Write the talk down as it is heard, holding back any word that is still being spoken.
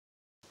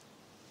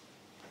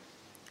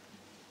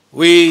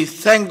We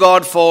thank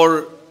God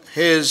for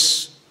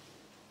His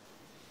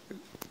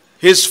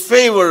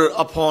favor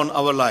upon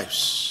our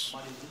lives.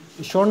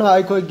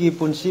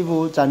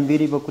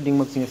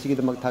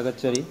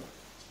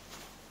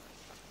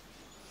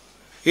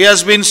 He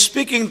has been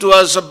speaking to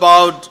us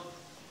about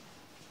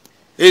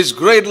His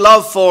great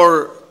love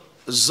for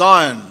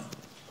Zion.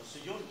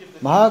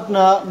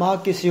 The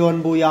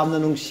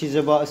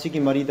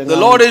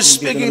Lord is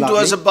speaking to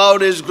us about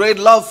His great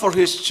love for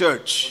His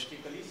church.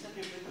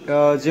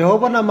 The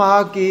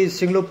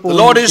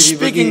Lord is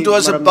speaking to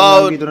us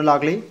about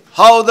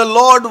how the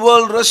Lord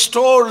will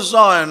restore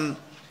Zion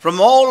from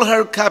all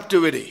her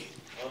captivity.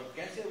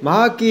 I'd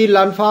like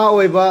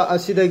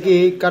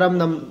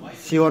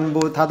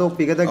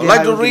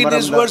to read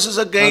these verses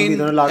again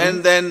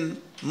and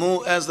then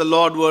move as the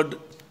Lord would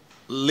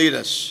lead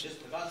us.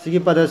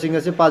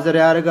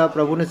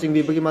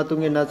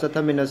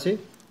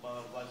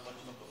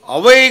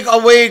 Awake,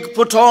 awake,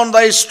 put on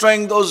thy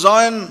strength, O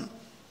Zion.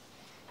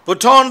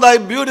 Put on thy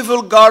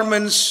beautiful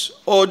garments,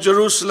 O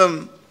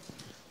Jerusalem,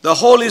 the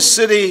holy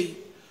city,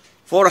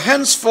 for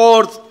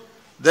henceforth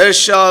there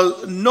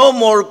shall no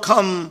more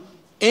come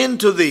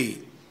into thee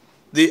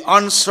the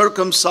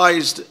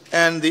uncircumcised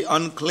and the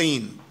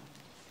unclean.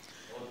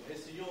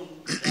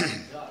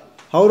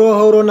 Hauro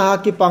hauro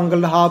nahaki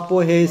pangal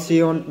hapo he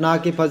Sion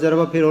naki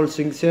fajarba firol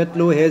sing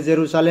setlu he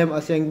Jerusalem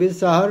aseng bin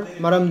sahar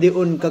maram di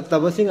un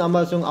kaktabasing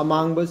amasung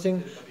amang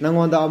basing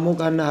nangonda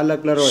amuk han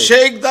halak laroy.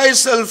 Shake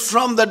thyself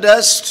from the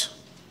dust,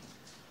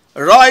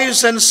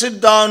 rise and sit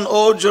down,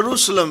 O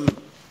Jerusalem.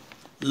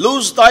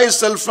 Loose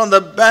thyself from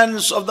the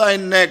bands of thy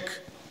neck,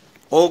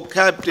 O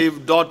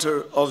captive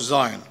daughter of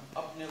Zion.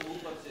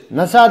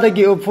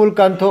 Nasadagi upful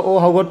kanto o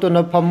hagoto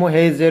na pamu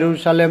he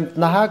Jerusalem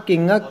nahaki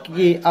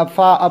ngaki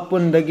afa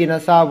apundagi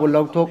nasabu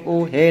logtok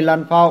o he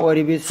lanfa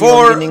oribis.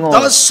 For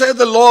thus saith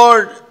the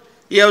Lord,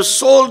 ye have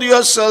sold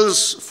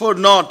yourselves for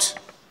naught,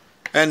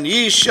 and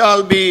ye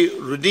shall be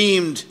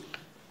redeemed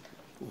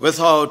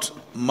without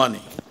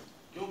money.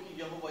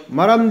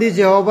 Maram di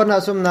Jehovah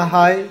nasum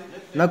nahai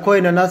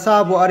nakoi na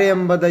nasabu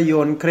arembada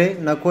yon kre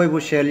nakoi bu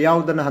shel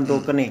yaudan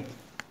handokani.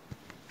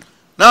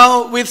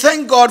 Now, we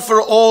thank God for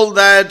all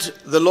that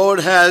the Lord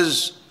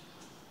has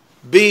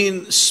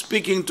been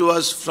speaking to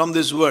us from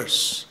this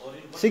verse.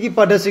 We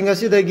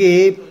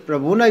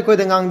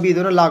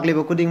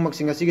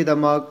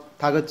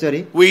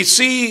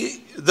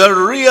see the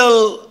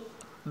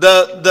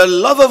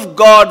love of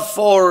God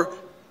for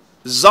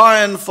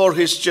Zion, for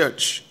His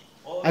church.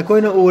 You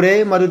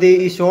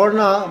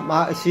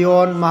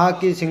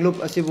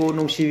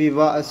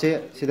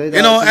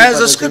know, as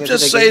the scripture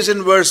says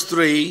in verse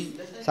 3,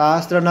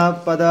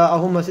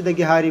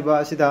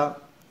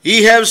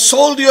 ye have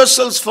sold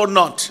yourselves for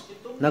naught.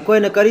 But we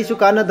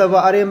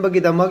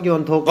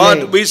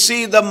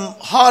see the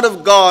heart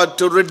of God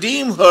to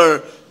redeem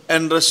her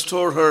and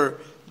restore her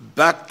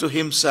back to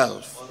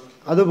Himself.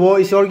 What the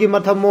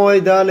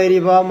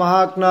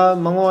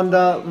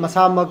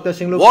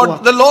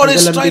Lord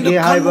is trying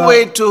to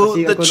convey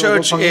to the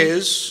church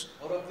is,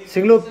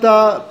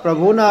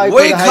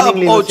 wake up,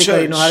 O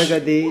church.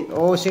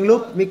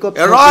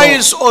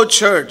 Arise, O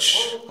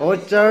church.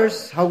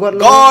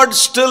 God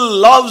still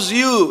loves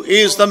you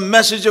is the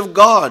message of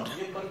God.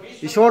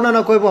 You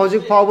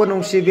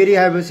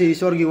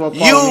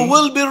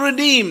will be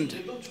redeemed.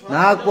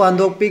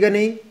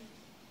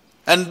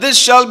 And this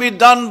shall be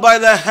done by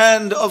the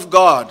hand of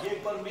God.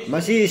 And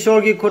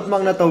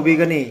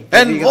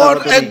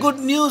what a good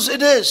news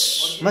it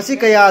is. What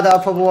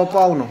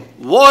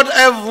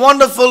a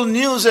wonderful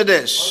news it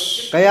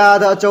is.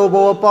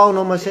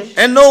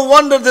 And no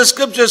wonder the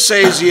scripture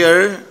says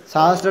here,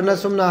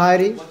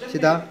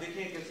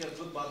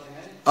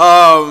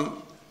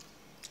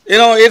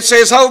 it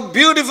says, how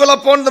beautiful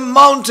upon the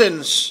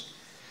mountains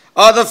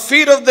are the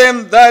feet of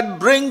them that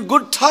bring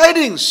good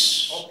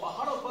tidings.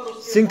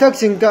 What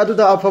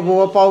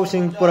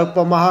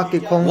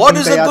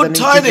is a good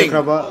tiding?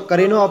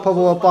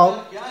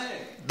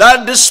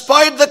 That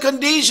despite the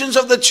conditions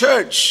of the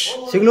church,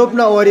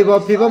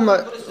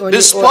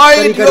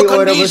 despite your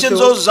conditions,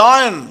 O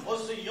Zion,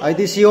 God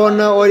is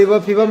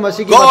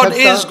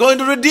going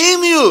to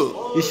redeem you.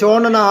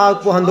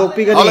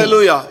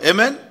 Hallelujah.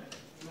 Amen.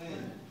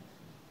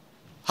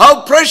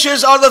 How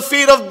precious are the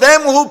feet of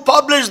them who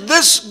publish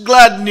this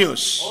glad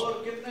news.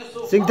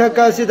 No,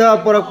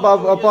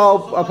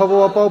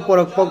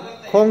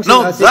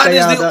 that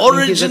is the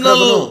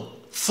original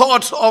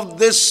thought of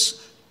this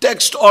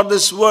text or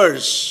this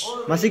verse.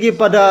 Well,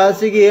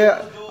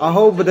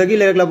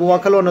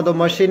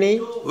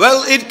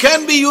 it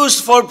can be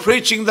used for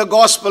preaching the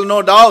gospel,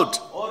 no doubt.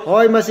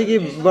 But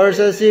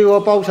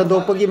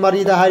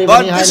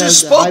this is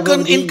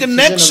spoken in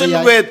connection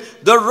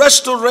with the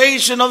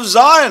restoration of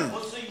Zion.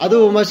 How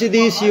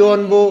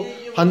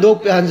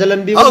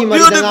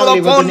beautiful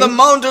upon the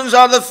mountains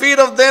are the feet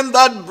of them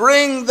that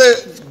bring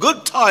the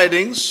good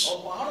tidings,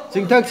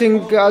 that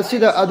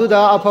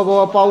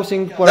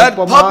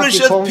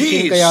publisheth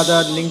peace,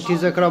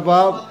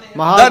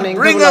 that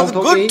bringeth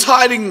good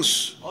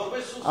tidings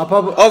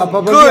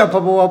of good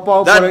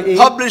that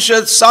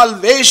publisheth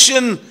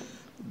salvation,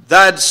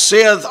 that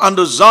saith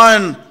unto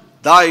Zion,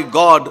 thy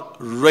God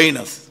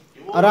reigneth.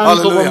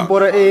 Hallelujah.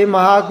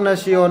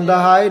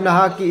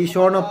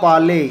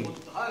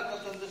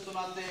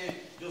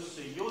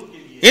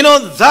 You know,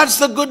 that's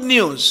the good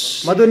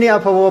news.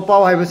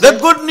 The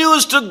good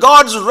news to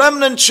God's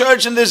remnant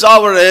church in this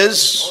hour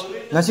is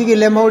that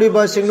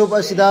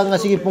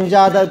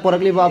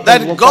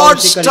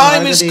God's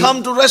time is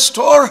come to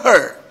restore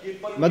her.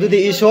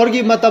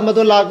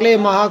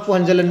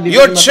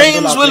 Your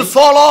chains will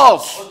fall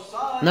off.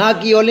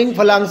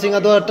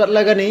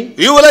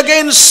 You will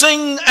again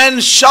sing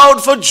and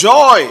shout for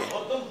joy.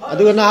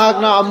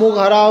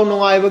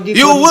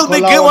 You will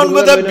be given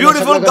with a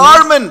beautiful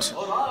garment.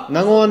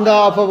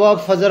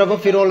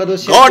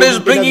 God is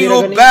bringing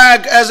you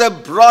back as a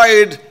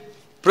bride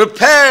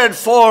prepared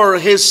for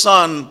His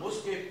Son,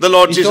 the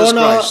Lord Jesus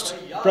Christ.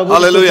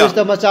 Hallelujah.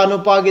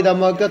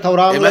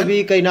 Amen.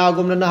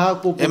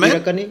 Amen.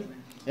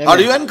 Are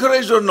you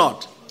encouraged or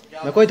not?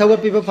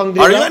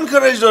 Are you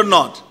encouraged or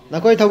not?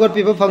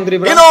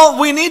 You know,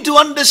 we need to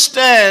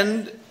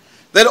understand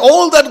that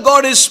all that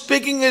God is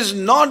speaking is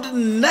not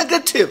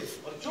negative.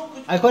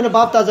 He's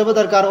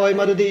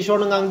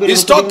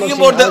talking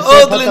about the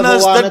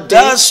earthliness, the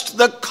dust,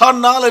 the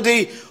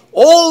carnality.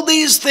 All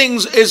these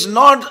things is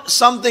not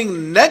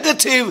something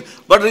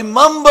negative, but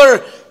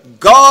remember,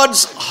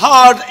 God's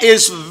heart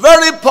is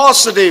very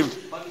positive.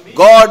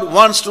 God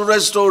wants to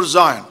restore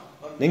Zion.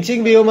 Yes.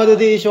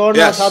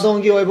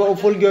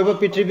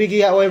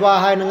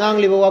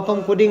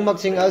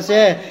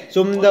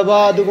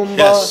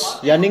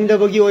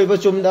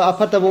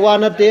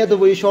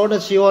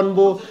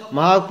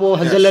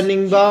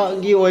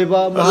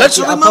 Let's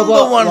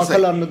remember one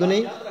thing,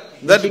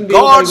 that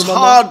God's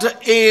heart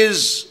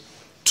is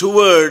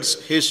towards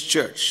His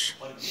church.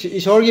 To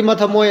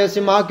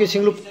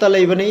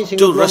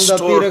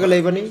restore. You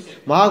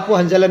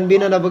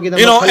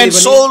know, and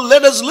so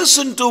let us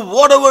listen to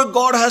whatever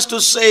God has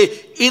to say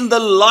in the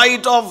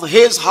light of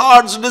His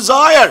heart's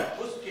desire.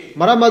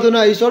 That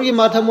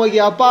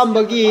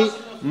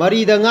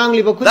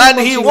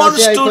He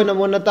wants to,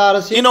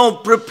 you know,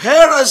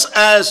 prepare us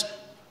as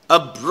a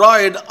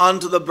bride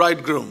unto the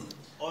bridegroom.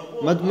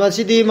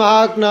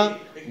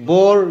 You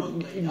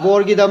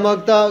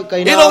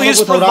know,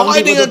 He's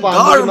providing a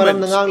garment.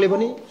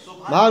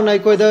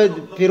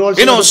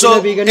 You know,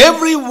 so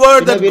every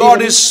word that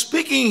God is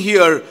speaking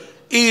here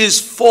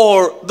is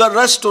for the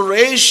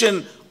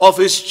restoration of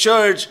His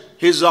church,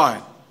 His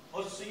Zion.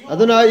 So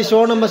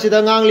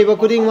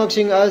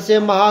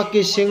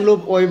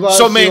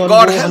may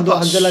God help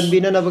us.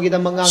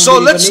 So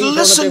let's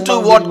listen to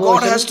what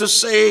God has to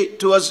say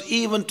to us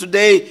even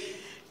today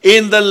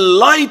in the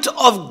light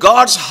of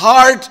God's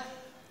heart,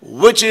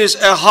 which is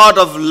a heart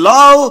of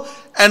love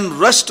and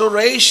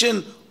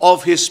restoration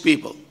of His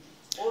people.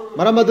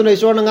 Yes.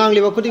 So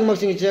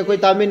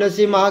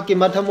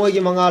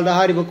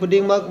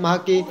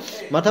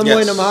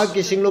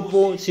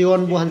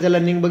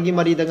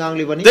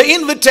the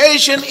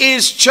invitation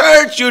is,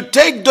 church, you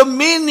take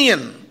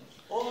dominion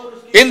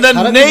in the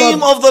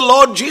name of the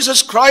Lord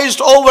Jesus Christ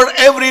over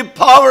every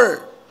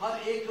power.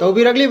 Yes.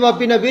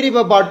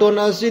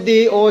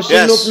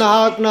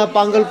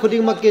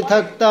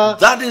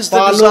 That is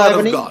the desire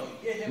of God.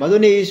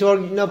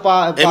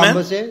 Amen.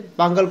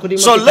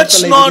 So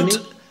let's not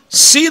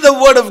see the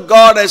word of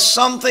God as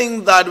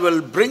something that will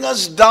bring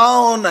us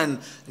down and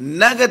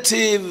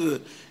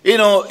negative. You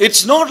know,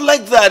 it's not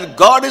like that.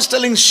 God is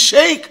telling,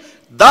 shake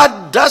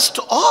that dust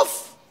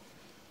off.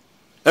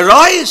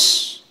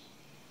 Arise.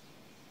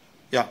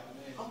 Yeah.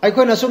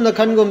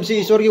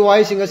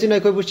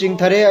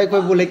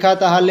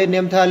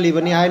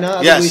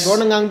 Yes.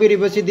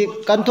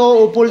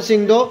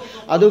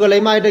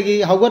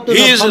 He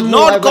is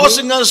not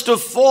causing us to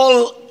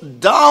fall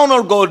down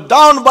or go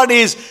down, but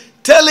He is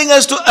telling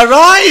us to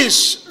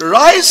arise,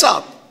 rise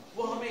up.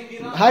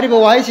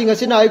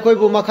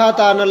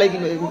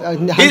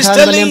 He's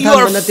telling you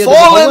are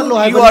fallen,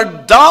 you are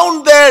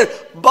down there,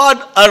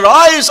 but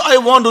arise, I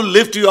want to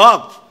lift you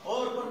up.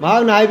 You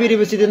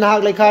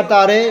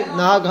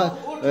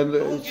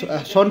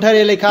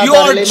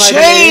are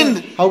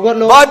chained,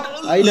 but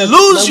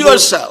lose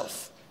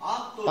yourself.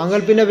 You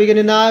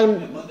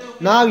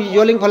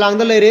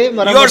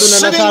are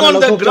sitting on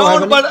the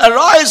ground, but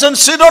arise and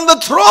sit on the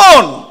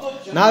throne.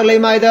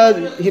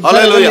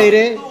 Hallelujah.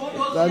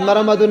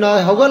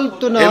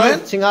 Amen.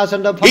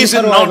 Is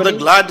it not the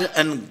glad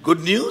and good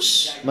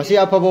news?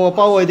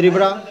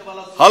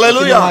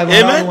 Hallelujah.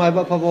 Amen.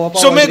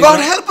 So may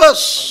God help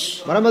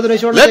us. Let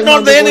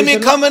not the enemy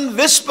come and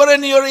whisper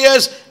in your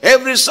ears.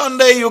 Every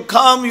Sunday you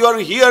come, you are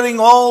hearing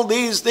all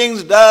these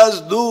things.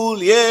 Das,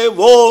 dul, ye,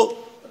 wo.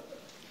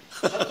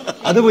 No,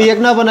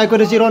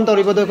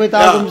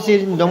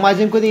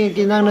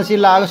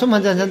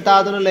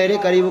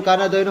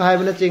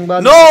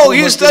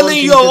 He's telling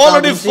you are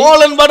already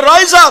fallen, but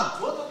rise up.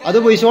 You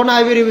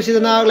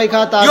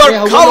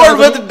are covered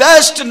with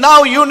dust.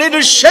 Now you need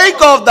to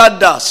shake off that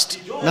dust.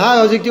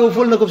 Na hojik ti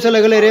uful na kupsal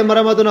lagale re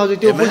maram aduna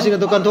hojik ti uful sing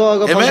to kanto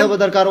aga pangsa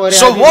darkar ore.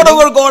 So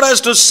whatever God has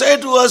to say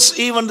to us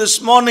even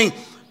this morning,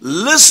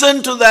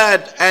 listen to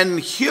that and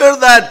hear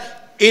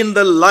that in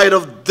the light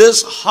of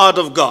this heart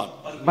of God.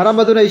 Maram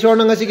aduna ishor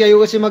na ngasi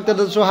kayu kasi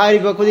makta so hari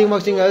ba kuding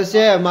maksing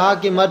ase ma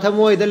ki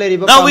mathamo idale ri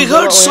ba. Now we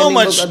heard so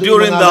much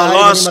during the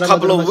last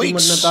couple of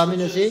weeks.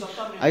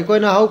 You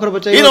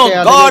know,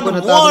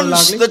 God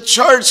wants the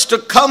church to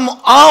come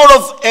out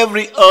of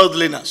every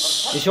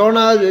earthliness.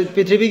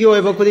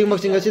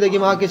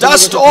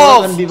 Dust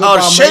off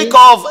or shake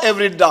off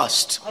every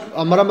dust.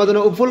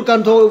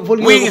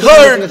 We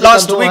heard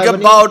last week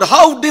about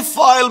how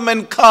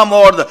defilement come,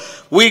 or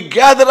we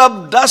gather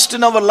up dust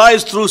in our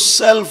lives through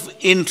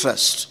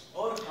self-interest.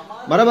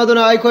 We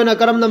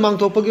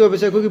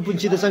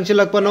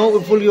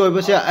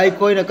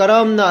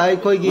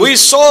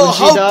saw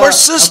how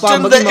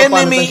persistent the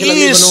enemy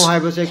is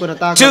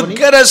to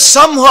get us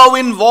somehow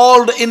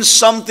involved in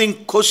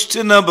something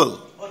questionable.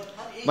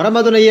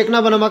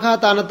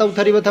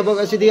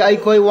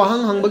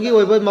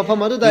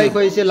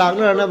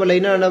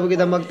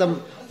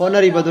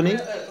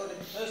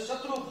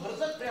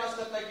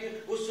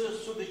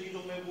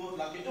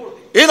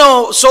 You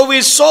know, so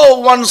we saw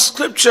one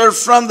scripture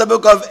from the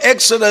book of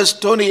Exodus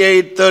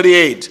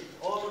 28:38.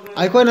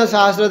 I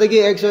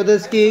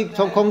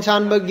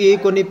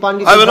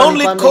will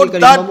only quote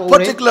that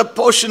particular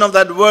portion of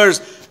that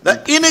verse,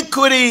 the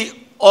iniquity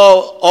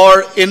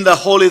or in the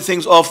holy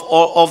things of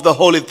the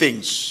holy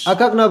things.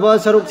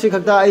 Yes,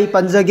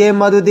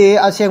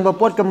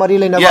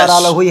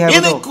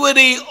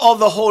 iniquity of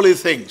the holy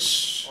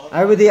things.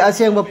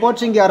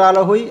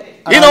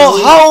 You know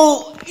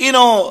how,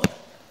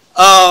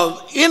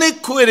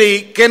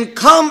 iniquity can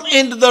come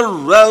into the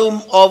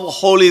realm of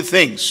holy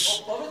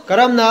things.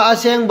 How in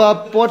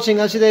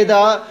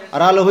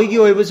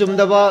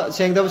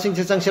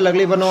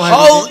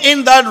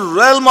that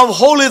realm of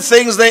holy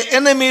things the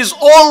enemy is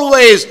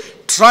always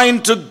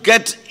trying to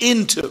get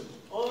into.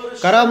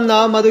 That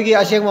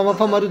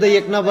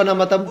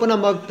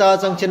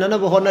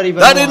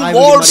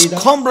involves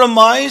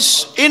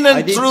compromise in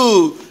and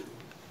through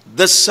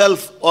the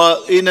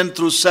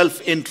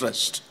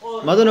self-interest.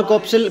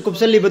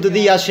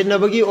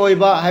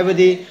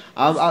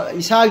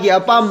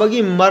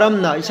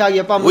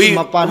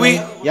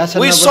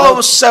 We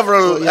saw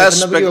several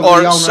aspects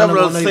or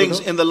several things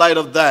in the light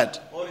of that.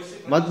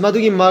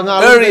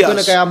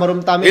 Areas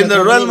in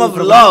the realm of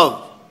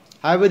love.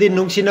 You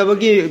know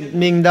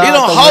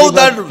how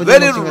that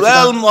very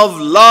realm of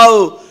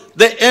love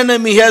the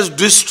enemy has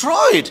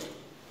destroyed.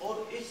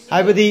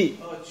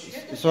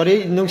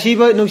 Sorry, I'm not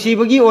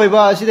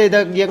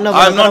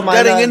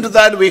getting into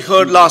that. We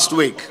heard last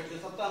week.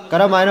 You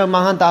know,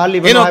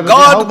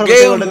 God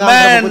gave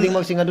man,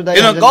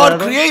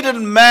 God created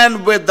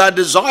man with that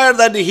desire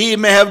that he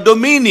may have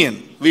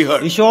dominion. We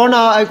heard. You know,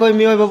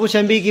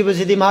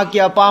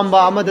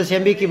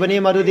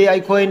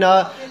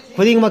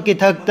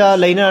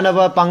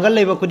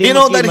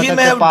 that he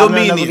may have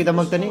dominion.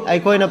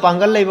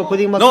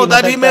 No,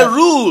 that he may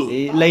rule.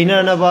 You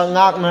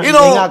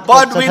know,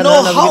 but we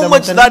know how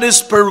much that is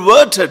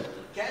perverted.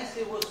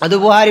 How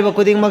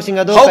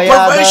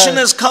perversion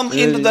has come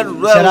into that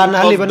realm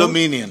of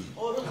dominion.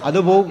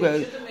 You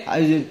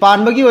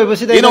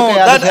know,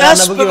 that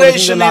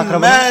aspiration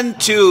in man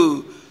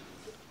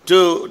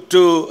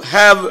to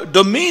have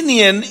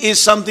dominion is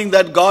something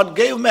that God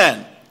gave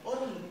man.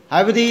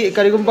 But the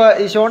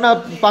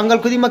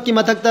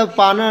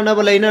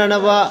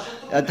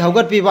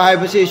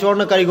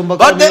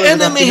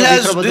enemy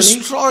has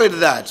destroyed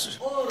that,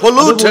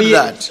 polluted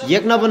that.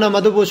 You know,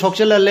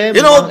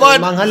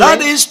 but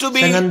that is to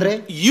be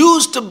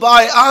used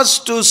by us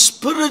to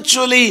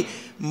spiritually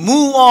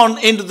move on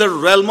into the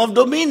realm of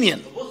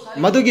dominion.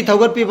 As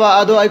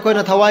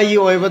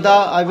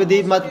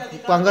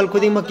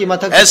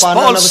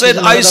Paul said,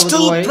 I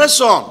still press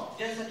on,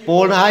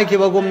 that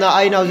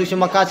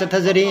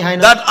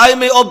I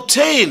may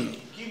obtain.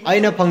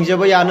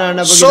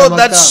 So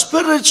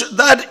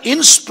that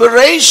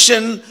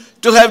inspiration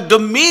to have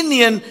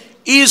dominion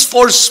is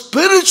for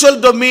spiritual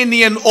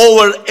dominion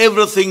over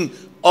everything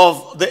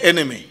of the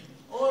enemy.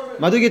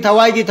 Yes.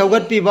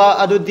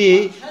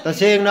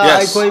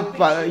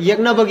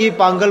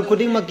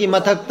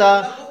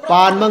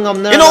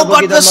 You know,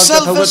 but the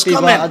self is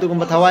coming.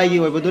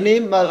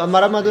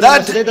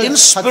 That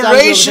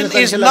inspiration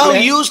is now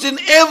used in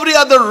every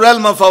other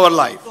realm of our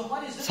life. We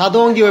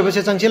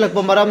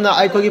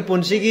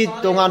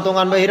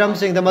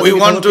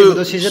want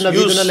to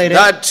use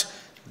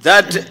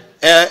that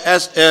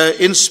as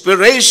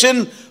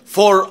inspiration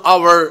for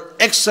our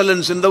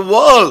excellence in the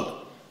world.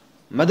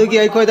 You know,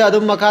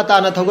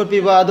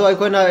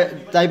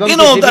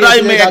 that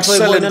I may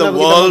excel in the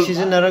world,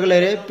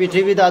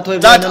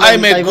 that I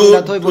may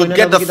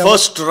get the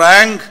first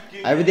rank.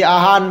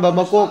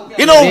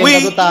 You know, we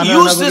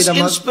use this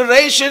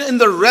inspiration in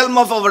the realm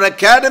of our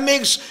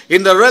academics,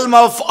 in the realm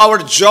of our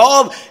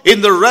job,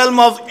 in the realm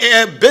of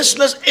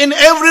business, in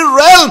every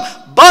realm.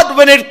 But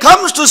when it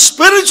comes to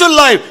spiritual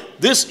life,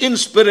 this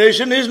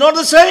inspiration is not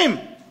the same.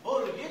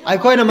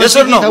 Yes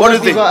or no? What do you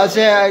think? Yes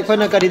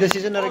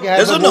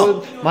or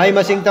no?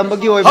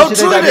 How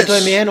true it is.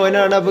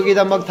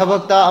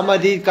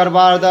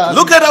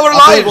 Look at our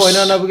lives.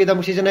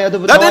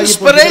 That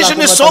inspiration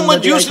is so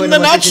much used in the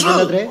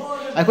natural.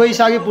 But when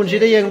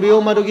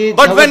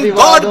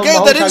God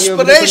gave that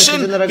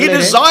inspiration, He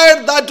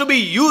desired that to be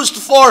used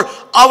for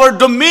our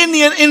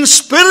dominion in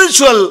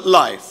spiritual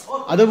life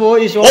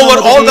over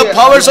all the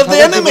powers of the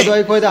enemy.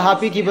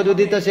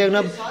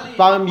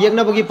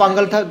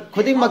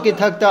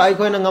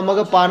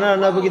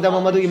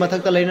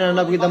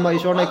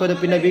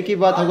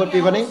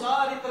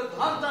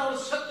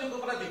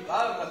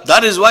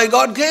 That is why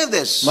God gave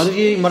this.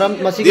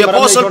 The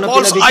Apostle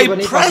Paul says, I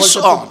press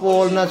on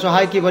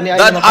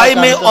that I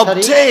may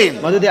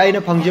obtain.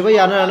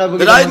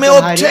 That I may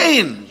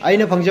obtain.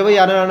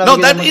 No,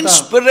 that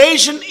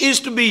inspiration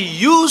is to be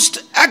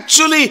used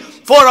actually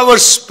for our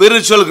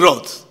spiritual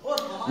growth.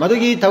 But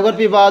we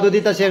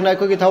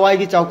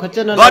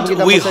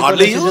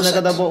hardly use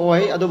it.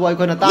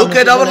 Look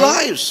at our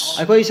lives.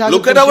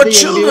 Look at our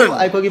children.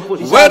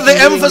 Where the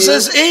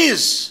emphasis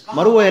is.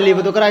 No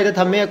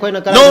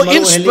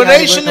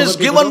inspiration is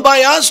given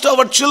by us to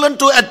our children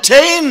to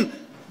attain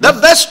the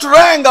best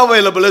rank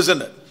available,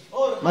 isn't it?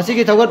 Yes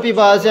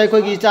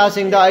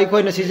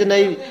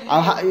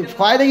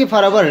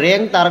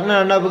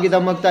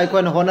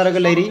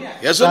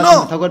or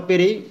no? What do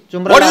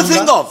you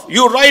think of?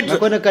 You write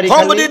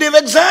competitive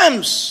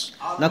exams.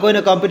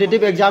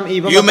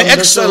 You may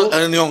excel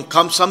and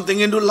come something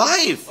into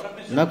life.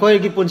 In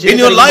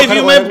your life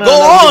you may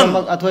go on.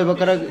 But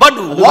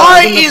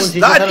why is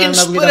that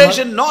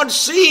inspiration not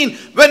seen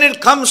when it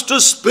comes to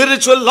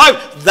spiritual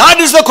life? That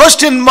is the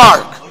question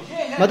mark.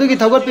 Madugi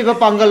thagot piba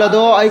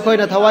pangalado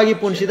aikoina thawagi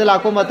punsida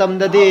lakko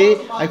matamdadi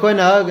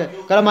aikoina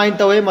karamain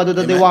tawe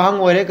madudadi wahang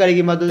oire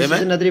karigi madud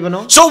sinadri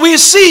bano. So we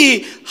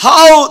see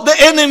how the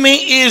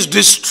enemy is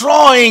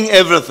destroying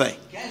everything.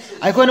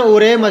 Aikoina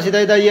ure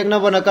masidai da yekna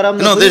bana karam.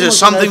 No, this is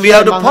something we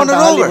have to ponder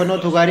over. You know,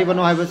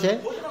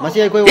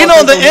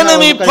 the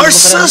enemy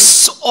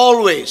persists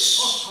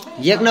always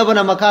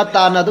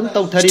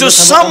to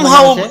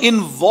somehow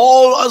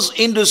involve us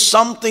into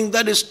something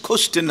that is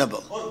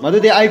questionable. You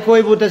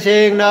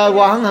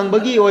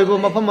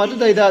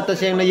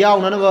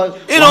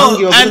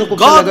know, and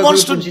God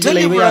wants to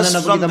deliver us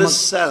from this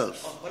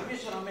self.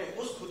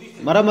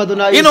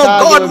 You know,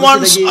 God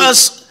wants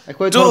us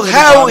to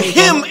have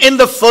Him in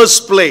the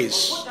first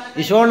place.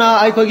 Not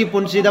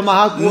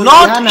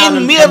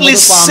in merely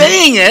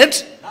saying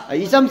it,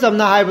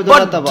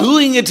 but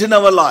doing it in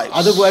our lives.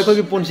 Now,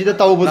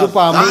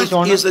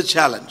 that is the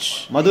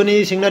challenge.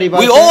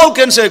 We all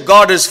can say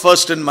God is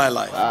first in my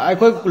life. We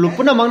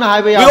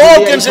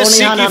all can say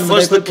seek ye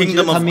first the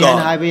kingdom of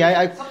God.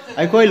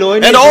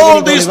 And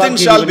all these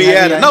things shall be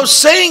added. Now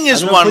saying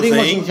is one thing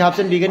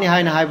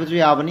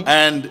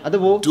and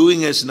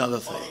doing is another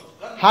thing.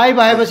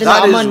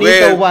 That is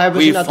where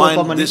we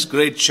find this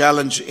great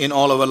challenge in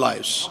all our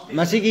lives.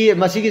 Now we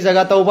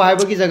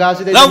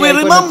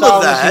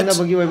remember that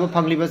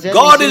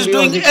God is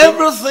doing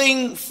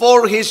everything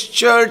for His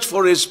church,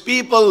 for His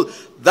people,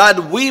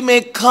 that we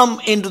may come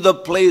into the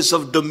place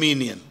of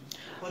dominion.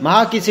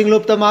 Amen.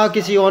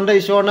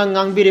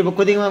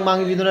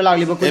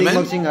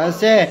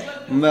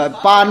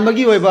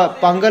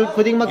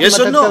 Yes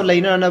or no?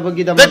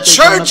 The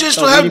church is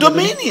to have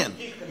dominion.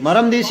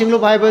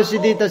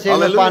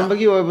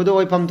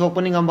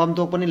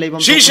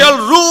 She shall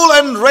rule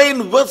and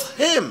reign with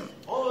Him.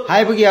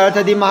 Overcome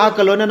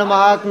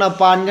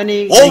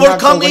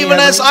even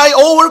as I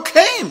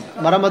overcame.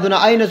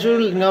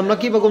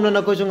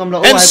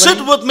 And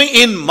sit with me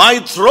in my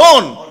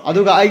throne.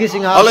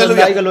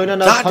 Hallelujah.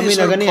 That is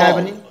our call.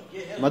 And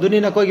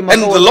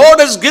the Lord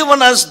has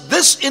given us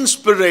this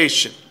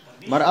inspiration.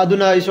 This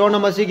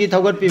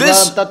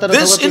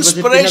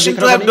inspiration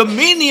to have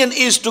dominion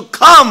is to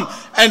come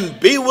and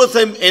be with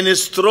Him in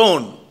His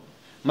throne.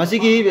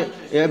 Hallelujah.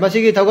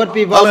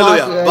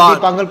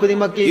 But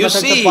you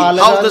see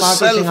how the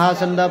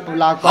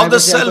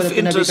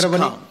self-interest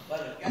comes.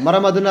 And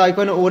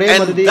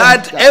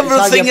that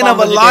everything in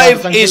our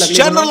life is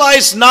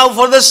generalized now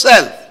for the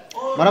self.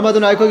 May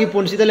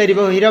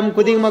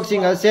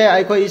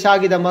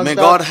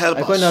God help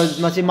us.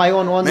 May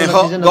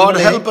God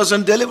help us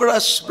and deliver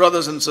us,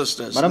 brothers and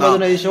sisters. Now,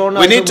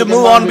 we need to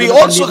move on. We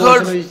also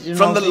heard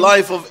from the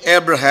life of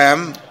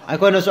Abraham, you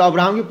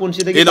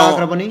know,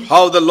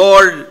 how the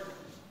Lord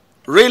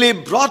really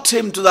brought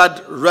him to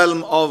that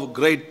realm of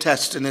great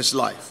test in his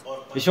life.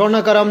 The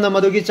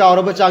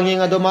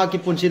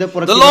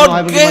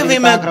Lord gave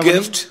him a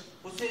gift.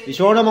 Now,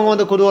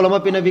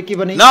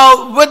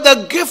 with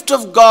the gift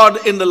of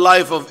God in the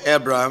life of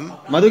Abraham,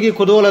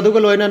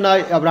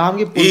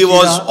 he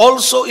was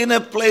also in a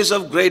place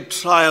of great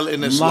trial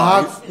in his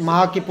life.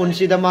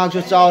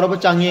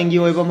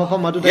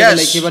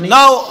 Yes.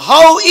 Now,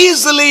 how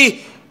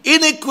easily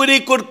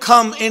iniquity could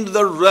come into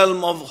the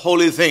realm of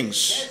holy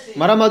things.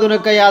 But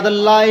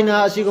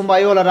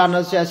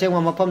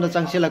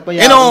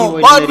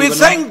we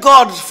thank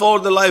God for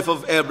the life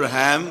of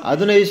Abraham. He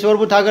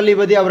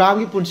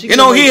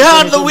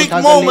had the weak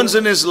moments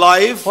in his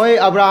life,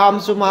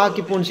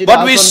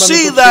 but we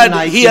see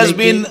that he has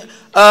been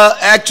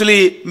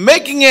actually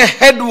making a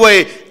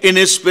headway in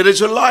his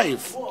spiritual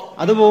life.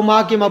 And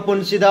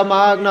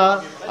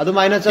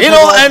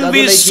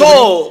we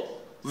saw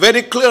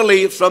very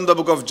clearly from the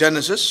book of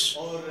Genesis,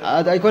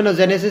 when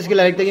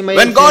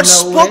God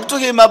spoke to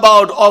him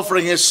about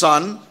offering his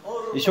son,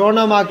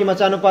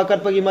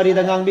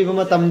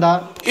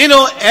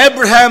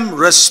 Abraham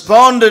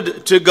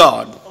responded to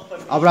God.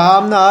 And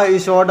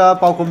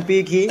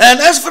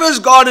as far as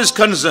God is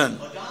concerned,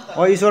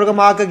 he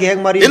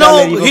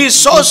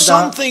saw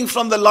something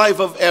from the life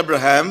of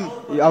Abraham.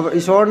 He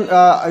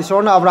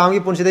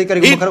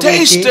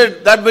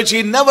tasted that which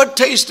he never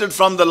tasted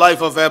from the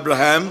life of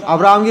Abraham, that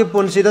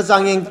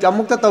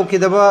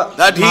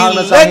he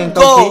let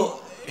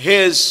go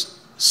his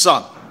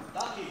son.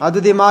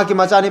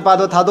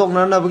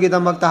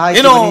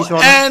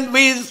 And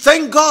we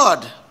thank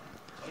God,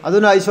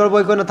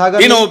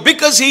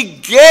 because he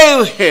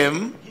gave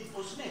him,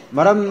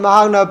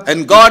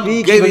 and God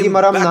gave him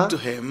back to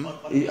him.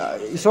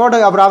 His great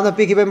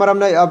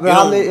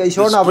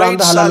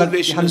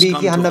salvation has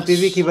come to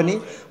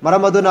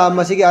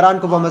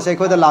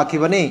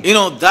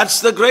us. That's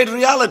the great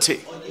reality.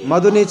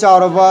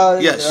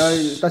 Yes.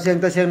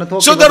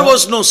 So there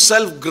was no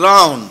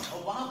self-ground.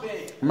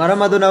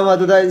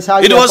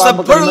 It was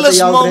a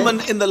perilous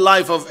moment in the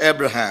life of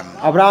Abraham.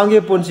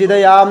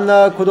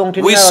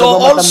 We saw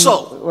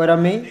also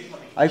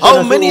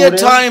how many a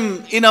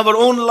time in our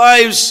own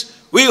lives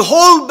we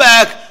hold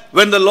back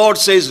when the Lord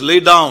says lay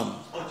down.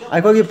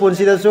 And by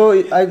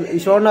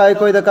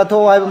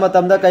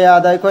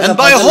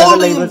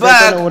holding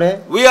back,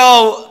 we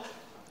have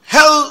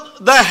held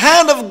the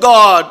hand of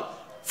God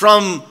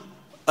from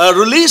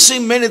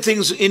releasing many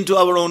things into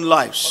our own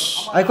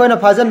lives. So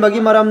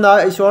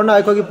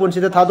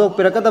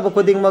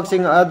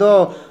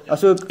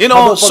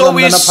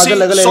we see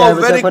so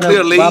very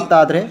clearly,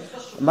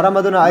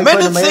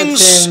 many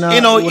things,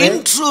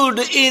 intrude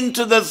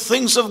into the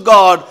things of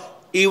God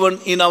even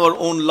in our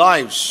own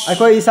lives. Oh,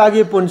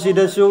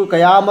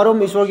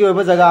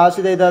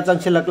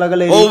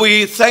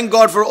 we thank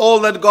God for all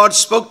that God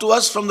spoke to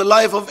us from the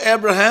life of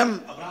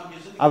Abraham.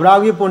 And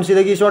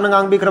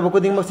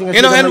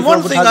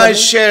one thing I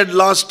shared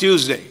last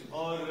Tuesday.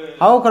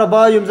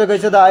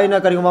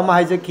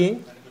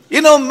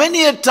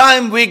 Many a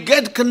time we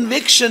get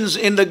convictions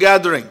in the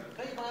gathering.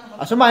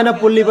 And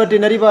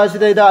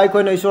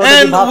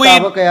we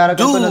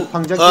do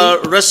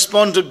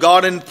respond to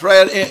God in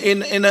prayer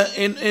in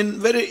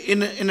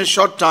a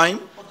short time.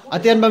 We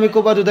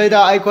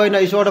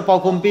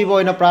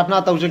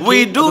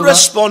do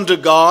respond to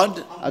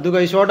God.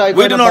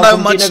 We do not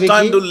have much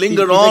time to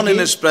linger on in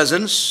His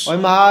presence.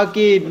 But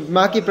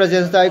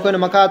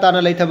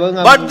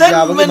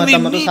then when we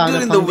meet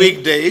during the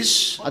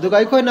weekdays,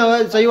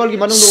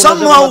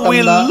 somehow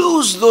we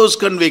lose those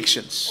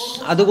convictions.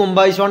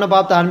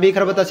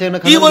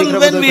 Even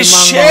when we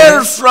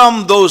share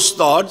from those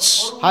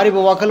thoughts, we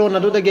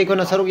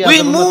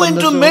move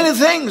into many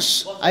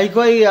things.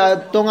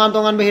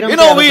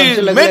 We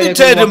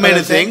meditate on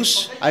many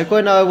things.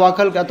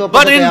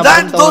 But in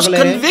that, those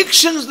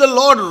convictions the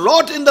Lord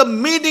wrought in the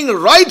meeting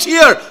right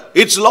here,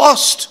 it's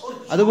lost.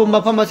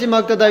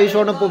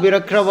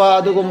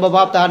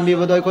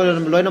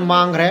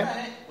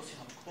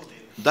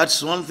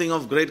 That's one thing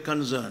of great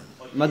concern.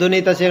 Spend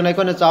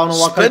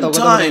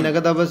time,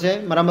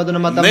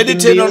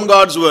 meditate on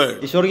God's word,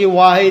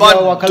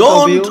 but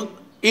don't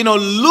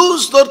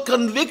lose those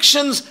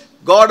convictions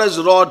God has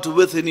wrought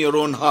within your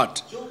own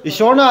heart. We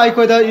also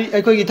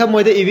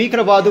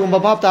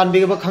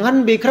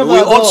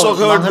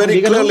heard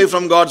very clearly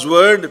from God's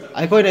word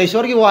about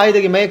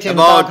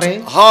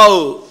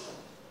how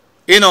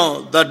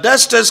the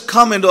dust has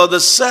come into, or the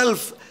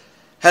self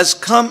has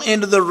come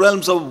into the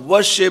realms of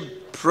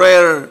worship,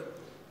 prayer,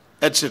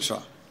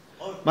 etc.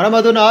 And we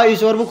know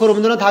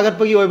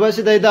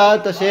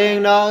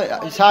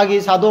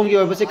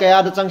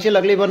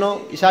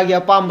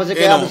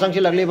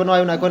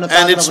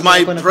it's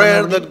my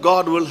prayer that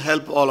God will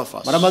help all of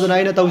us.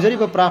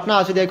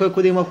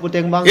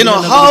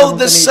 How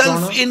the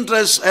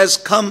self-interest has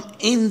come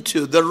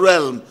into the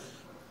realm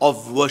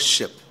of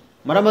worship.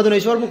 And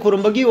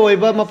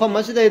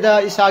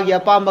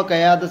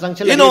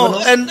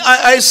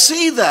I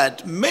see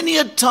that many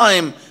a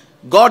time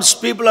God's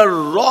people are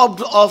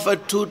robbed of a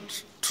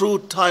true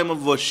time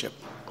of worship.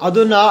 And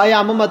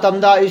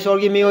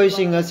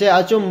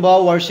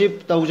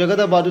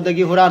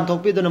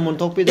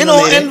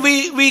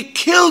we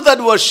kill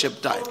that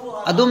worship time.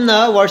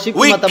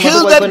 We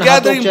kill that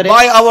gathering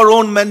by our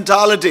own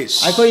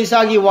mentalities.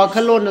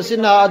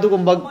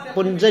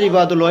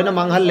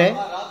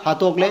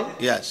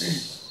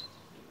 Yes.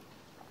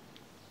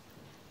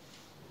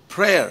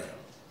 Prayer.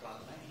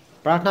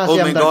 प्रार्थना Oh,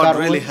 से may हम God दरकार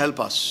really हो help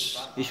us.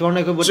 ईश्वर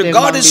ने को So बुते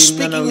God is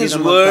speaking His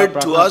word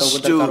to us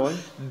to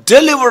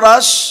deliver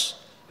us,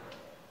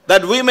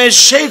 that we may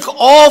shake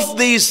off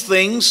these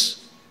things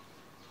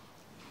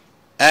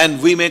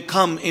and we may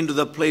come into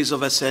the place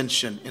of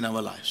ascension in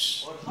our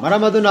lives.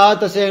 मरम अदुना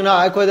तसेंगना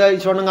आइकोदा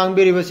ईश्वर न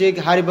ngangbiriबसी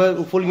हारिबा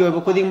उफुलगी ओइबा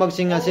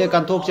खुदिंगमक्सिंग असे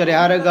कांथोकचरे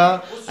हारगा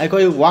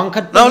आइकोय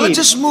वांखत Now let's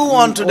just move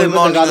on today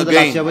morning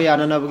again.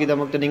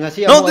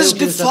 Now this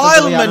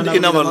defilement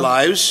in our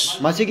lives,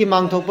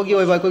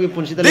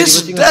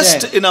 this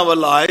dust in our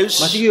lives,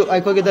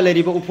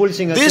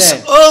 this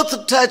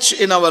earth touch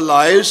in our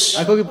lives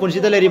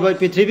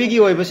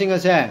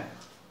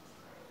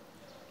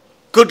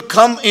could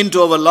come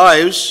into our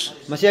lives,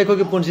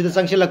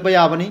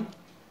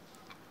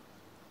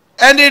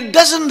 and it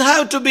doesn't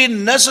have to be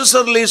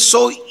necessarily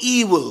so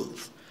evil,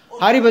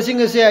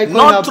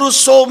 not through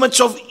so much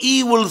of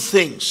evil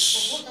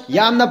things. These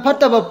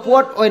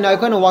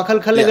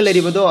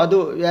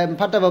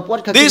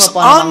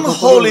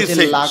unholy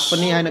things,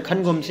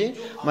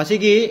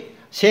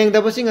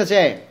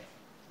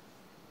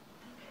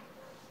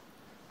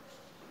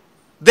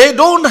 they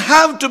don't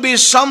have to be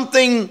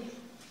something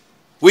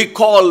we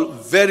call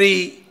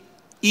very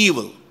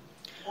evil.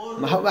 So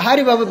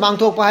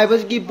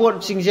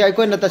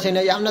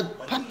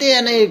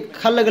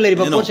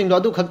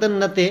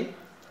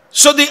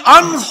the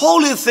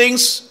unholy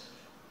things,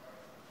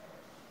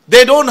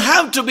 they don't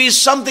have to be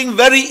something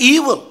very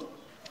evil.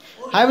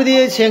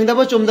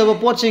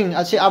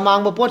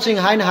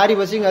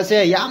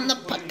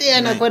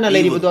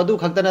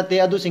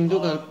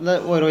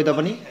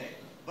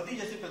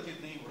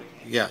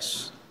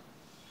 Yes.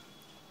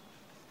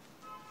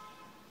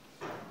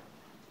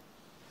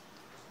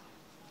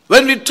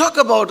 When we talk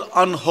about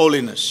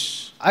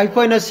unholiness,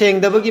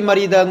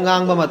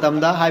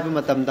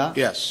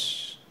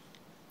 yes,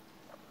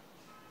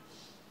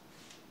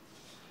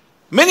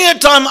 many a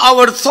time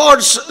our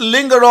thoughts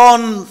linger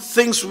on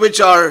things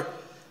which are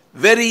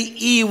very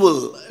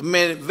evil,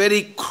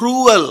 very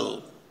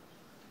cruel.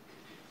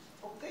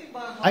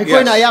 Yes.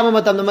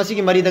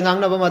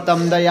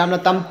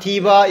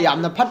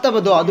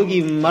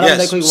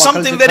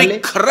 Something very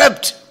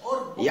corrupt.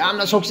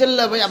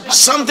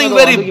 Something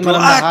very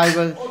black.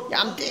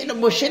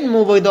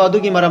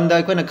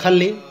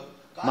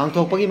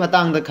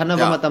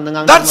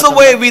 That's the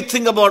way we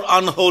think about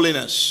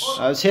unholiness.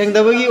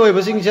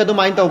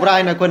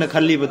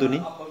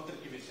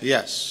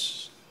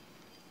 Yes.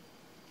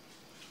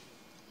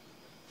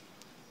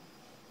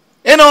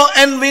 You know,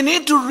 and we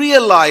need to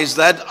realize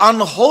that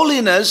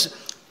unholiness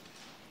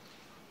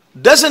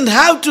doesn't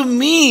have to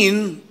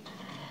mean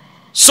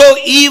so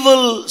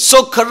evil,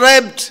 so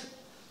corrupt,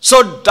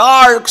 so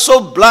dark,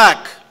 so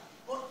black.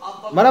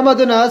 Yes. The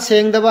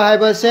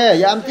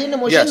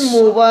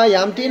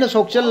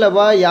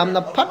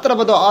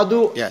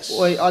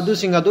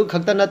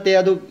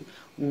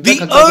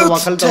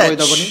earth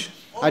touch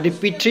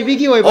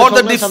or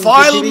the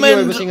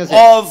defilement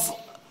of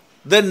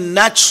the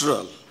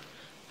natural.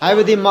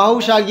 You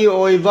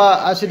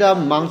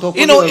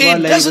know,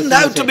 it doesn't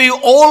have to be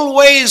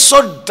always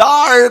so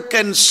dark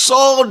and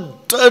so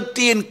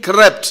dirty and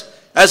corrupt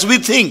as we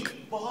think.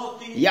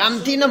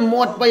 Yes.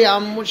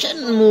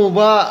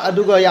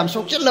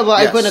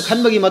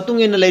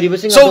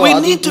 So we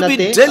need to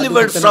be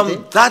delivered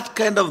from that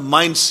kind of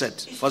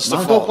mindset, first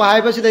of all.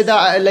 Yes.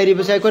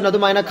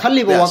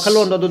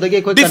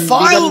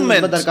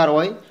 Defilement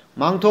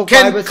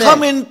can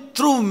come in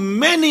through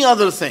many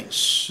other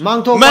things.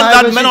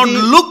 That may not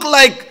look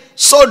like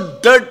so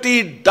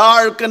dirty,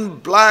 dark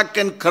and black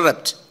and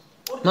corrupt.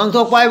 Yes.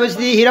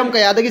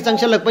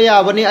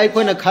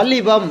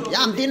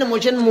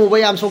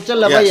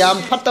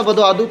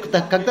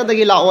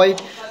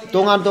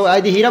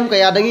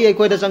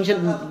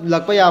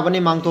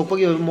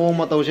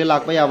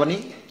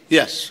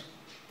 Yes.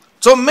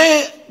 So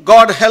may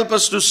God help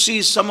us to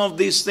see some of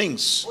these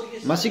things.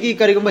 Remember,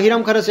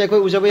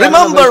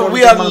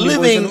 we are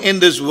living in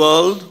this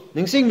world,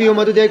 and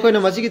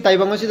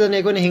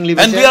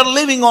we are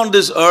living on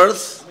this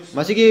earth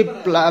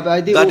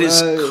that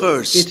is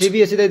cursed.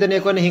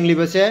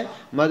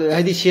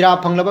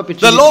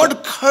 The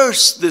Lord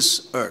cursed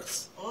this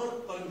earth.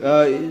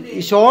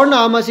 We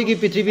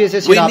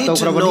need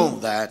to know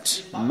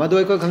that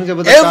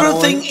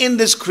everything in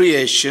this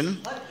creation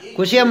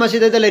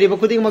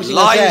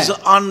lies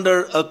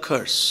under a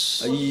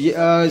curse.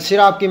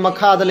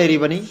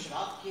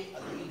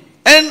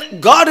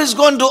 And God is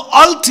going to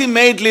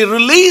ultimately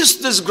release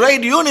this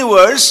great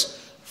universe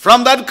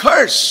from that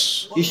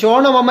curse.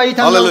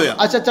 Hallelujah.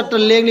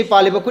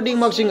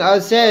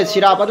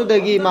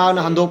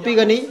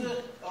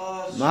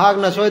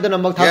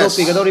 Yes.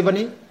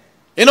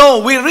 You know,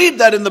 we read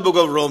that in the book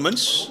of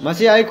Romans.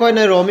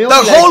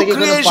 The whole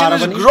creation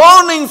is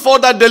groaning for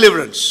that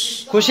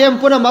deliverance.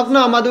 And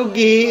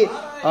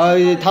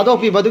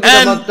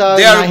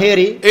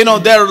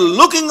they are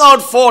looking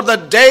out for the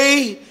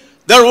day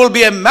there will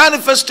be a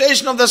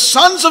manifestation of the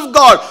sons of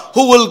God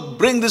who will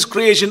bring this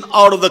creation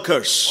out of the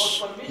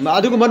curse.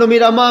 Adugumba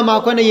numira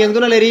ma ko na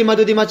yengduna leri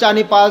madudi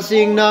machani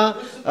passing na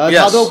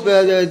thadok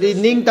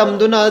ning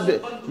tamduna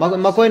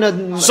makoy na.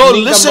 So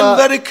listen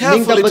very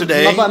carefully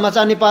today.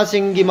 Machani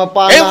passing gi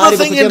mapa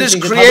Everything in this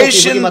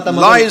creation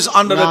lies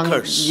under a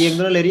curse.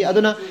 Yengduna leri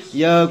aduna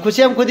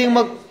khusem khuding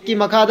mak ki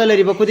makhada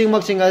leri ba khuding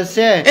mak singa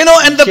se. You know,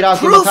 and the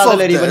proof of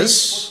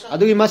this,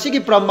 adugi masigi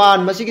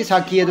praman masigi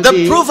sakhi adudi.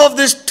 the proof of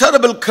this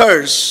terrible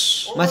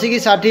curse, masigi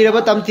sathi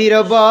raba tamthi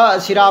raba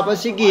sirap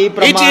asigi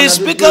praman. it is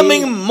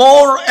becoming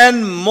more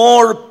and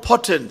more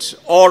potent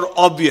or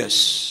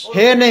obvious.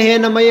 It's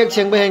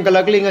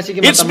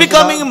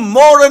becoming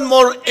more and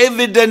more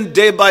evident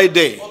day by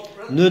day.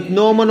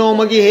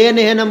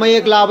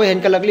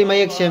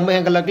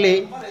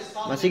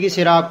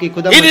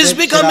 It is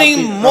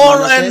becoming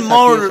more and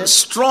more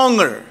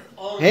stronger.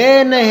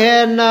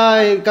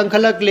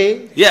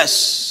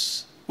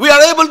 Yes, we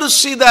are able to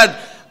see that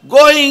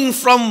going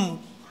from,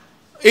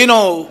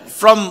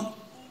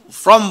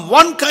 from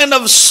one kind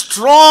of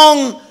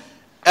strong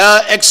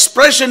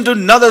expression to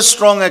another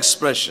strong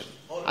expression.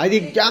 The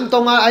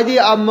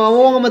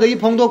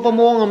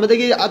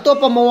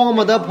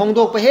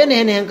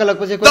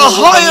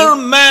higher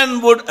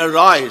man would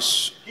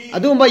arise.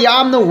 The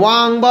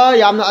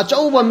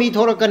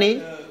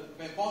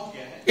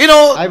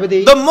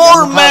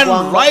more man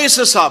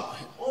rises up,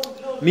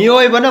 to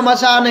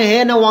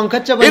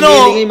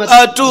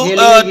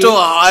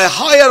a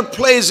higher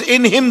place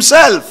in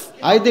himself,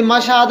 the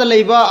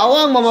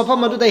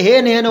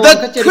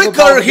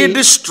quicker he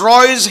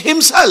destroys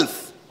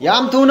himself.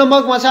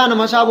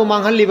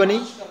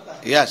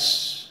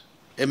 Yes.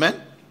 Amen.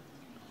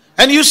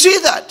 And you see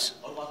that.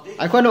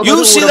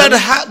 You see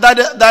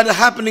that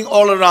happening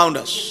all around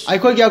us.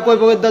 As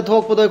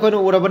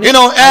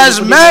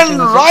man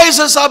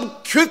rises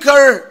up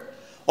quicker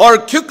or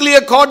quickly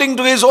according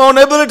to his own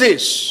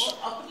abilities,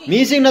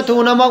 the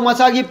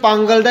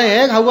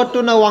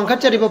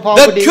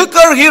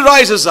quicker he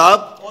rises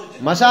up,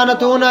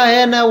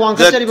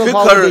 the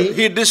quicker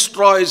he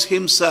destroys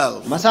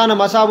himself with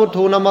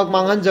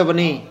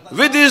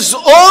his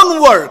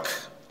own work.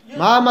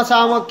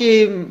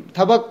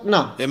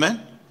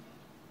 Amen.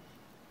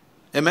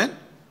 Amen.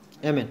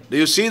 Amen. Do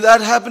you see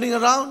that happening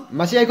around?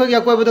 We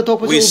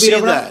see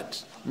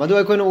that.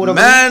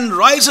 Man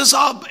rises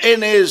up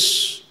in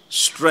his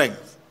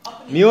strength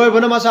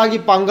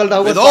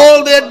with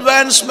all the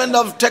advancement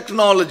of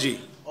technology,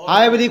 with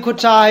all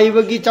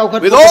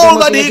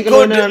that he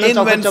could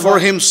invent for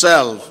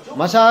himself.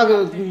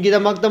 The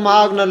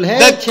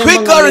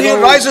quicker he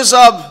rises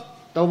up,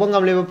 the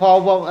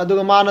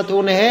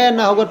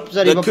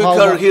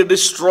quicker he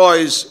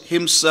destroys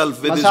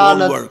himself with his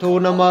own work.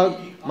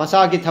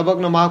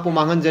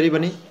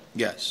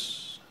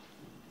 Yes.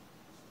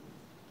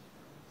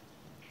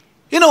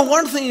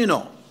 One thing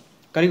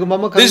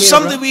this is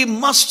something we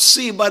must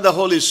see by the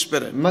Holy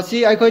Spirit. Man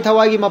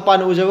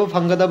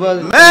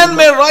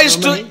may rise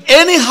to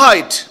any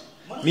height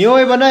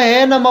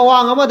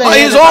by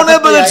his own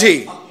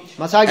ability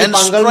and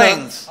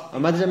strength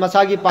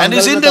and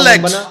his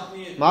intellect,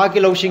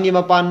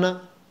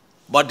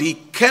 but he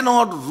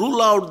cannot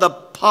rule out the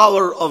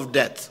power of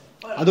death.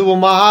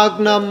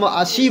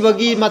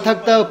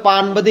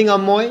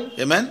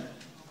 Amen.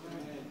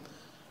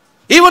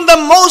 Even the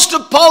most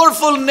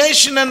powerful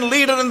nation and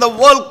leader in the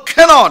world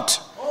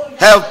cannot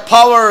have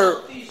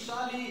power. He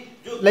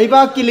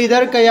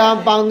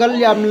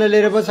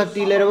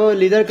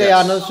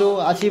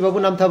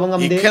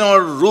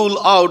cannot rule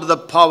out the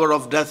power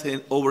of death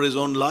over his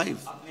own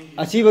life.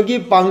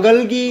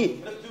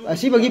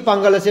 Yes,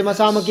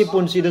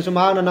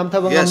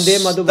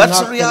 that's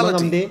the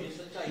reality.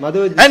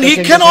 And he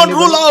cannot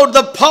rule out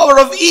the power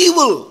of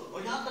evil.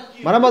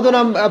 Yes.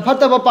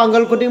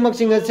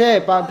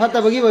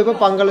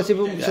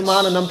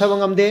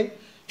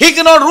 He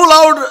cannot rule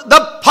out the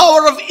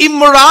power of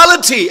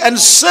immorality and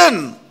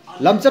sin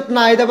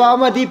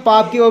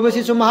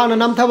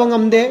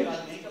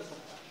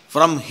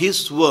from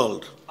his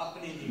world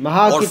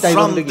or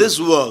from this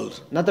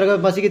world.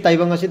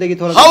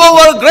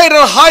 However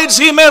greater heights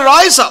he may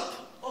rise up,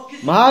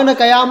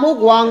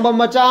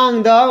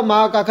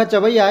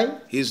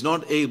 he is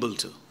not able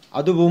to.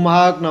 He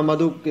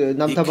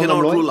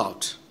cannot rule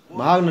out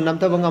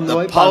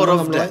the power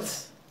of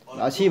death.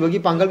 He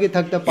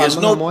has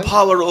no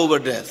power over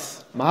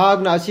death. He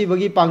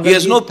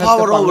has no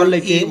power over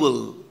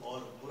evil.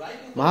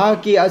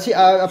 He has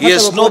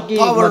no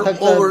power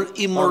over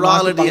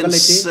immorality and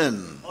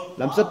sin.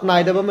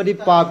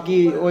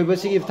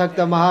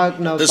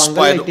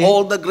 Despite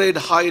all the great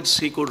heights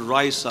he could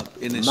rise up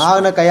in his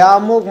life.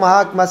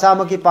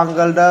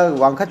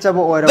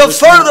 The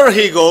further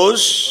he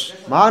goes,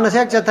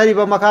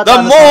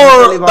 the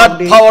more that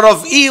power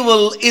of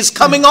evil is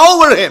coming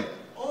over him.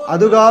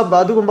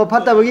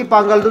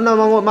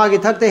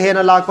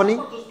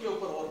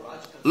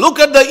 Look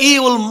at the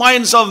evil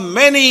minds of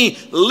many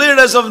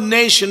leaders of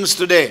nations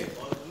today.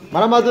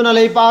 Yes.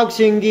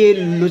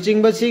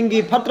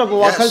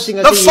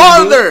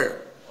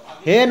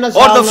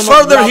 The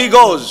further he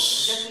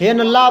goes,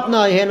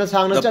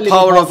 the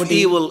power of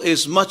evil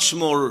is much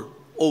more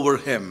over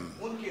him.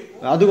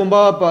 And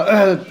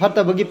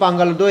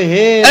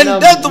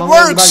death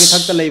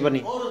works.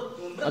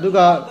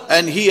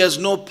 And he has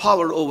no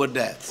power over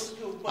death.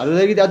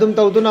 Amen.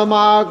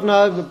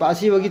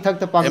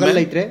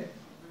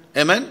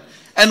 Amen.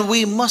 And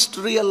we must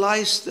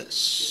realize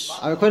this.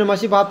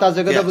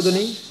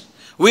 Yes.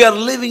 We are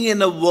living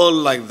in a world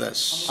like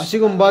this. And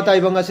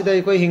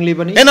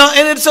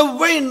it's a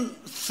vain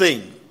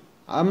thing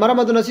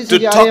to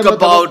talk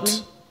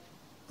about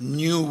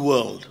new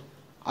world.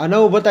 It's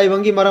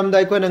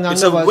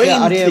a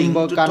vain thing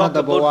to talk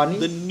about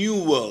the new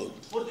world.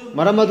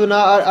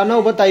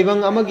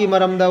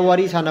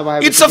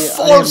 It's a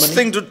false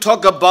thing to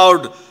talk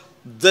about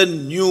the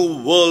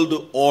new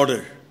world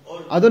order.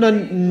 You know,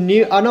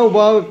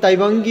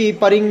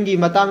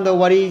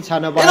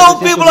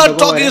 people are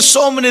talking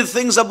so many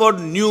things about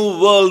new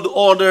world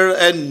order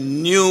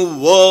and new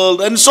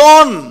world and so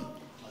on.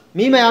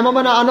 I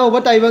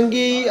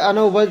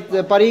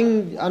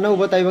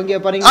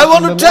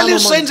want to tell you,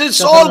 saints,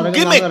 it's all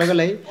gimmick.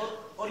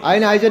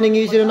 Man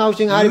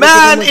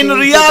in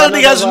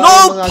reality has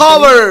no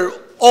power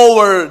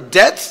over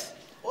death.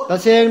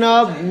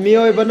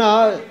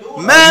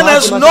 Man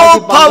has no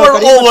power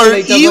over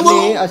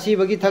evil,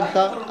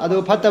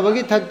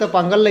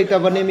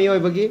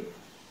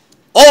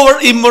 over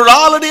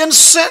immorality and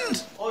sin.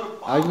 The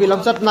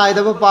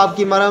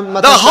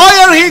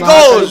higher he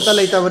goes,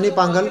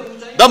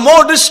 the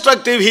more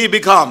destructive he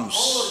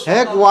becomes.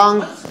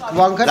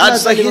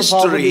 That's the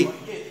history.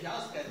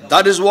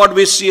 That is what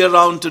we see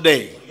around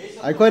today.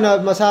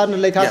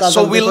 Yes.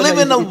 So we live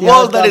in a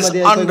world that is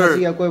under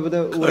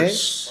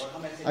curse.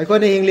 You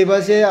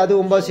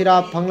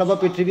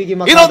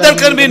know, there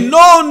can be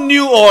no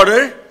new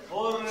order,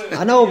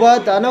 no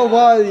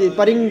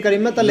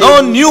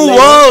new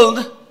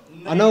world,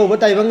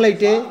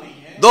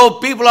 though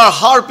people are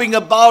harping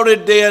about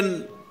it day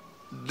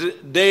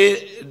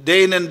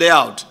in and day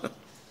out.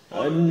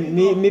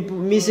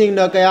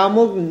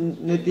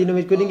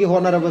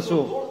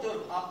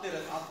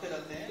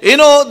 You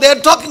know,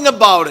 they're talking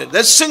about it,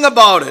 they sing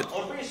about it.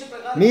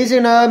 But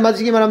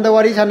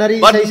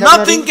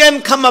nothing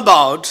can come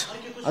about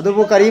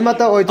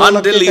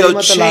until you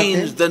have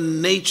changed the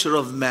nature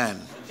of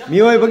man. And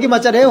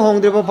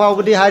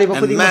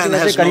man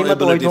has no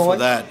ability for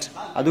that.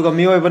 Oh,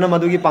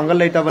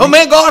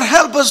 may God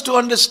help us to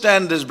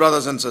understand this,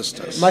 brothers and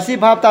sisters. All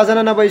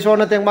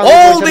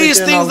these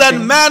things that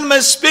man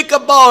may speak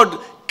about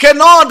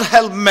cannot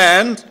help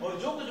man.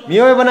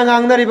 Yes.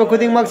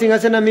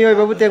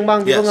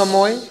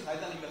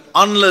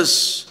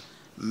 Unless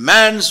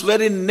man's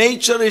very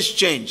nature is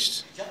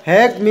changed,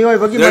 there can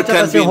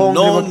be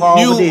no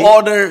new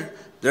order,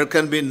 there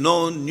can be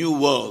no new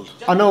world.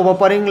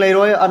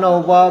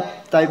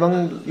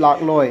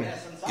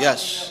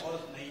 Yes.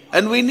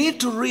 And we need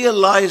to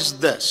realize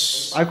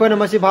this. How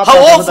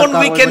often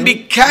we can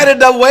be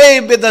carried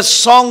away with the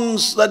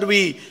songs that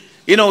we,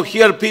 you know,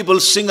 hear people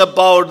sing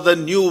about the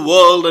new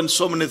world and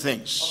so many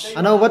things.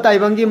 People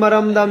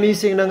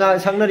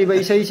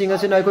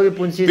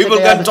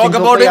can talk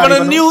about even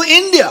a new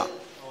India.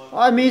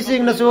 And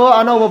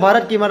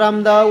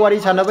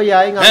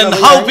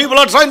how people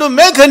are trying to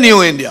make a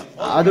new India.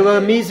 I got to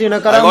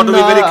be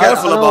very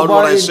careful about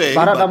what I say.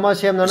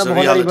 It's a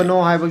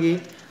reality.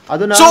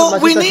 So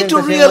we need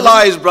to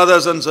realize,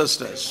 brothers and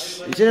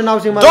sisters,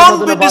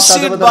 don't be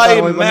deceived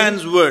by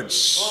man's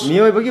words.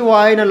 Don't be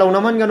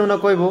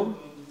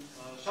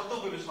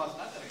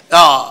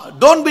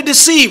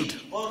deceived.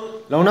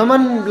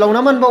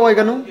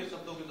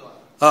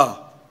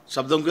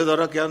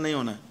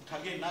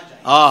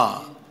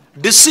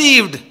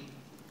 Deceived.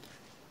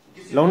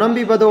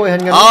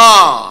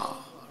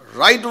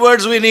 Right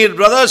words we need,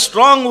 brother,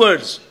 strong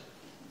words.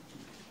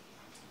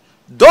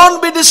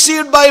 Don't be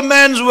deceived by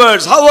man's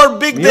words, however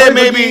big they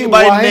may be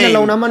by name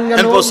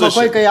and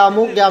position.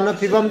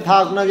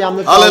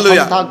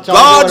 Hallelujah.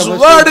 God's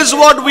word is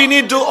what we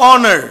need to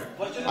honor.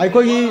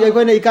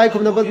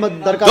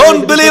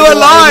 Don't believe a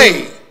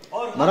lie.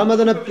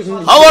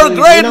 However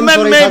great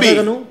men may be,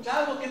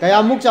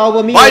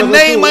 by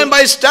name and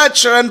by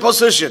stature and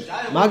position.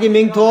 Don't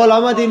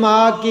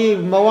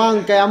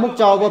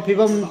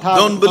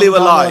believe a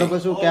lie.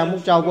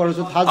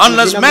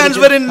 Unless man's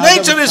very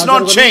nature is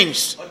not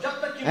changed,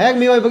 there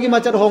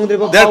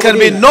can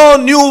be no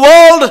new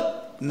world,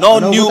 no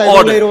new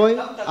order.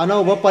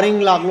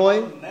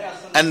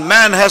 And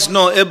man has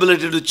no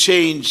ability to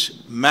change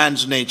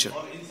man's nature.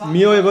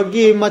 May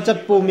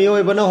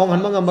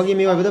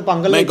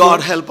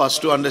God help us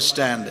to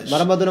understand this.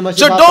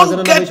 So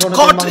don't get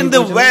caught in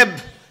the web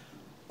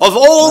of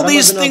all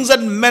these things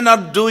that men are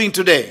doing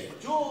today.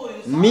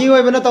 We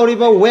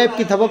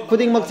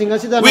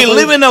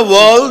live in a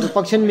world,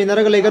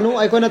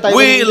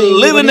 we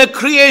live in a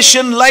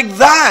creation like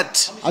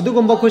that.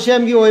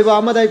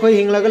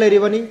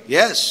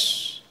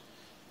 Yes.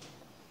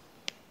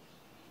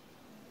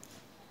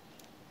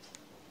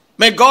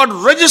 May God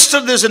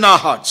register this in our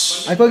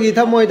hearts. And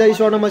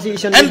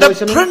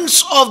the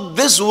prince of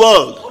this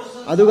world,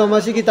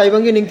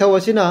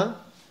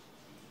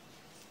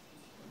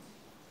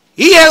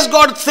 He has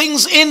got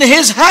things in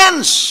his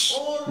hands.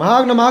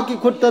 Mahak na mahak ki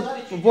khutta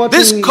pot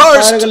This ting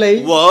cursed paraga lei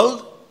world,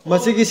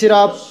 masi ki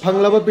sirap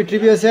phanglaba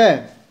prithvi ase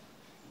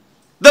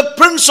the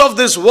prince of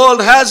this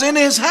world has in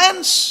his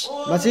hands.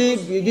 masi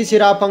ki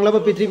sirap phanglaba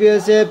prithvi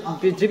ase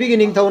prithvi ki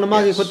ningthau na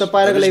ma ki khutta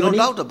paraga There is lei no bani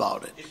doubt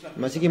about it.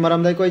 masi ki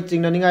maram dai koi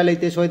chingna ningai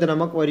leite soidana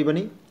mak wari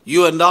bani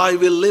You and I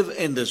will live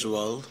in this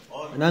world.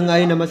 nang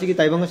ai na masi ki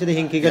taibang ase de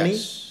hingki gani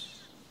Yes.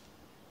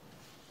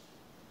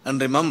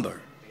 And remember,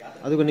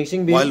 adugo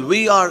ningsing bi while we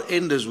are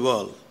in this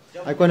world,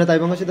 ai koi na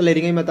taibang ase de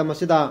leiringai matam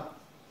ase da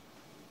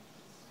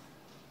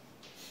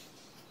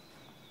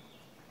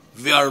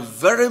we are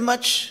very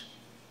much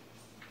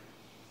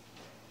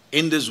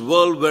in this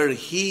world where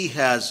he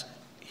has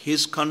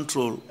his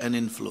control and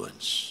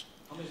influence.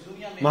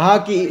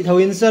 mahak ki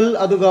thawinsul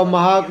aduga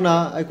mahak na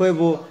ai koi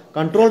bu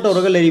control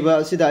tawraga leiriba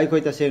sida ai koi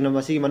ta sengna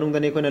masi ki manung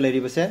dane koi na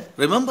leiriba se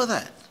Remember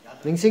that.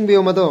 ningsing bi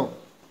omato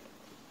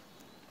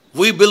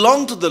We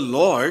belong to the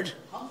Lord,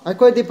 ai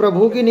koi ti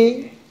prabhu ki ni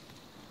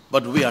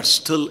but we are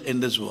still in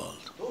this world.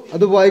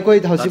 adubo ai koi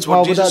thausi That's what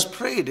phawda Jesus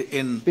prayed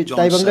in John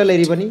taibang da 7.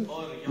 leiribani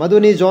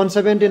maduni John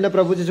 17 da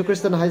prabhu Jesu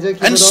Christ na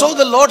haijak And so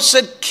the Lord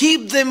said,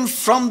 keep them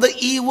from the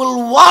evil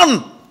one.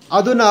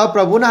 aduna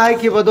prabhu na hai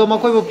khibado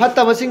makoi bu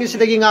phatta basing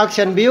sidagi ngak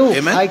sen biu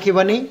Amen. hai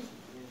khibani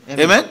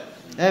Amen.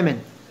 amen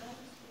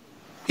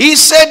He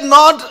said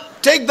not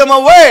take them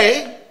away.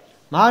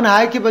 man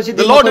hai khibasi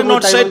The Lord did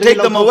not say, "Take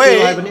them away."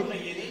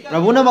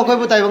 prabhu na makoi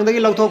bu taibang dagi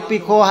lauthok pi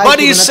kho hai But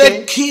he said,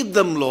 keep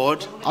them,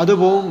 Lord.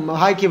 adubo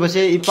hai khibase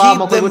ipa Keep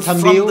makoi bu them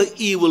from thambiu the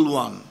evil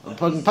one.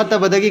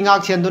 phatta badagi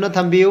ngak sen duna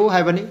thambiu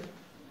hai bani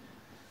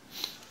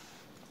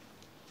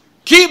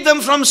Keep them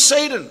from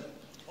Satan.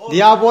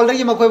 dia bol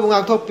dagi makoi bu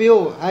ngak thok piu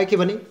hai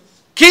khibani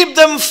Keep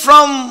them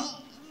from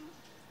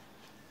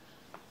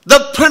the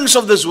prince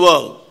of this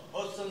world.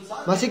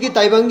 masiki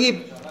taibangi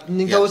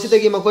ningthau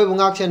sidagi makoi bu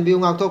ngak sen biu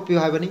ngak thok piu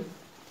hai bani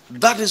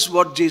That is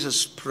what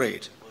Jesus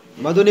prayed.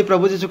 maduni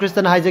prabhu Jesu Christ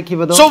na haijak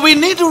khibado So we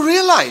need to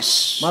realize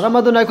maram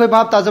aduna koi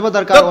bhab tajaba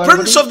darkar the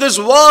prince of this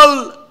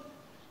world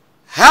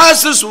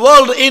has this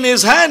world in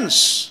his hands.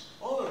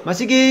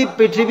 masiki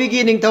prithvi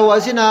ki ningthau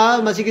asina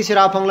masiki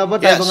sira phanglaba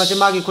taibang ase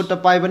magi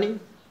khutta pai bani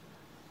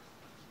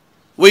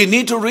We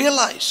need to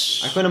realize.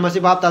 akoina masi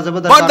bhab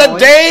tajaba But darkar the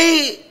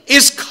day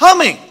is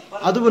coming.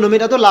 adubu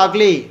numit adu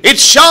lagli It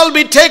shall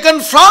be taken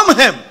from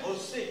him.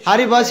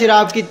 hariba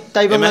sirap ki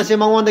taibang Amen. ase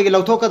mangwanda gi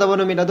lauthok kadaba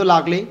numit adu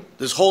lagli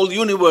This whole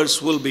universe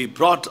will be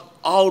brought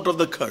out of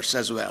the curse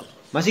as well.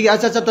 masiki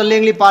acha chata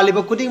lengli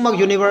paliba kuding mak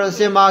universe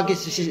se ma ki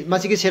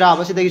masiki sirap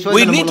ase dagi We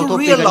soidana need to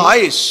lauthok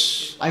realize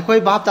aikoi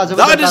bhab tajaba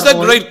that is the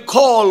great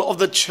call of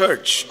the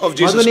church of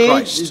Jesus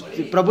Christ.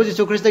 prabhu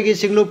Jesu Christ gi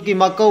singlup ki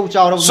makau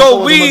chawra So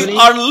we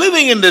are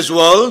living in this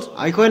world.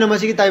 aikoi na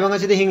masiki taibang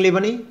ase de hingli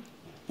bani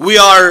We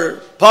are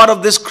part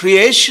of this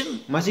creation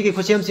masiki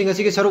khusem sing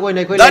ase gi saruk oi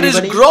nai koi that leni is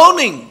bani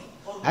groaning.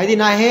 haidi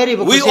na heri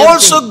ba We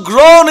also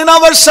groan in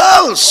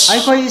ourselves.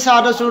 aikoi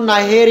sada su na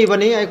heri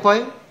bani aikoi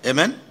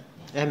Amen.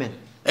 amen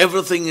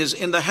Everything is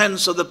in the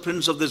hands of the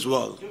prince of this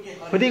world.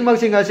 khuding mak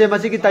sing ase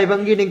masiki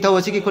taibangi ningthau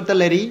ase ki khutta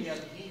leri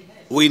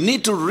We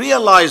need to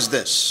realize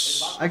this.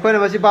 aikoi na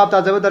masi bab ta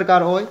jaba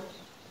darkar oi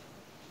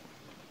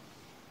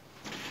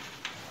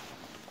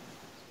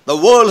The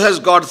world has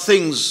got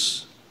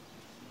things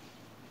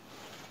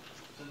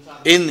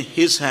in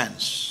his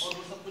hands.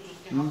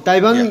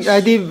 taibang Yes.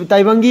 haidi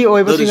taibangi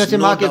oi ba There sing is ase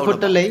no ma ke doubt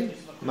khutta about lei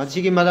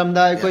masiki maram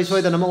da aikoi Yes.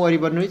 soidana ma ori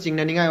barnui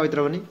chingna ningai oi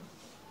trabani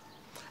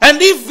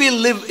And if we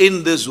live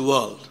in this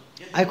world,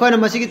 aikoi na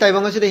masiki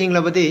taibang ase de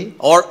hinglabadi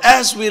or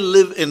as we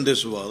live in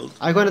this world,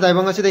 aikoi na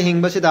taibang ase de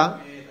hingba sida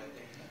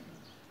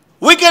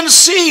we can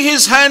see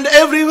his hand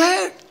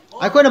everywhere.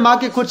 aikoi na ma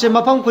ke khut se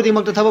mafam khuding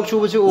mak ta thabak chu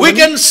bu chu We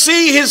can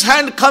see his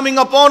hand coming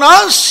upon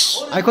us.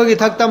 aikoi gi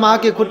thakta ma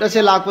ke khut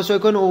ase lak pa so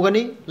aikoi no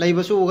ugani lai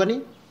ba su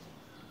ugani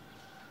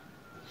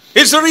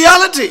It's a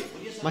reality.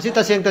 masi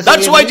ta seng ta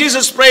That's why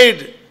Jesus prayed,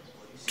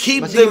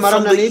 keep masiki them from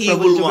maram the nani prabhu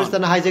evil Jesu Christ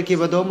one. na haijak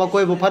khibado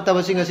makoi bu phatta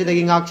ba sing ase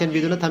dagi ngak chen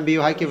biduna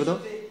thambiu hai khibado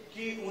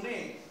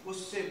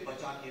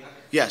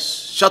Yes,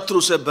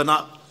 Shatru se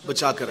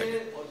bacha kar rakhe.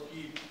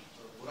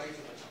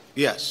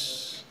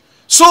 Yes.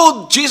 So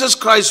Jesus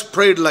Christ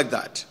prayed like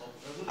that.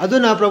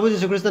 aduna prabhu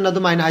Jesu Christ na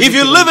dumai na If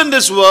you live in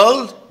this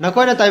world,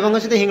 nakoi na taibang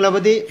ase de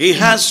hinglabadi he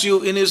has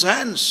you in his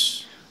hands.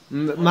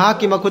 ma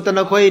ki makutta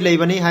na koi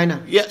leibani haina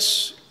Yes,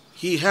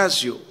 he has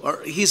you. Or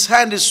his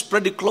hand is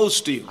pretty close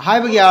to you. hai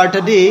ba gi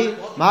arthadi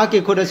ma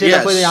ki khut ase na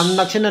Yes. koi yam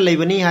nakshena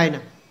leibani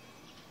haina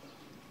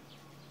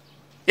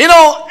You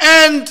know,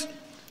 and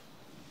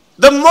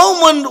the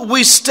moment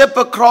we step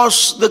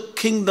across the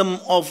kingdom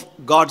of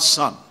God's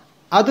Son,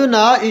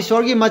 aduna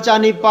ishwar gi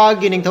machani pa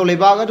gi ningthau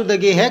leibak adu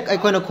dagi hek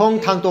aikoi na khong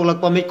thang tok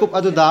lakpa mikup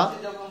adu da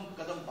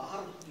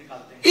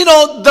you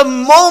know, the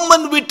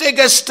moment we take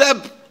a step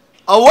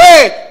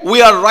away,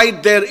 we are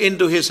right there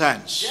into his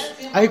hands.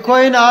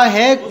 aikoi na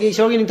hek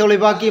ishwar gi ningthau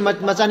leibak ki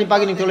machani pa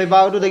gi ningthau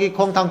leibak adu dagi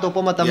khong thang tok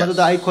pa matam Yes. adu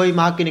da aikoi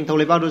ma ki ningthau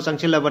leibak adu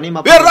changchil labani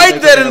ma We are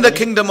right there in the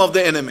kingdom of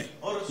the enemy.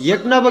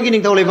 yekna ba gi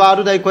ningthau leibak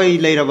adu da aikoi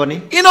leirabani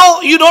You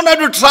know, you don't have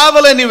to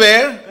travel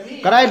anywhere.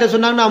 karai da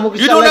sunang na amuk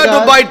You don't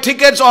have to buy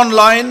tickets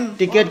online.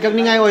 ticket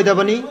kakningai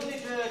oidabani.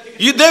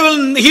 He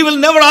will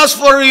never ask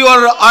for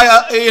your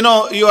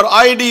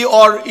ID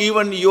or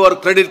even your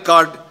credit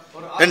card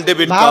and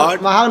debit card.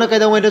 Mahang na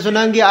kaidawai da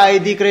sunang gi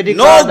ID credit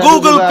No card.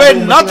 Google Pay,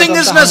 nothing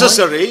is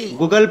necessary.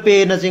 Google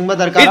Pay na sing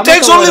madarkar. It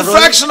takes only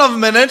fraction of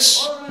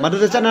minutes. You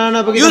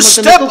You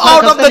step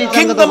out of the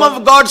kingdom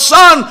of God's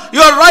Son,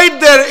 you are right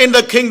there in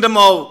the kingdom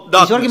of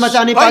darkness. Right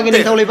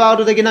there.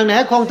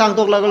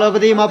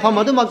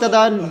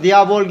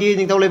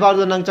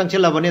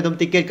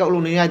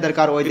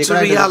 It's a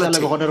reality.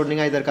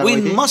 We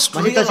must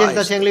realize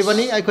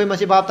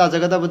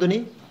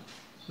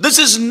this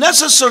is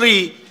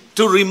necessary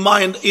to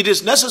remind. It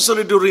is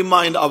necessary to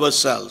remind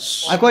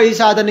ourselves. You know,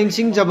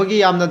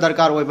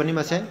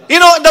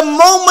 the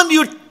moment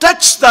you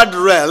touch that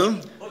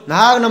realm, you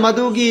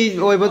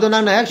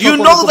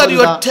know that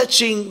you are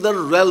touching the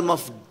realm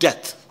of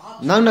death.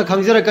 Now,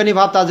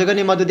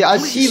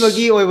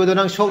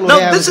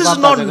 this is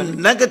not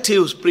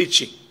negative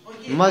preaching.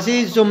 This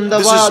is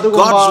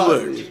God's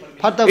word.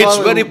 It's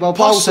very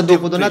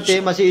positive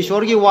preaching.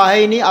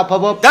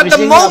 That the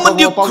moment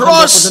you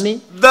cross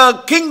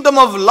the kingdom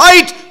of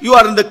light, you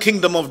are in the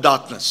kingdom of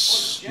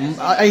darkness. The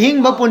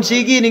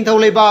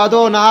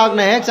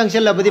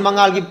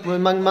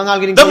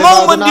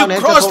moment you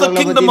cross the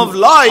kingdom of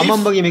life,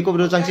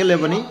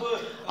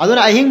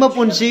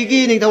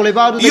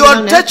 you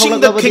are touching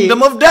the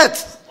kingdom of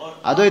death.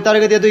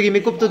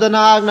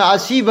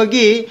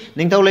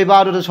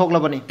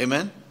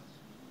 Amen.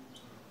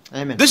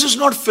 Amen. This is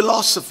not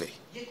philosophy.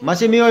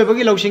 This is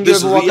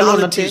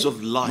realities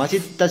of life.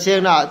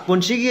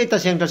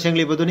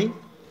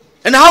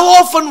 And how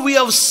often we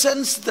have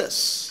sensed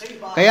this?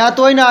 That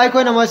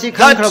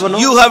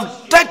you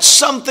have touched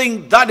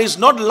something that is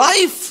not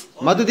life.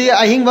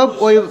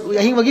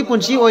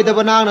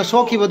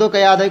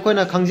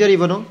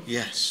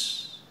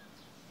 Yes.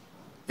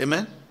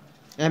 Amen.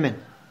 Amen.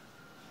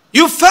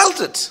 You felt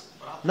it.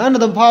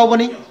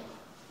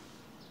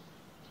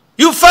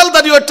 You felt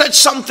that you had touched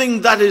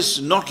something that is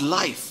not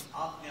life.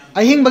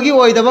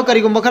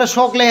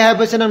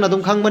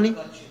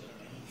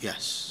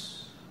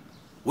 Yes.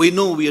 We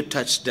know we have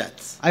touched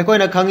death.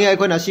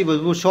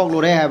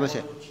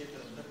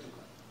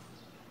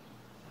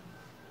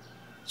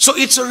 So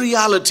it's a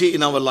reality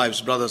in our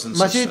lives, brothers and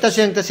sisters.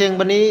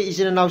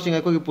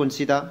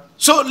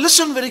 So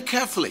listen very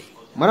carefully.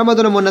 Now,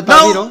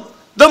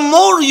 the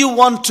more you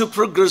want to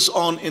progress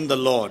on in the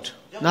Lord,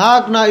 yes,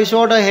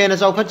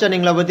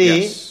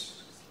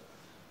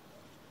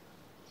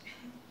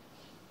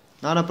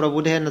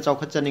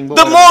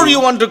 the more you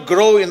want to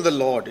grow in the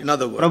Lord, in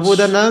other words,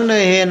 the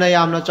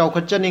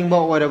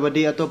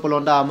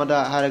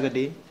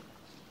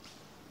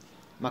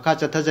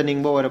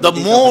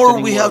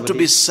more we have to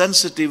be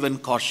sensitive and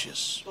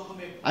cautious.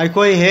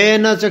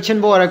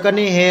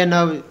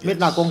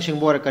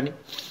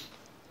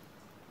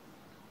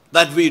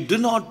 That we do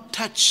not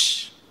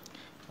touch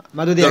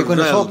the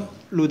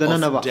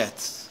realm of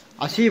death.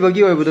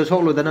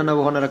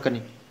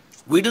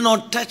 We do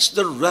not touch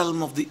the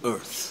realm of the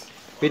earth.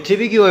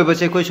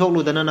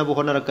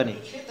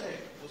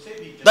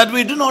 That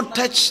we do not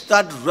touch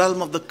that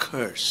realm of the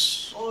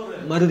curse.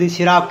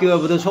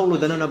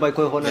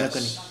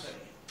 Yes.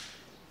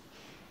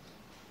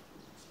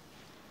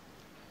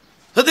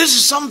 So this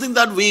is something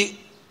that we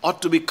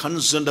ought to be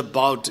concerned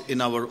about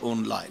in our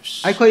own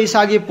lives. Yes.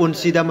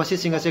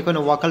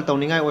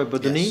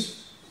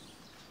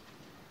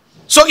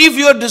 So if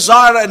your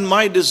desire and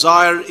my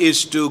desire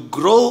is to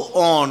grow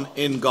on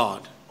in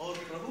God,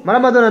 you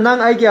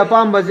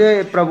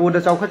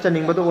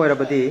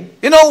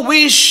know,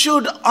 we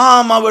should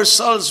arm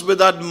ourselves with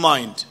that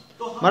mind.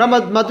 Lord,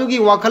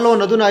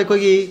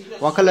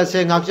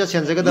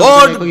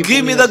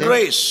 give me the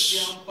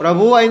grace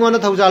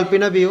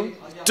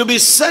to be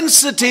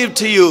sensitive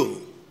to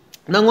you,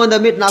 to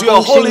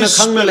your Holy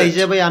Spirit,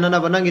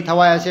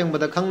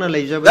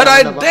 that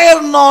I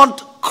dare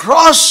not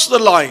cross the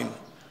line.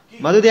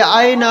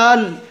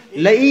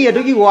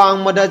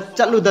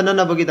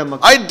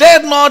 I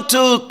dare not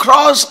to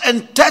cross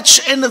and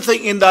touch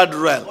anything in that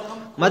realm.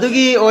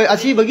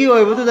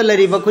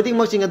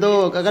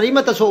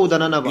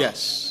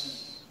 Yes.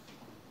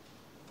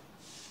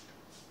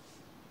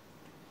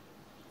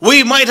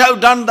 We might have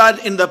done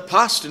that in the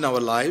past in our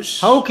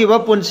lives. We could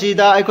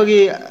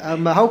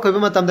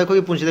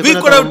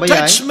have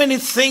touched many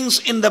things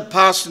in the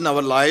past in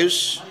our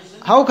lives.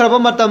 At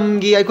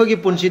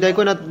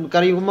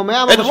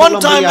one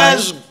time,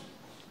 as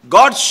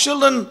God's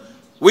children,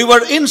 we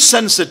were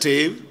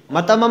insensitive.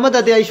 But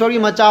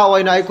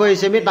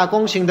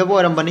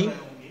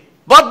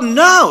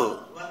now,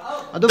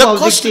 the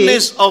question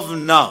is of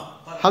now.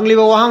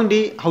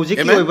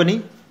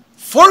 Amen.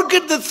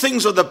 Forget the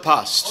things of the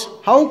past.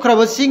 Now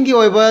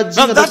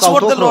that's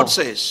what the Lord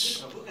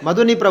says.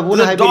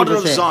 The daughter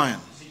of Zion,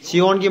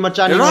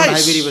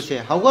 arise,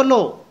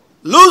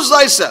 lose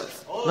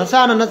thyself.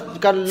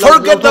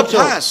 Forget the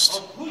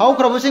past.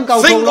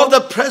 Think of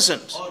the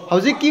present.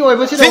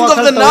 Think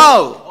of the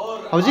now.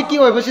 Hojiki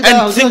oi basida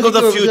and think of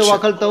the future.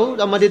 wakal tau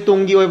amadi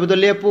tungi oi bodo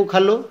lepu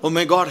khalo. Oh,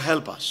 may God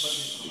help us.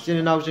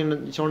 Sini naw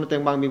sing shon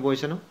teng bang mi boy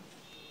sano.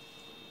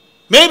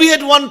 Maybe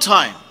at one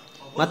time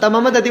Mata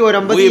mama dati oi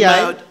rambati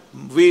ai.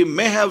 we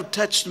may have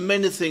touched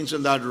many things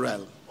in that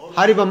realm.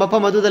 Hariba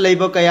mapam adu da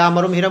leiba kaya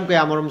marum hiram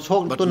kaya marum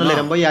sok tu na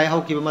leramba yai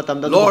hau ki matam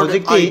da Lord, I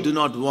hojikti. do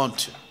not want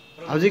to.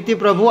 Hojikti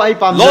Prabhu ai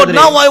pam Lord,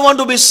 now I want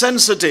to be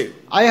sensitive.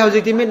 ai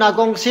hojikti mi na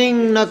kong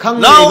sing na khang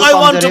Now I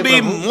want to be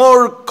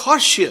more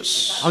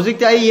cautious.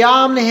 hojikti ai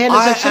yam ne hen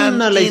I section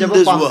na am lei in jabo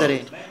this pam world. dare.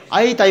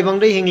 Ai tai bang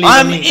dei hingli I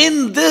am ni.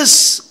 in this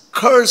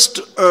cursed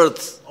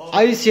earth.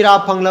 Ai sira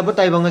phangla ba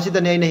tai bang asi da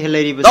ne ne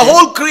helai ri The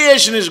whole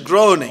creation is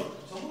groaning.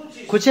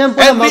 Kuchem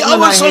And we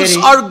ourselves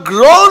are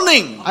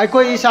groaning ai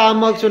koi isa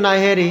amak su na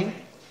heri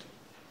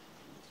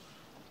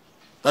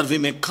that we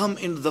may come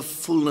into the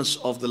fullness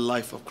of the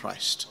life of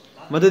Christ.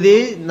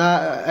 madudi na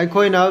ai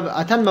koi na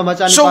athan ma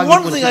macha ni So pa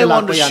one thing I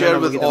want to share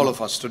with all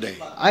of us today.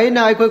 ai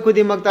na ai koi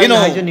kudi mak ta You know,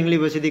 hai jo ningli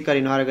basidi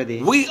karin har ga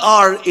di We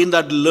are in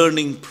that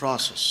learning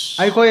process.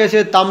 ai koi ase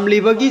tamli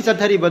bagi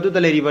chathari badu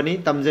da leri bani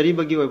tamjari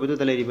bagi oi badu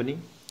da leri bani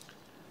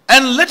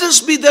And let us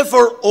be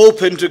therefore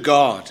open to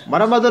God.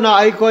 maramadu na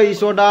ai koi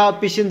isoda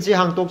pisin si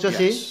hang tok cha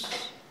si Yes.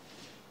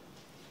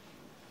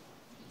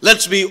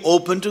 Let's be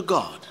open to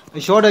God.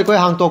 isod ai koi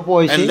hang tok po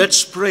oi And si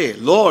let's pray,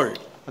 Lord,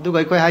 adu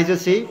ai koi hai ja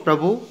si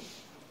prabhu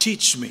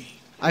teach me.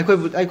 ai koi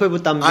bu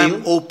tam I diu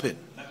am open.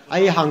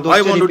 ai hang tok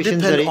I cha want ri to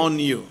pisin depend jari on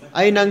you.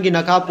 ai nang gi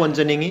na kha pon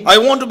janingi I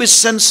want to be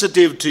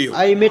sensitive to you.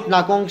 ai mit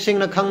na kong sing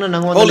na khang na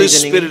nangon Holy le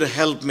janingi Spirit,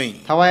 help me.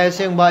 thawai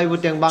seng ba ai bu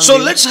teng bang So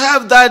let's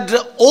have that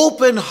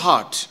open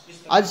heart,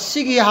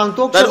 asigi hang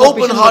tok that sa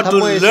open pisin heart to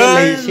thamoy se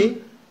lei si learn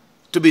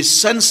to be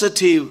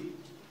sensitive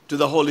to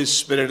the Holy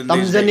Spirit in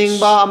these tamjaning days.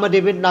 ba ama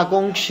David na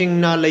kong sing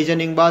na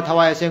leijaning ba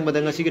thawai seng ba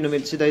dang asigi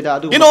numit sidai da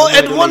adu You know,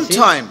 at one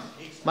time,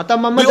 matam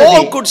we mamma all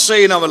dadi could say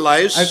in our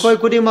lives, ai koi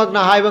kudi mak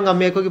na hai ba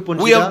ngame ko ki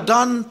we have punchida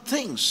done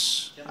things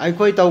ai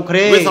koi tau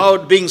khre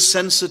without being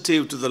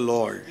sensitive to the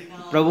Lord.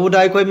 prabhu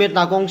dai koi met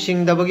na kong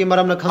sing da bagi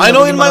maram na khang I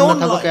know in my maram own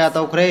na thaba life, kaya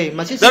tau khre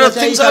masi there are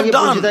sing things ai I've ki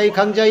done punchida ai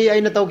khang jai ai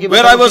na tau ki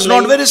where I was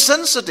not very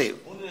sensitive.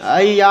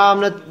 ai yam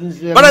na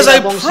But as I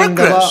kong sing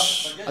da ba progress,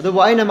 adu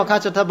ba ai na makha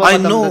cha thaba I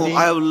matam know dadi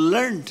I have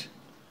learned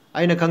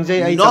ai na khang jai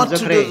ai not tam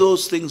to khre do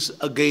those things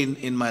again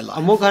in my life.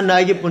 amuk han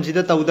ai gi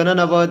punchida tau dana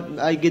na ba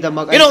ai gi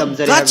damak ai You know, tam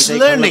jari that's ha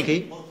learning.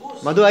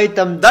 madu ai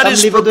tam That tam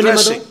is li baduni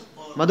progressing.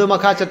 madu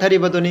makha cha thari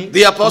baduni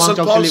The Apostle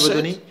Paul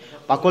said,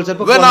 pakol sa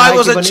when I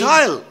was a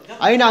child,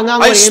 ai na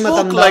angang I oi spoke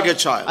matam like a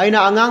child. ai na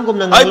angang gum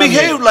na I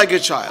behaved like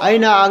a child. ai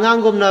na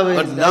angang gum na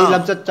But ai now-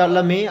 lam chat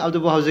chalami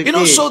adu ba hojik You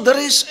know, so there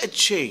is a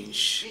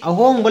change.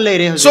 ahong ba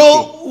leire hojik So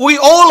we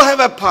all have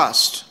a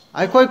past.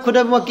 ai koi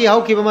khudam ma ki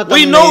hau ki ba matam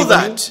We know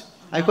that.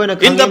 ai koi na In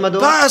khangi the madu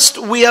past,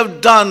 we have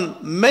done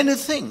many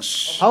things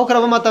hau kra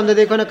ba matam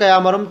de koi na kaya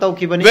maram tau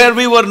ki bani where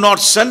we were not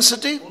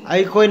sensitive,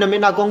 ai koi na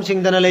mina kong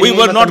sing dana leire we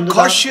were not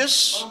cautious,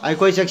 ai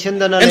koi section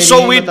dana and leire so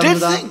we matam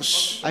did da. things.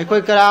 ai koi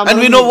kara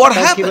And we know what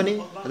happened.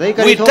 Adai We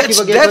kari thok ki touched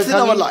bage death koi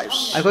in our khangi.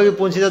 lives. ai koi ki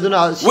punchi da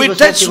duna We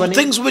touched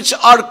things which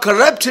are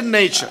corrupt in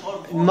nature.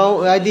 mau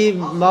adi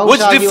mau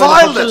Which sa gi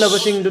defiled us.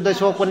 labasing du da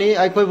sok pani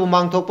ai koi bu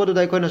mang thok pa du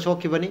dai koi na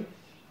sok ki bani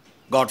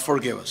God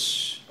forgave us.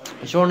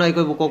 shor na ai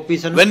koi bu kok pi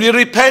san When we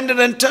repented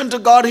and turned to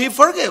God, He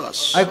forgave us.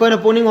 ai koi na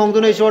puning hong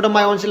du na shor da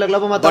mai on si lagla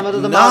ba mata ma But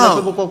du da now- ma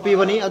koi bu kok pi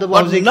bani adu ba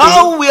But hojik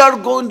now we are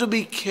going to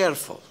be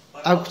careful.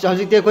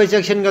 hojik te koi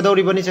section ga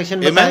dori bani section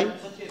batai Amen.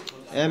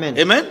 amen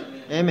Amen.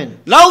 amen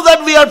Now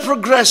that we are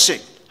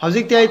progressing,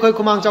 hojik te ai koi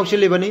kumang chau si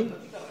li bani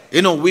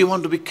you know, we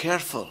want to be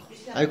careful.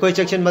 ai koi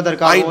section ba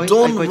darkar I hoi ai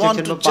don't koi want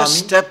section to ba just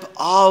pami step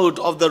out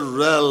of the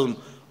realm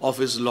of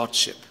His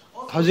Lordship.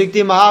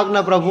 hojikti mahak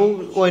na prabhu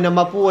oina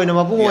mapu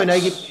oina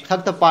ai gi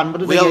thakta pan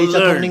badu We dai have ai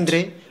chathong learned. ning dre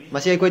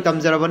masi ai koi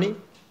tamjarabani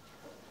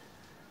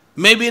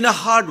Maybe in a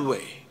hard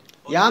way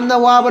yamna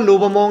waba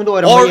luba mong do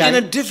or oram in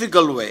a bai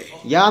difficult way.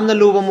 yamna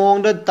luba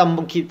mong da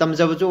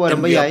tamjaba chu Then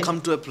oram we bai have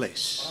come to a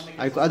place.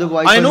 ai adu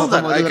bai I know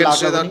that. I can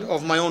say that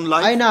of my own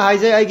ai life. na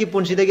haije ai gi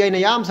punsi dagi ai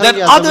na yam sa That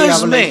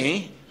others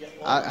may,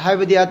 hai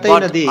badi atai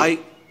na di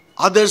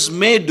others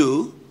may do,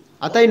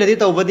 atai na di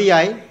tawbadi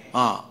ai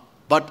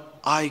but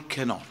I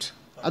cannot.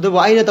 adu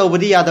bai na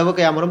tawbadi yadaba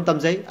kaya marum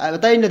tamjai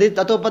atai na di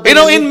atopa You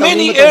know, in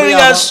many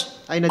areas,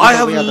 I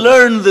have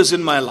learned this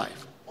in my life.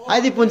 ai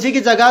di punsi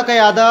ki jaga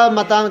kaya da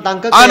matang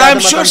tangka And I'm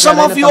sure some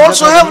of you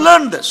also have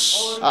learned this.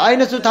 ai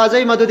na su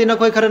thajai madu dina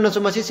koi kharan na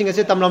su masi singa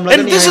se tamlam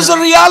And this is a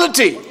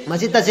reality.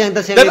 masi taseng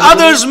That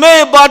others may,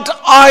 but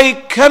I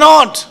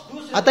cannot.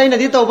 atai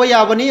na di tawba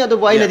yabani adu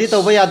bai na di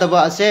tawba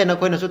yadaba ase na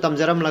koi na su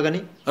tamjaram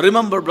lagani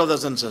Remember,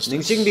 brothers and sisters,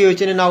 ningsing bi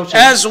uchine nau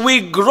as we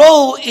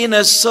grow in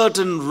a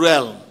certain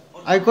realm,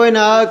 ai koi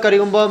na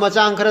karigumba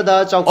machang khara da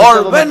or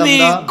chaukhaba when we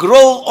matamda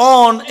grow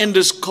on in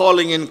this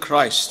calling in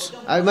Christ,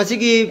 ai masi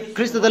gi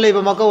krista da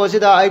leba maka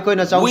wasida ai koi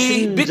na we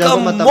chausin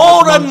become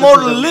more and more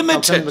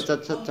limited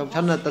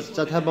chauchan na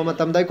chathaba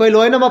matamda ai koi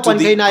loina ma to pan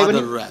kai the nai other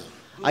bani realm.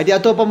 ai di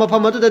atopa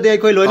mafam atu da ai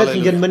koi loina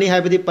Hallelujah. tingjan bani hai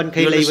badi pan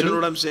kai You lai understand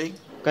bani what I'm saying?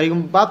 karigum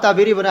bap ta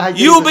biri bana hai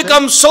You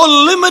become so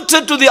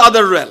limited to the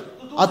other realm.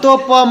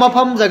 Atopa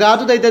mafam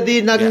jagatu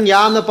daitadi nang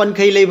yam na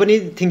pankai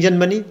lebani thingjan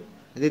bani.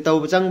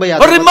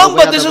 But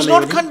remember, this is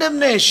not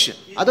condemnation.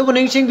 Ado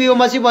buning sing biyo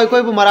masi boy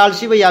koi bu maral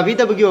si ba yabi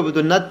ta bagi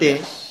obu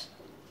natte.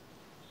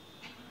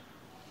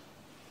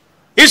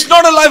 It's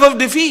not a life of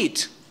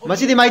defeat.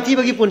 Masi di maiti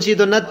bagi punsi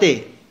do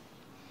natte.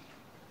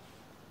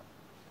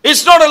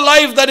 It's not a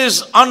life that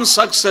is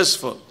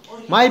unsuccessful.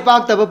 Mai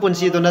pak ta ba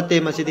punsi do natte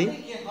masi di.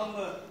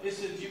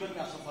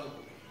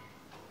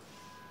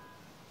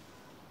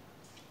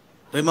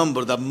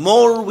 Remember, the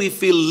more we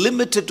feel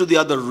limited to the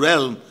other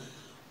realm,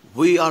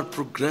 we are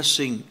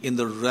progressing in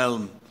the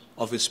realm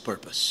of His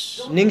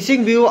purpose.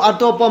 Ningsing biu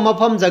atopa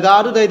mafam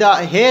jagadu daida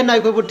he nai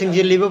koi bu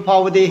thingjil liba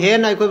phawdi he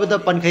nai koi bu da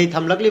pankhai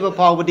thamlak liba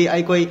phawdi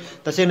ai koi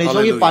tase nei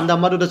sogi panda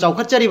madu da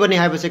chaukhatchari bani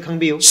hai base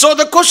khangbiu. So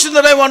the question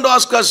that I want to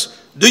ask us,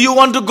 do you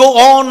want to go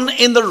on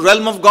in the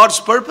realm of God's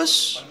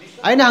purpose?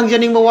 And if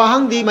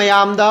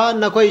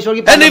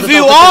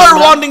you are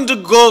wanting to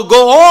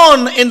go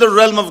on in the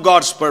realm of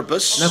God's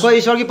purpose, we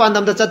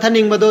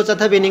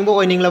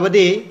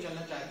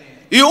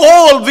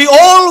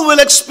all will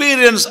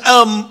experience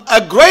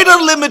a greater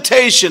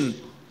limitation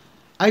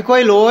in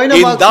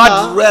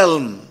that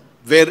realm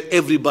where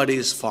everybody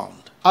is found.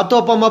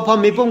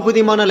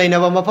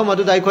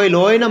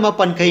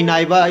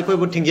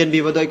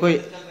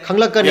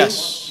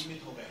 Yes,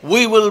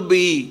 we will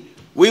be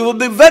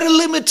very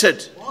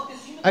limited.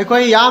 Where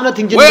when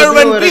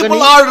people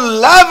are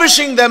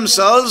lavishing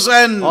themselves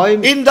and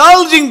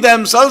indulging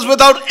themselves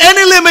without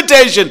any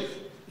limitation,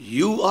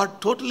 you are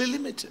totally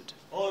limited.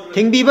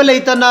 Thing biba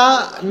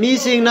leitana mi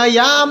sing na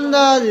yam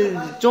na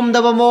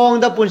chumdaba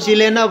mong da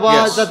punsilena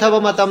ba sathaba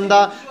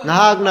matamda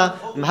nahag na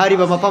mahari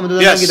ba mapam do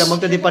nang gida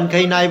magta di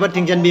pankhai nai ba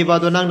thingjan biba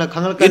do nang na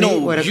khangal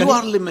kani you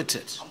are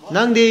limited.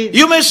 Nang di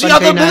You may see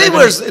other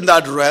believers in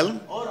that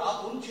realm.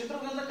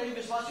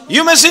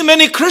 You may see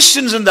many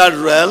Christians in that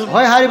realm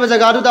where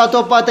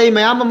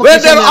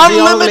they are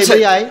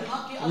unlimited.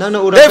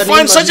 They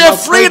find such a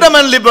freedom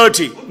and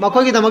liberty.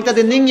 Because you are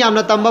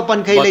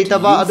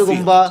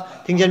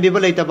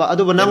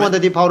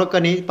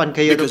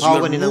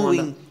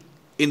moving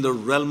in the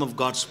realm of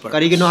God's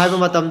purpose.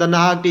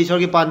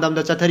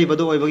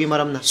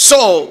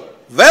 So,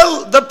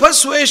 well, the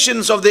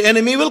persuasions of the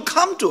enemy will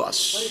come to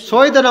us. To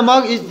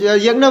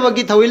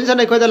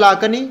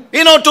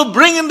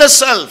bring in the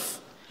self.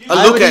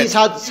 Look at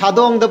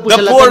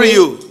the poor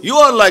you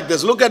are like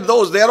this. Look at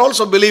those. They are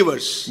also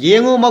believers. They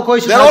are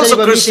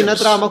also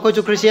Christians. They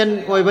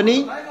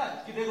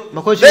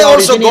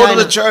also go to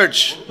the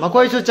church. They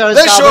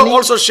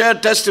also share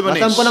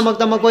testimonies. But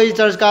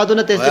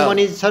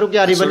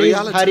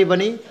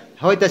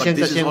this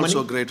is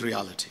also a great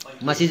reality.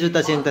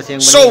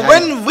 So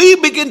when we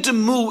begin to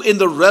move in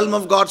the realm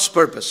of God's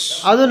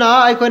purpose,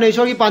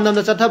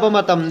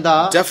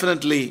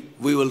 definitely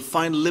we will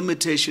find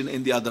limitation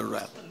in the other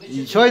realm.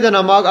 We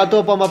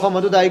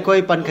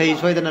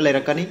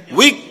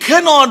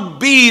cannot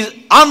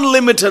be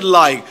unlimited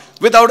like,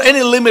 without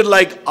any limit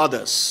like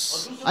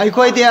others. Now,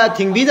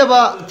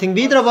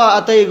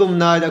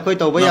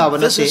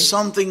 this is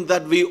something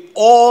that we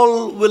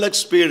all will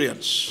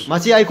experience.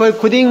 That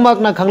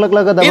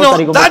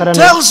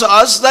tells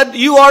us that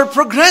you are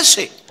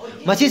progressing.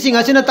 This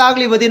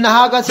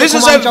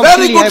is a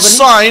very good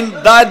sign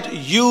that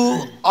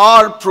you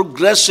are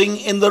progressing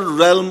in the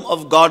realm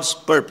of God's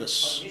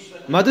purpose. Yes.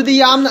 Now,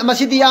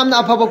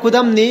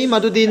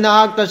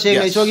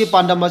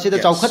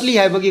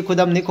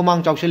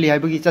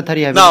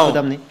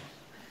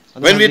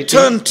 when we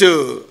turn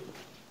to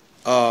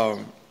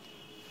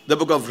the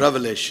book of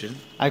Revelation,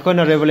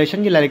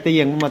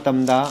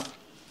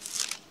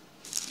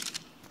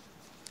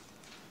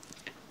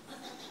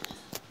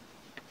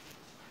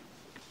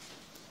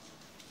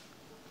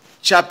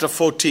 chapter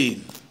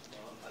 14,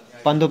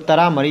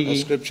 a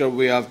scripture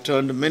we have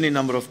turned many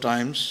number of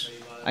times.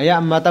 And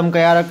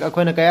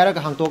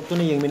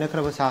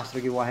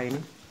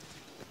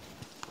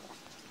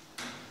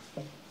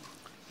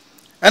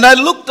I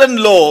looked,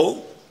 and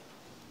lo,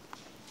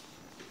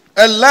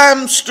 a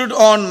lamb stood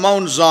on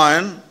Mount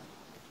Zion,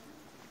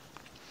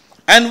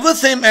 and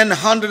with him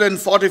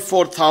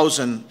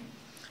 144,000,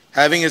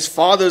 having his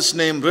father's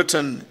name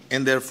written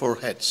in their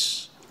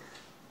foreheads.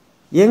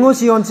 Yengu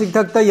Sion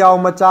Siktakta Yao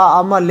Macha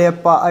Ama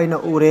Lepa Aina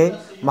Ure,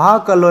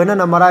 Mahakaloina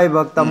Namarai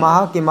Bakta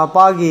Mahaki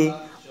Mapagi,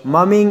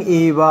 Maming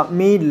Eva,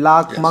 Mi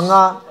Lak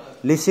Manga,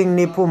 Lising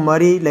Nipu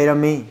Mari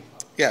Lerami.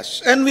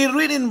 Yes, and we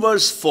read in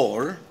verse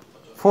 4.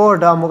 From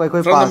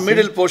the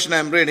middle portion I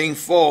am reading,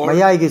 4.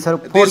 This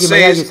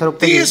says,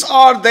 these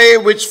are they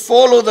which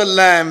follow the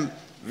Lamb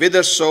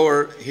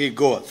whithersoever he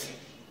goeth.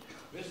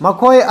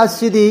 Makoi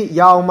asidi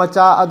Yao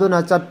Macha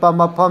Aduna Chatpa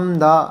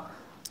Mapamda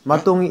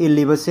Matung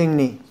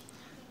Ilibasingni.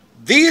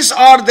 These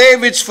are they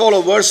which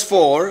follow, verse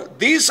 4,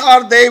 these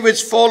are they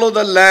which follow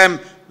the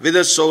Lamb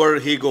whithersoever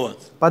he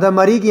goeth.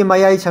 Padamarigi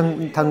Mayai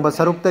Tangba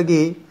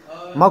Saruktagi,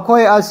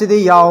 Makoi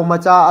asidi Yao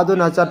Macha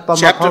Aduna Chatpa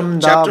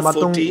Mapamda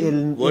Matung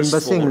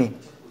Ilibasingni.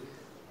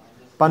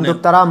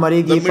 Panduptara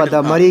Marigi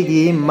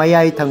Padamarigi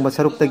Mayai Tangba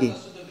Saruktagi.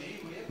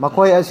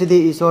 Makoi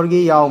asidi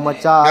isorgi yaw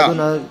macha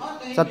aduna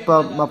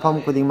chatpa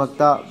mafam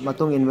khudingmakta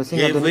matung inbasing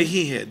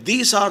aduni.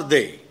 These are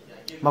they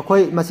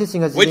Makoi masi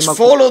singa which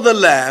follow the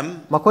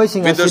Lamb, makoi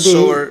singa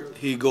whithersoever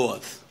he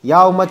goeth.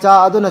 Yaw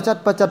macha aduna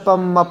chatpa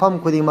mafam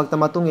khudingmakta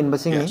matung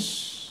inbasing ni.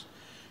 Yes.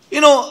 You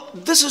know,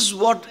 this is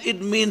what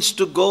it means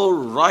to go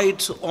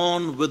right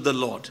on with the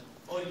Lord.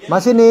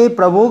 Masini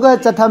Prabhuga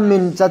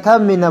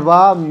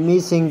chathaminaba mi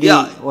singi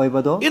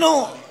oibado. You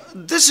know,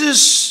 this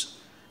is,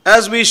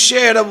 as we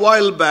shared a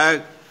while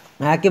back,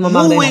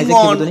 moving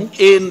on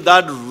in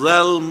that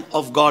realm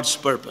of God's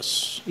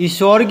purpose.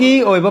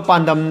 Isorgi oiba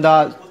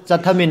pandamda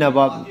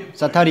chathaminaba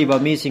chathariba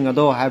mi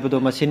singado haibado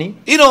masini.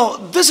 You know,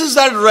 this is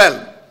that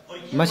realm.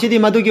 Masidi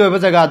madugi oiba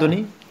jaga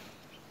aduni.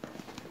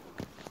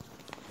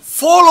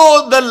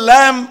 Follow the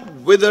Lamb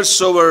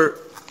whithersoever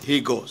he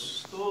goes.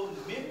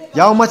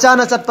 Yaw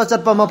machana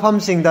chatpa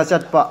mafam singda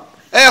chatpa.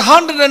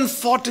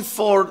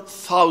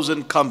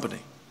 144,000 company.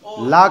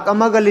 Lak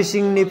amaga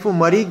lising nifu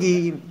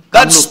marigi.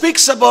 That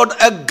speaks about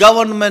a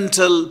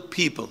governmental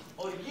people.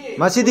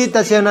 Masidi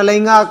tasena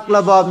laingak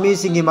laba mi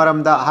singi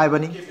maramda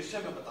haibani.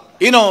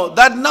 You know,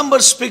 that number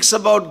speaks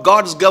about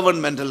God's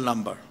governmental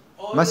number.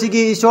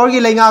 Masigi isorgi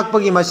laingak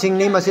pagi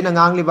masingni masina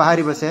ngangli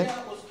bahari base.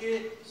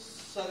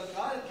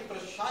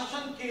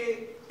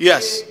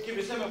 Yes.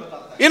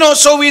 You know,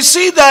 so we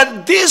see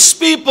that these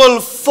people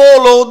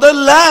follow the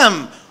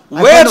Lamb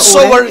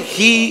wheresoever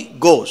he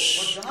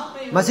goes.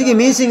 Now, this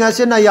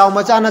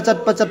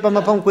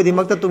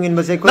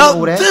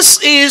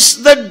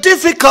is the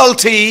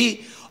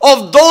difficulty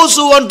of those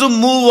who want to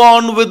move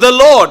on with the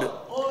Lord.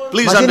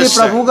 Please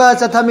understand.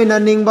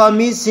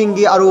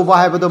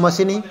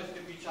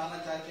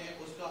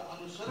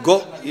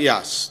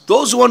 Yes,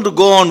 those who want to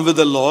go on with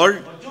the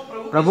Lord,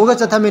 they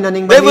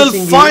will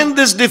find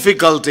this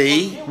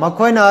difficulty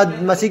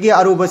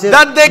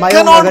that they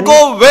cannot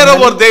go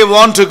wherever they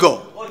want to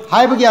go.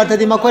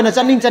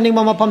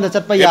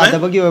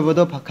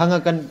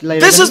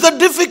 This is the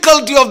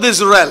difficulty of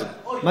this realm.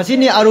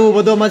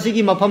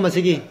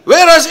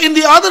 Whereas in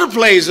the other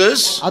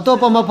places,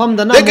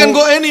 they can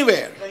go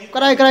anywhere.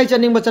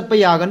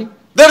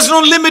 There is no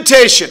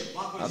limitation.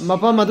 But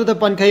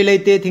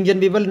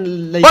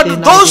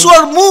those who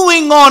are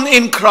moving on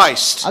in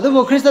Christ,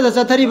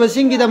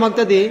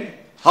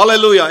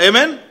 hallelujah,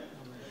 amen,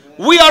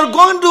 we are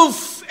going to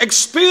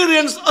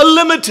experience a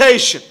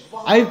limitation.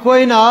 And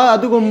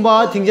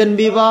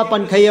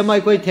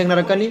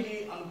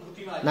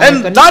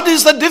that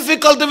is the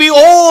difficulty we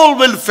all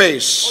will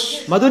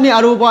face. That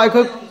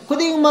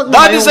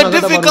is the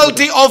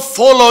difficulty of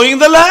following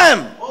the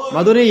Lamb.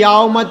 That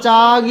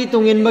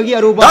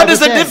is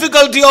the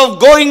difficulty of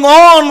going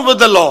on with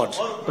the Lord.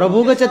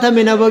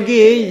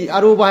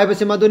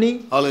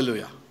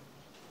 Hallelujah.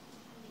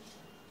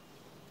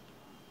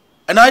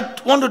 And I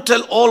want to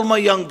tell all my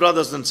young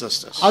brothers and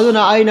sisters, it's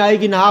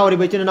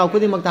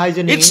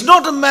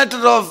not a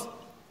matter of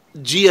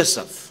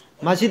GSF.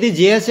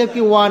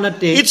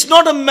 It's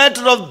not a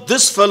matter of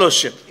this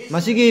fellowship.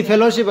 This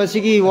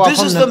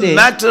is the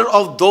matter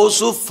of those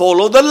who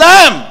follow the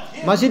Lamb.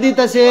 I want to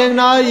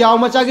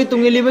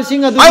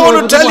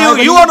tell you,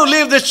 you want to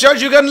leave this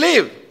church, you can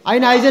leave.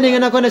 You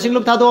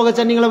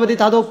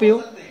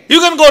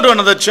can go to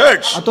another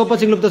church. But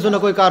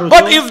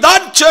if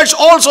that church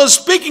also is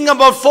speaking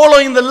about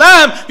following the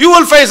Lamb, you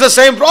will face the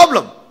same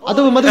problem.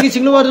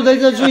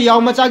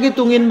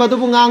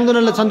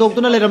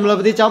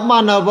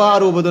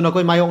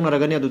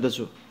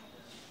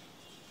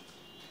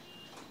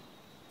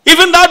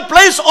 Even that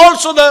place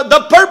also,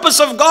 the purpose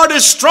of God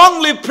is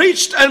strongly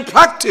preached and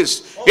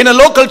practiced in a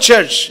local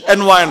church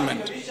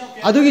environment.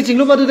 And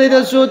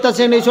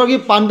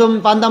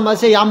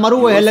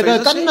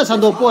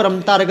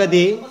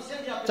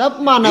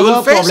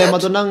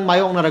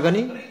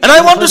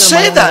I want to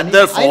say that,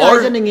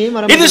 therefore,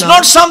 it is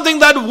not something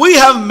that we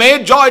have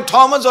made, Joy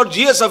Thomas or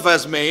GSF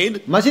has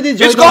made.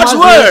 It's God's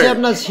word.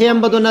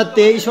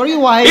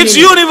 It's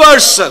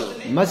universal.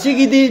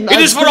 It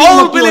is for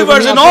all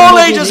believers in all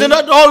ages and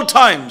at all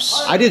times.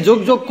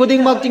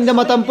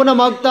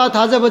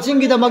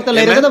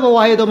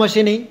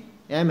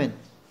 Amen.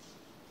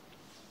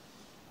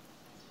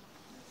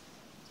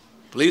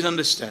 Please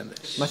understand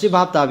this.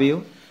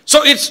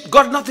 So it's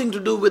got nothing to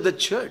do with the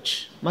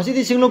church.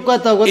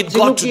 It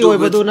got to do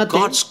with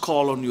God's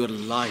call on your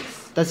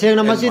life. Yes.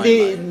 And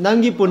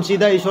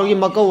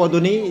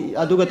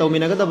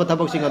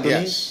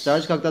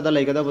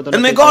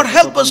may God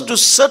help us to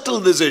settle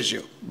this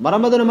issue. So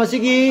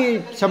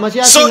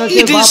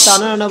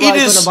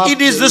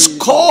it is this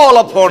call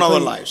upon our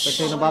lives.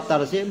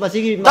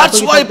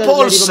 That's why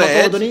Paul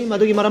said,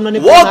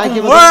 walk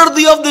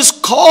worthy of this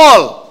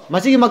call. We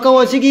have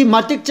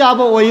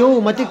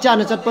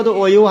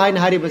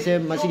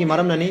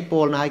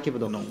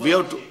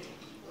to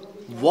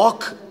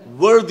walk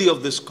worthy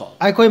of this call.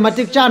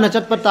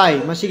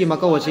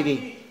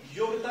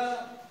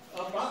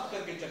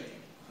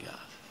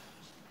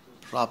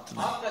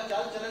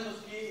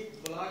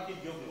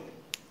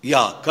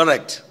 Yeah,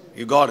 correct.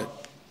 You got it.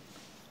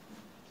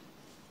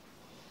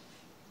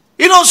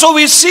 You know, so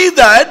we see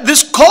that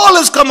this call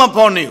has come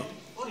upon you.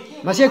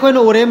 Amen.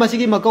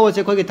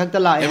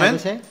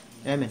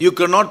 Amen. You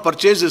cannot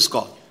purchase this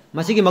call.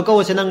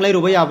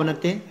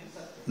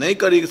 नहीं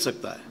कर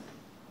सकता है.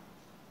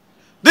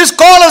 This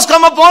call has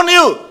come upon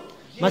you.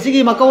 Did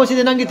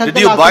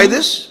you buy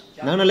this?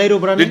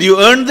 Did you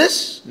earn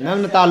this?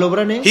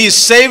 He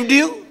saved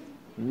you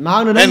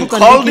and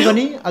called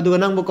you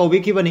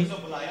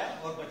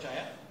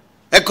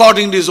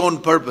according to His own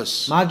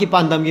purpose.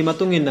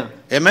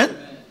 Amen.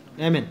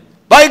 Amen.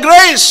 By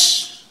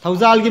grace.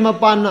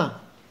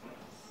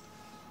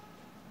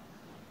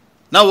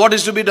 Now what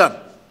is to be done?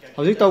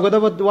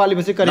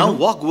 Now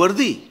walk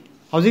worthy.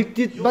 You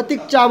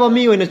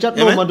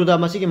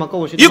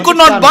could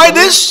not buy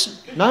this.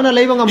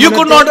 You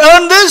could not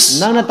earn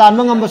this.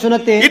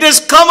 It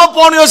has come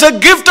upon you as a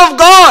gift of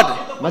God.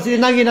 So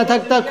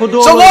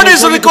what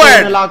is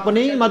required?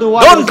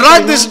 Don't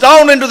drag this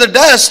down into the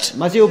dust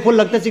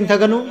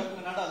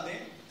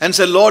and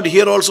say, Lord,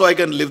 here also I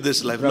can live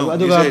this life. No,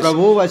 He says,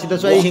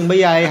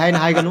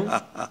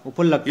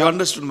 you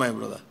understood, my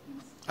brother.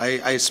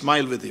 I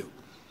smile with you.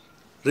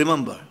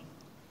 Remember,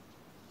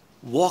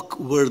 walk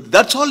worthy.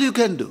 That's all you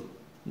can do.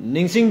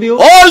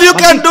 All you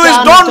can do is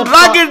don't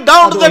drag it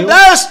down to the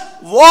dust.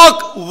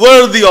 Walk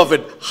worthy of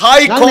it.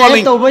 High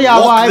calling.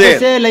 Walk there.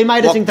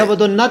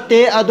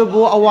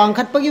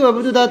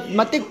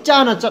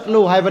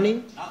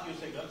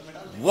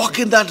 Walk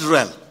in that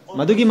realm.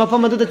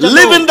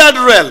 Live in that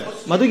realm.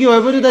 I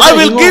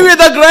will give you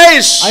the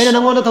grace.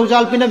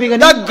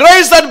 The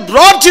grace that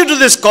brought you to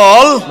this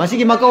call.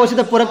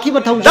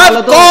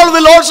 That call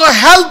will also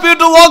help you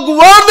to walk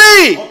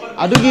worthy.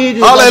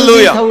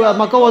 Hallelujah.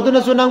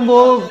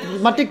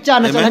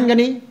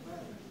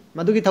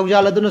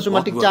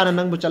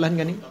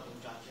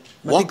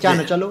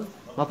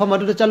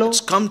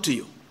 It's come to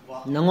you.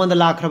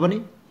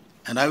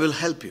 And I will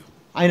help you.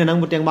 You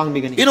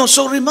know,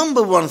 so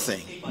remember one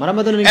thing.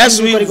 As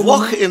we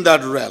walk in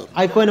that realm,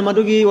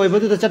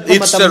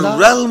 it's the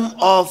realm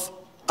of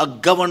a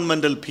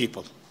governmental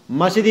people.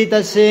 So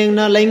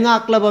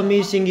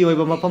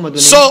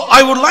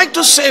I would like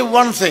to say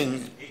one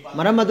thing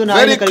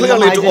very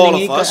clearly to all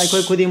of us.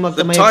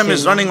 The time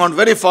is running on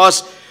very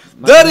fast.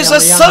 There is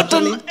a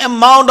certain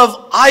amount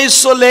of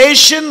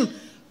isolation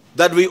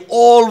that we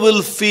all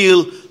will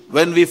feel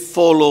when we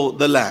follow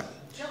the Lamb.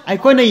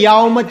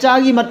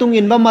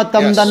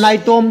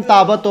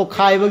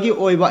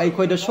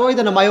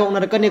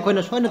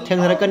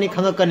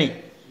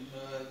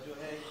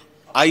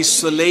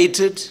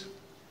 Isolated.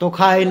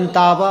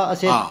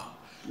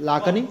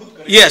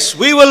 Yes,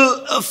 we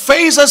will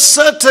face a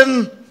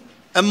certain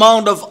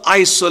amount of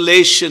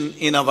isolation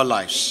in our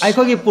lives. Now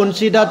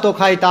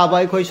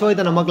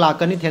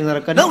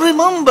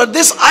remember,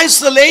 this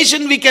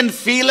isolation we can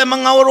feel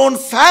among our own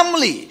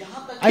family.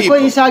 Now,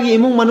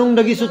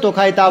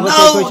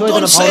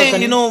 don't say,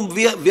 you know,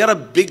 we are a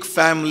big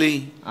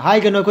family. We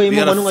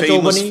are a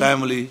famous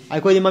family.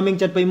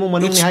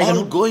 It's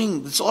all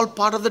going, it's all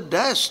part of the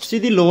dust. Do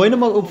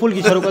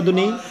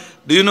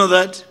you know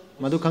that?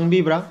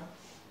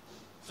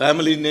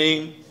 Family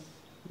name.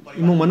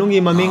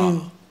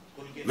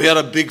 We are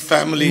a big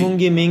family,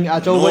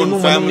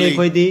 known family,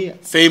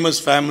 famous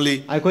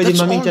family.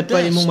 That's all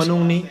dust.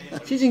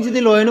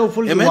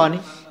 Amen?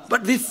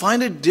 But we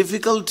find it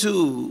difficult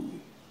to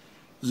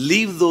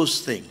leave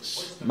those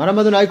things.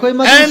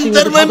 And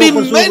there may be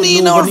many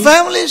in our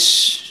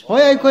families.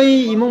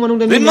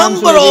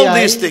 Remember all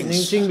these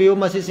things.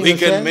 We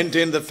can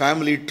maintain the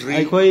family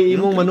tree.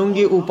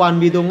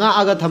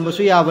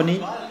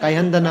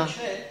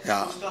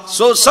 Yeah.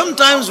 So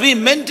sometimes we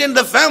maintain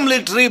the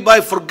family tree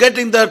by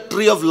forgetting the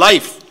tree of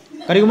life.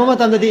 So you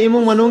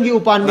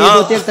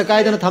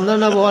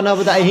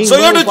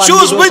have to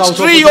choose which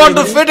tree you want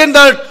to fit in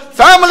the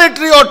family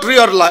tree or tree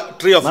of life.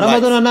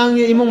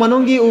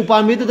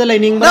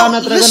 Now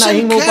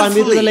listen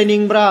carefully.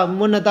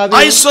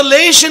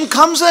 Isolation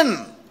comes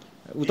in.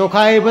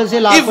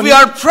 If we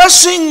are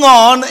pressing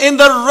on in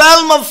the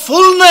realm of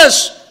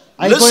fullness,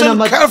 listen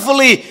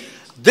carefully.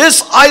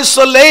 This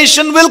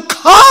isolation will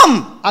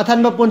come.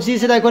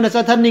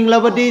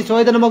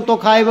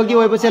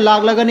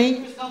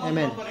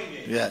 Amen.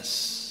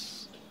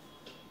 Yes.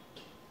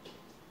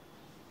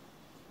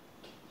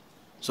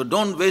 So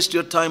don't waste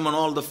your time on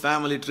all the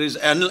family trees.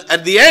 And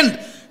at the end,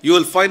 you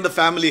will find the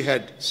family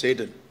head,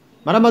 Satan.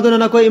 We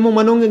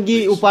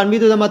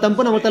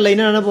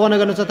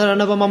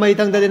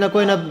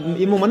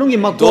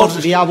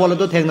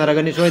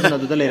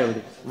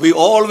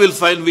all will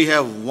find we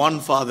have one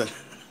Father.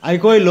 And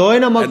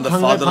the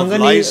Father of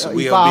lies,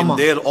 we have been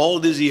there all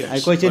these years.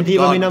 Yes.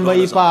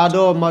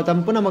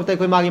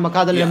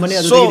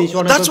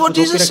 So that's what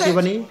Jesus said.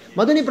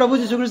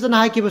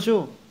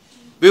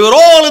 We were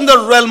all in the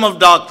realm of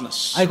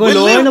darkness. We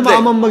lived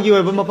there.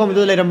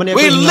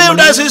 We lived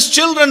as His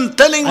children,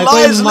 telling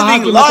lies,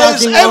 living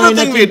lies,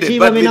 everything we did.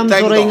 But we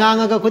thank God.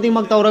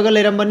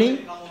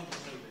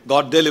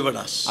 God delivered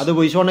us.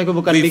 We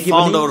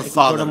found our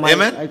Father.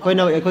 Amen. Who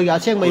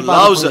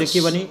loves us.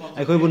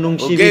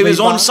 Who gave His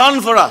own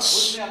Son for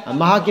us.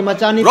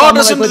 Brought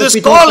us into this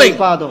calling.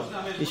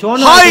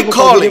 High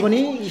calling.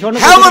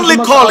 Heavenly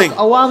calling.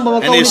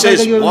 And He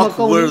says, walk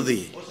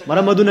worthy.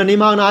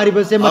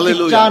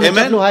 Hallelujah.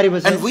 Amen.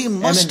 And we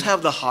must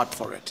have the heart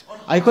for it.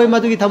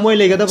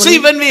 See,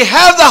 when we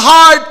have the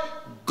heart,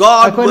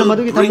 God will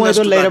bring us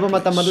to that place.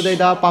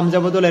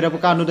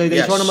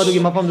 Yes.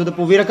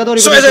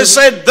 So as I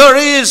said, there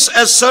is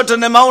a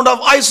certain amount of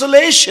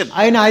isolation.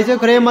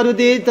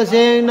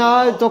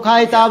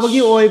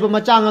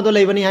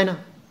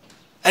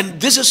 And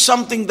this is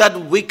something that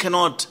we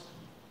cannot,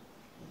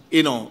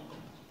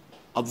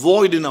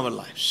 avoid in our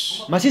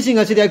lives. If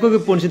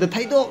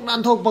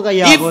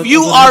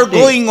you are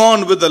going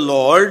on with the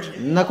Lord,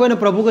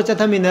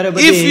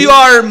 if you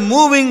are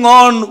moving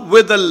on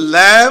with the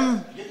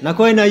Lamb,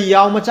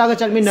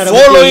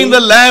 following the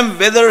Lamb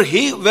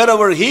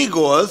wherever He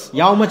goeth,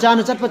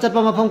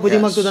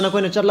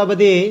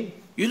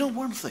 you know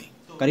one thing.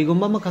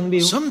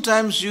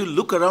 Sometimes you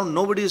look around,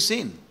 nobody is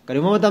seen. That's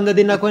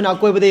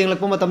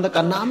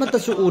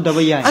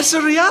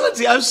the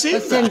reality. I've seen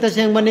that.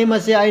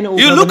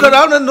 You look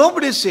around and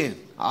nobody is seen.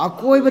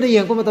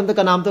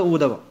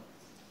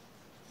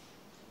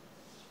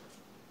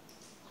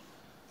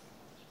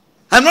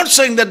 I'm not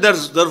saying that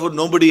therefore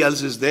nobody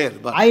else is there.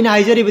 But in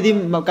that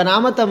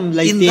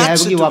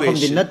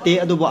situation, in that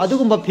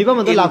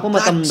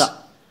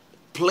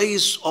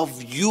place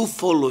of you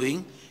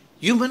following,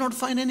 you may not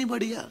find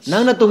anybody else.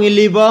 You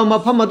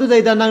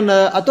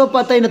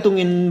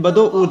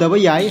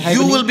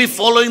will be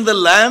following the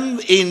Lamb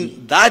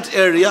in that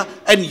area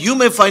and you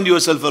may find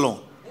yourself alone.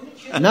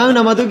 You understand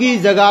what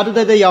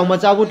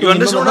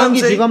I'm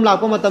saying?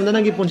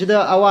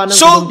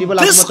 So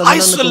this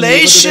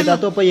isolation,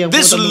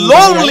 this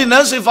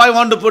loneliness, if I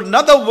want to put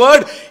another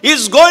word,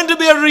 is going to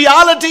be a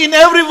reality in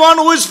everyone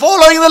who is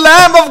following the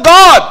Lamb of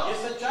God.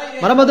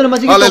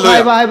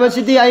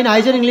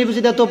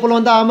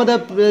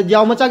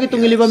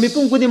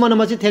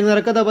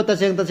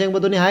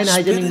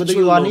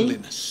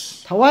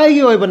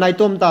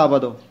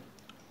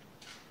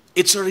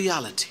 It's a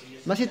reality.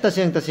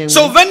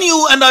 So when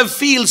you and I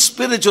feel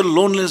spiritual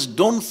loneliness,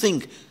 don't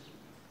think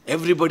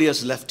everybody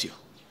has left you.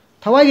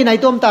 There are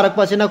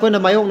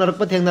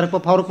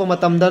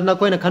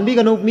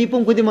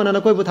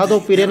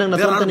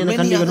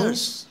many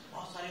others.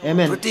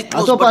 Amen.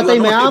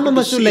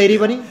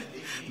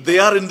 They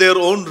are in their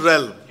own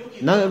realm.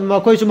 Amen.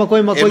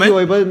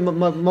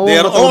 They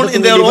are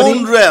in their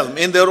own realm,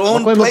 in their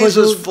own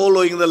places,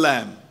 following the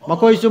Lamb.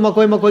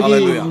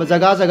 Hallelujah.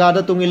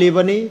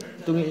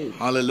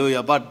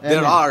 Hallelujah. But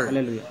there are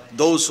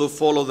those who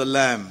follow the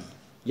Lamb.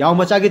 We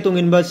will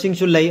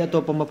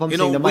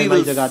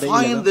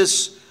find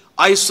this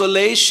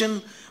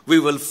isolation. We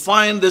will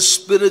find this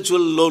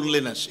spiritual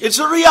loneliness. It's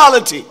a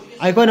reality.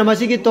 Men of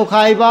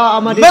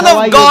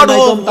God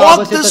who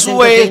walk this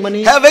way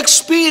have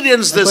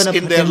experienced this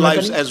in their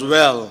lives as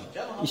well.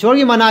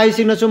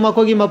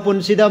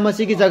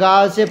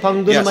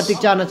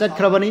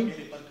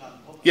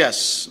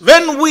 Yes.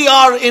 When we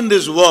are in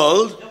this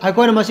world,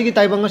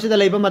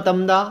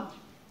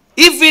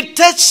 if we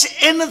touch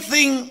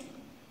anything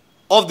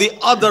of the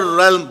other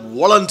realm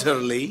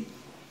voluntarily,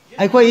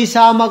 we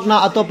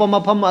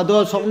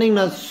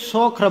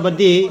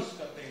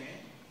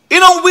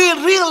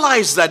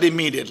realize that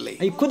immediately.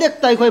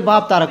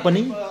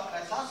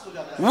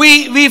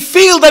 We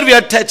feel that we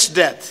are touched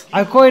death.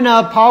 Nobody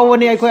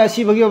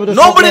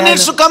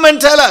needs to come and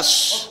tell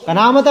us.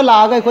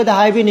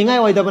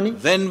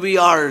 When we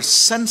are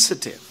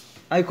sensitive,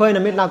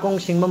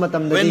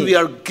 when we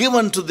are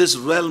given to this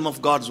realm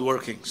of God's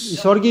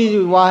workings, we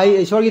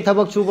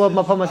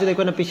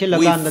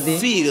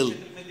feel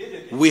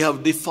we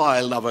have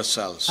defiled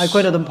ourselves.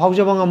 Therefore,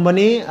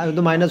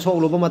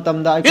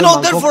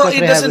 it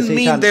doesn't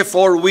mean,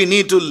 therefore, we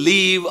need to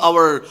leave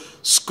our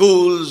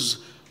schools,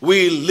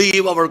 we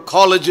leave our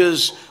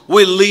colleges,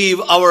 we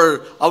leave our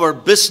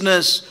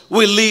business,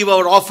 we leave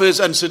our office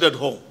and sit at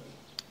home.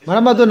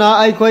 School,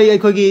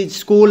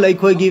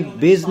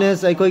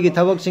 business,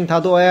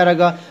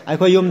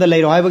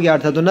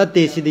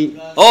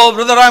 oh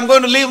brother, I'm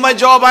going to leave my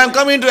job, I'm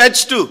coming to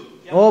H2.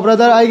 Oh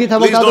brother, please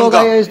don't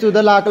come.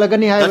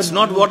 That's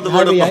not what the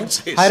word of God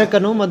says.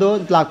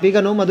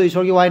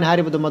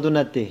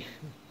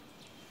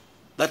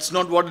 That's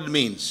not what it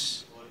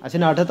means.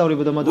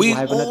 We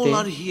all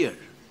are here.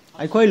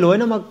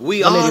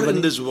 We are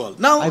in this world.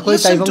 Now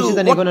listen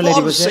to what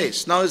Paul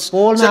says. Now it's a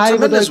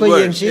tremendous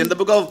word in the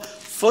book of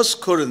 1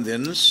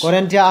 Corinthians.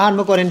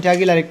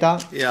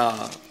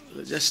 Yeah,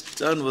 just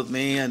turn with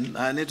me, and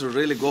I need to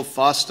really go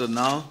faster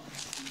now.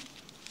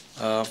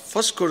 1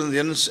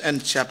 Corinthians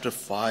and chapter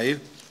 5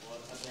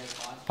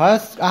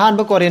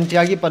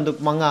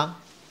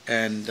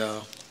 and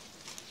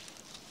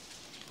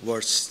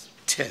verse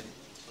 10.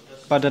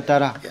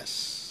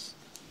 Yes.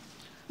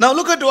 Now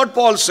look at what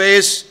Paul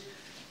says.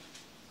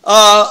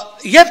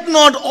 Yet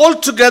not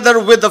altogether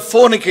with the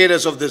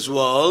fornicators of this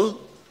world,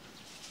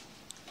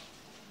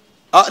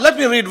 Let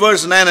me read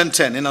verse 9 and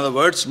 10. In other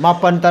words,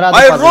 Mapan tara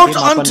I wrote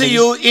unto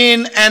you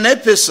in an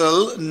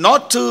epistle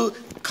not to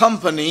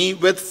company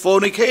with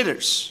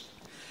fornicators,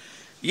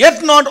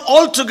 yet not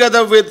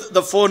altogether with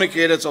the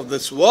fornicators of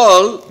this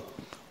world,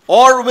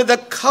 or with the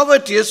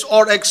covetous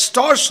or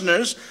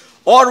extortioners,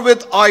 or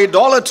with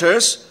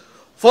idolaters,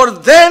 for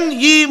then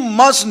ye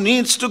must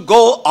needs to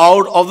go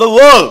out of the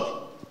world.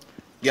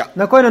 Yeah.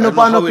 Nakoi na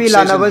nupa no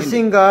pila na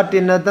basinga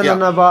tinadana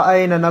na ba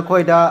ay na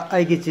nakoi da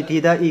ay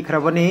gichitida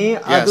ikrabani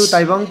adu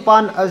taibang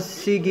pan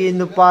asigi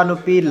nupa no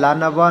pila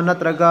na ba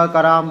natraga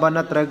karamba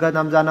natraga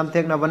namja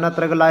namthek na ba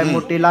natraga lai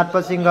muti lat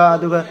pasinga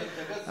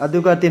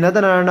aduga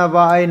tinadana na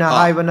ba ay na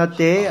hai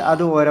banate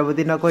adu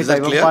oirabudi nakoi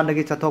taibang pan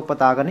gi chathok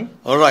patagani.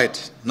 All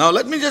right. Now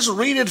let me just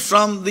read it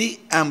from the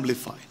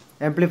Amplified.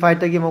 Amplified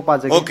tagi mo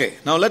pajagi. Okay.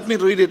 Now let me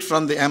read it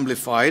from the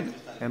Amplified.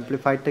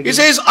 Amplified. He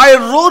says, I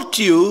wrote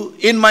you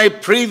in my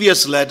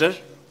previous letter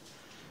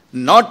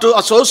not to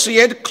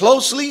associate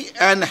closely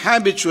and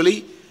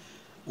habitually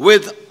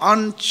with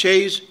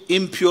unchaste,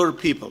 impure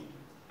people.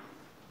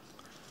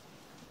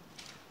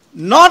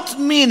 Not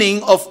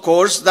meaning, of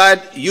course,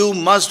 that you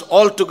must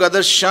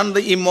altogether shun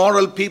the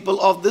immoral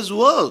people of this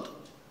world,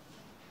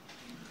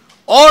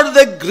 or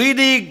the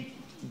greedy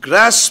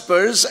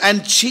graspers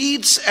and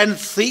cheats and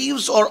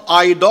thieves or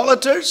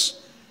idolaters,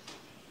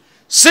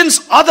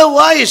 since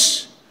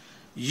otherwise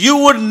you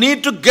would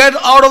need to get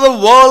out of the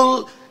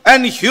world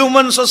and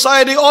human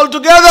society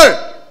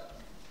altogether.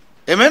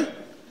 Amen?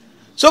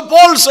 So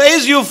Paul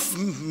says you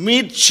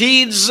meet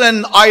cheats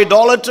and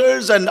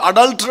idolaters and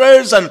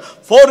adulterers and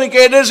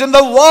fornicators in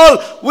the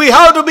world. We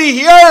have to be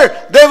here.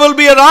 They will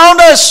be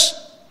around us.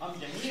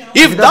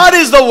 If that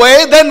is the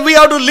way, then we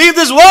have to leave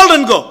this world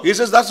and go. He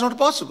says that's not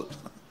possible.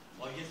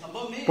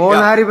 Pon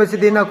hari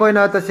basidi na koi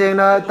na taseng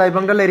na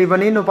taibang da leri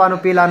bani nupa no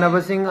pila na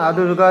basing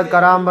aduga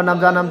karam banam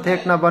janam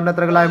thek na ban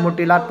natraglai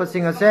muti lat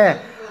pasing ase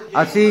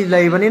asi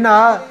lei bani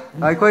na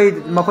koi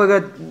makoi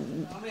ga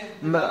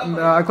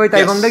koi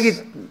taibang da gi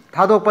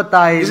thadok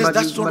patai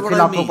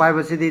masilap ko pai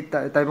basidi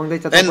taibang da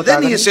chathok patai. And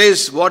then he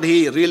says what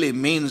he really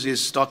means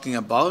is talking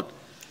about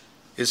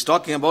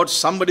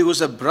somebody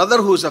who's a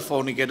brother who's a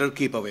fornicator,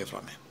 keep away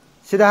from him.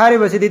 Sidahari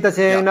basidi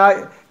taseng na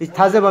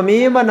ithazaba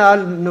mi mana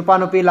nupa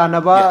no pila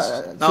na ba.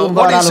 Now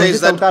what he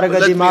says that, let me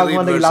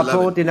read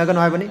verse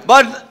 11.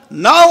 But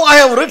now I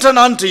have written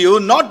unto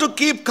you not to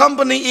keep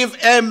company if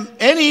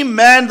any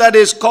man that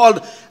is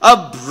called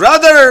a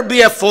brother be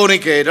a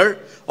fornicator,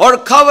 or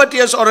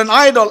covetous, or an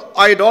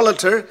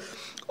idolater,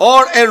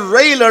 or a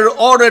railer,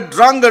 or a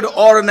drunkard,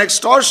 or an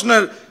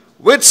extortioner,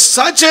 with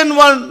such an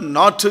one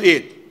not to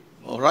eat.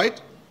 All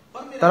right?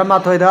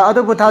 Taramathoida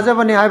adu buthaja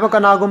bani haiba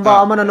kana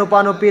gumba amana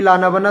nupa no pila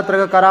na bana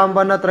traga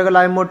karamba na traga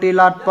lai moti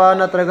latpa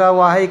na traga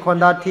wahai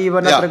khonda thi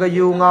bana traga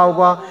yu ngau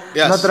ba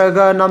na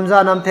traga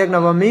namja nam thek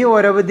na ba mi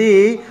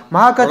oirabadi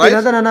mahakati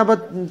na dana na ba.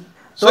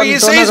 So he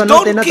says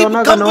don't keep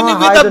company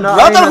with a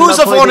brother who is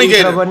a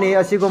fornicator. Bani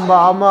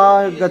asigumba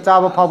ama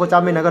gachaba phaba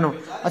chami na ganu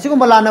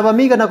asigumba lana ba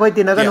mi gana koi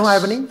tinaganu hai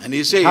bani. And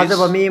he says in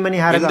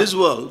this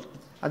world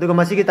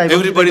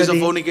everybody is a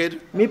fornicator.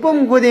 You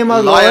cannot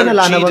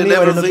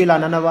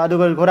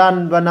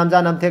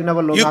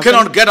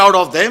get out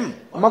of them.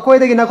 What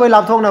that's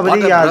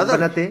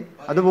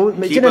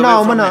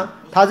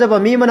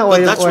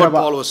what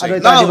Paul was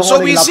saying. Now,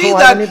 so we see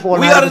that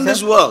we are in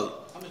this world.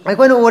 And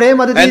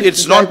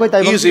it's not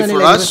easy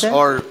for us,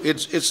 or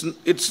it's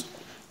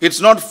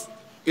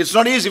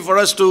not easy for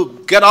us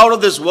to get out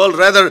of this world.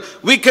 Rather,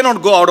 we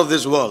cannot go out of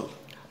this world.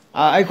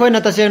 Yes.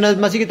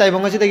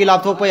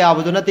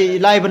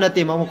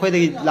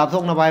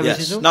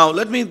 Now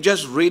let me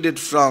just read it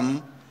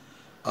from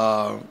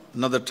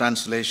another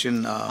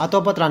translation.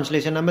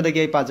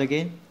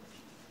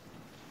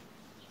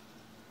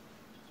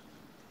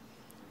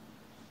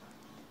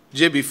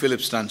 J.B.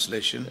 Phillips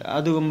translation.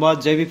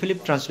 J.B.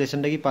 Phillips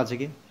translation.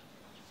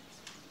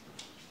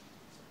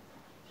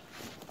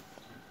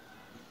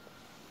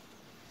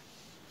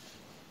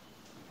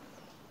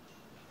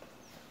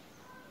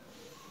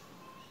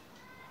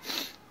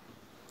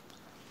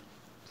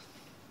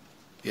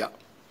 Yeah.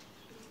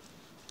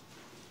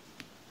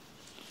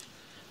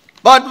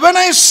 But when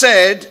I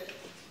said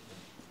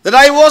that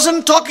I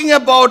wasn't talking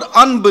about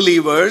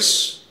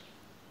unbelievers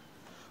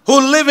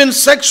who live in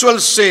sexual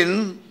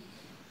sin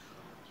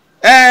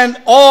and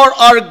or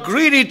are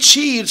greedy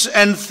cheats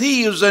and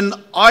thieves and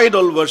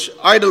idol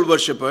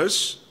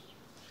worshippers,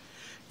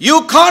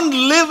 you can't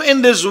live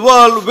in this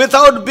world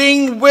without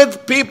being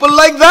with people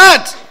like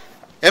that.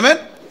 Amen?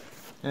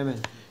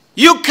 Amen.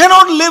 You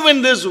cannot live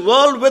in this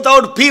world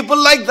without people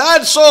like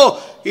that.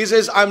 So he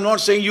says, I'm not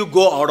saying you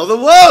go out of the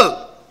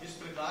world.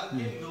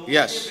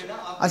 Yes.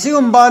 So let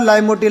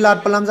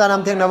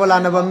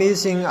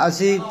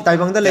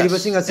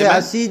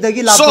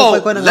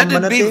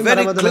it be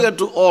very clear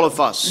to all of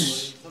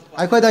us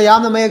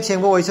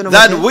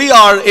that we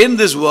are in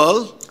this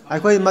world.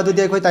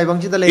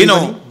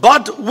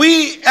 But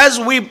as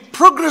we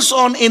progress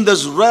on in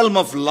this realm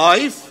of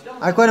life,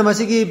 When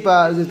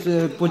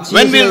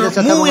we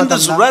move in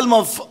this realm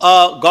of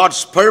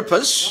God's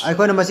purpose, we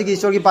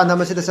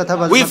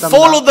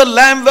follow the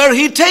Lamb where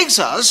He takes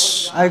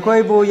us.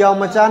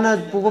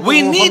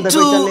 We need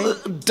to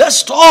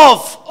dust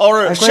off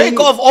or shake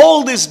off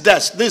all this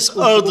dust, this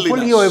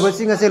earthliness.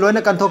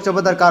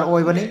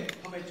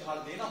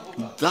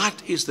 That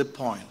is the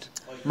point.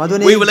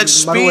 We will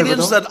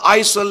experience that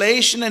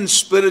isolation and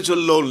spiritual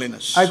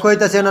loneliness. So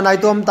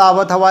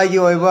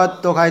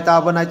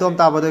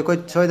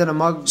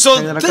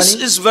this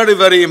is very,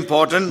 very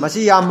important.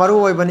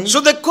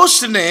 So the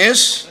question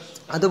is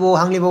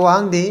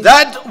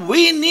that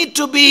we need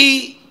to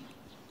be,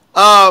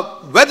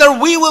 whether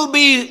we will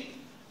be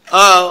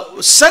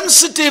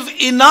sensitive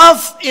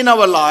enough in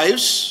our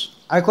lives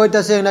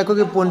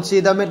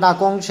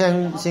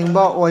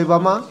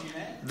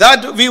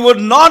that we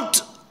would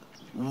not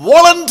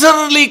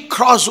voluntarily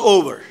cross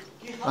over.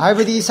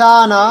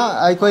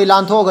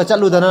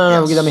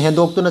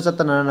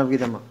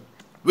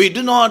 We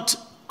do not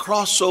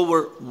cross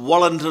over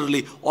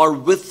voluntarily or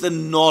with the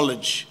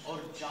knowledge.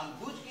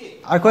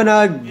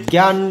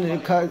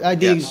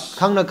 Yes.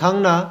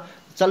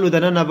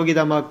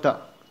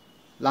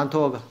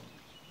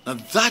 Now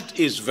that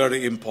is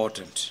very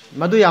important.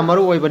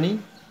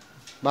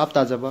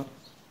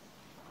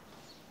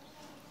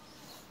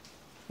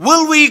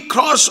 Will we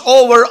cross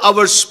over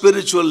our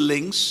spiritual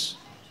links?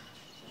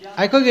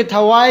 Will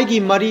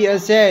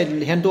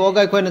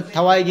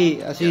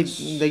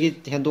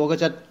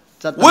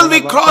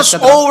we cross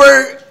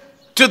over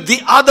to the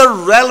other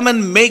realm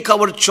and make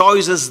our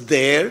choices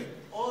there?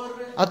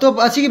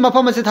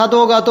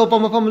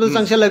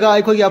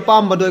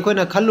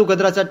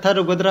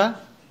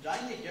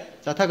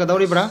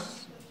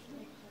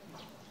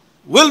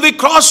 Will we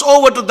cross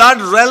over to that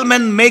realm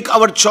and make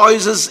our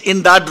choices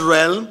in that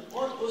realm?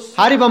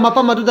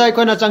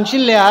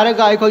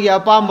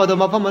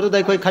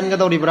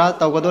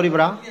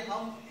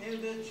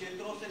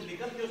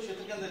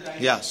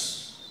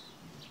 Yes.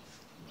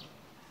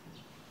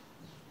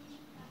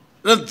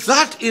 Now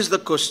that is the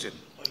question.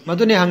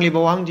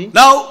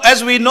 Now,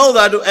 as we know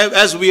that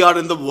as we are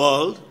in the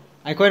world,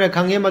 we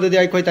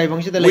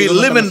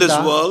live in this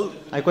world,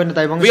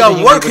 we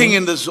are working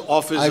in these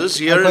offices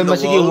here in the world,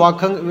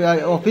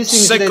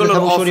 secular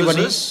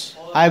offices,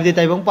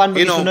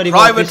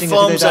 private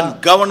firms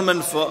and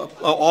government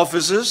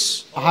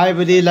offices. And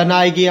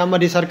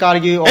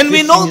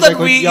we know that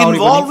we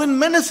involve in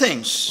many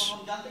things.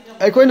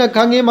 Yes.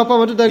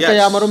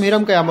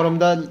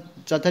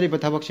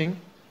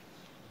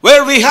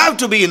 Where we have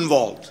to be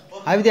involved.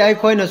 Yes.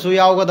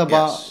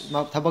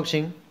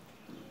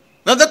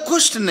 Now the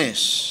question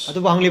is,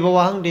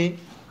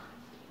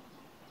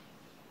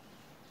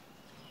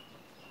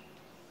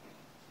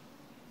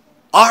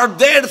 are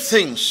there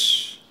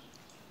things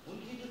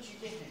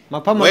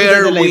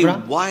where we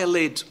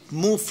violate,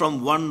 move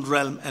from one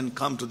realm and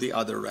come to the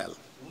other realm?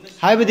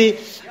 Can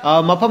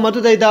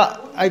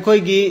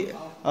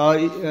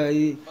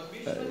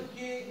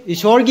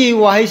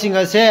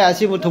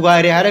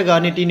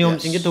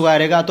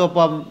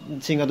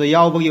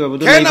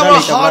our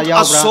heart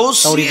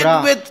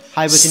associate with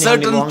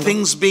certain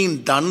things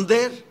being done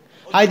there?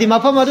 When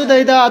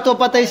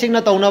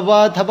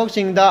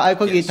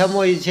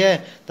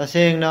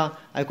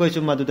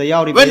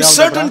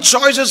certain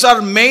choices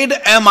are made,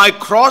 am I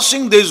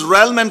crossing this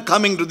realm and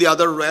coming to the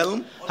other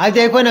realm?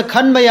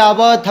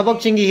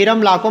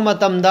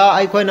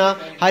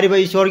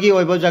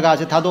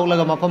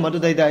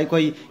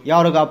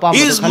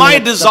 Is my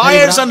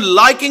desires and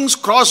likings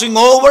crossing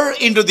over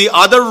into the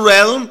other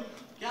realm?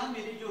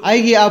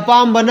 These are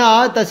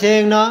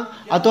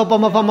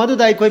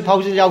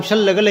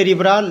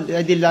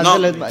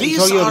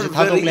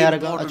very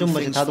important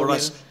things for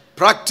us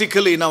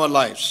practically in our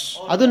lives.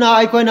 And the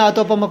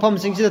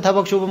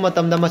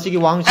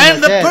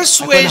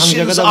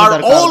persuasions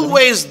are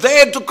always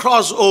there to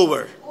cross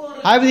over.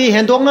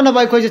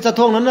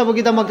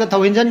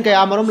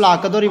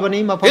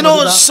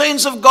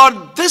 Saints of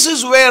God, this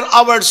is where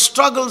our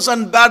struggles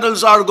and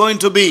battles are going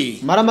to be.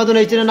 But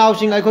those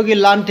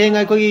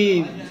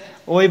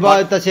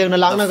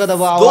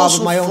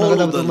who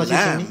follow the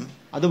Lamb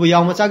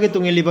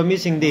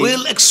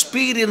will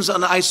experience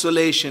an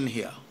isolation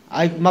here.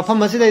 Will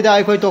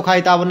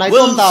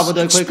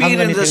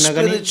experience a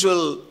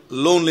spiritual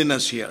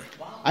loneliness here.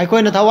 Yes.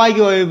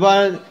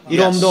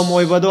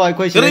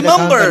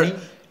 Remember,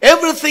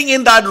 everything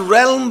in that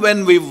realm,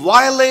 when we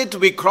violate,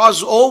 we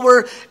cross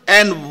over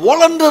and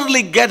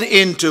voluntarily get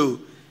into,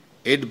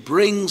 it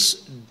brings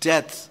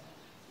death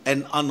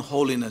and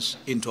unholiness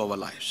into our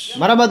lives.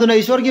 Listen,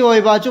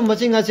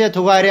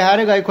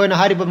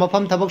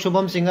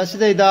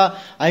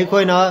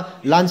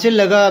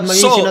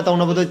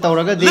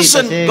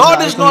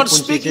 God is not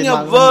speaking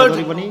a word.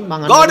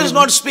 God is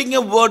not speaking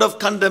a word of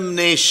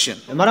condemnation.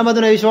 Remember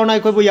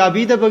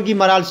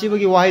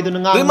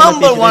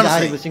one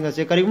thing.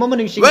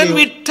 When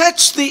we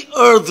touch the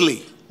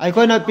earthly,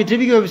 ꯑꯩꯈꯣꯏꯅ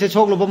ꯄ꯭ꯔꯤꯊꯤꯕꯤꯒꯤ ꯑꯣꯏꯕꯁꯦ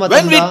ꯁꯣꯛꯂꯨꯕ when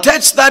ꯃꯇꯝꯗ we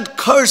touch that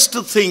cursed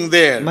thing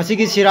there,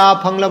 ꯃꯁꯤꯒꯤ ꯁꯤꯔꯥ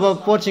ꯐꯪꯂꯕ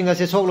ꯄꯣꯠꯁꯤꯡ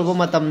ꯑꯁꯤ ꯁꯣꯛꯂꯨꯕ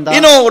ꯃꯇꯝꯗ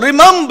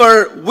remember,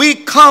 we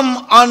come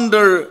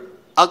under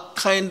a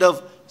kind of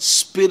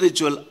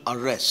spiritual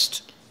arrest.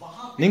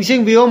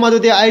 ꯅꯤꯡꯁꯤꯡꯕꯤꯌꯣ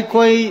ꯃꯗꯨꯗꯤ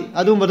ꯑꯩꯈꯣꯏ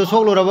ꯑꯗꯨꯝꯕꯗ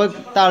ꯁꯣꯛꯂꯨꯔꯕ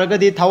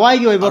ꯇꯥꯔꯒꯗꯤ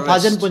ꯊꯋꯥꯏꯒꯤ ꯑꯣꯏꯕ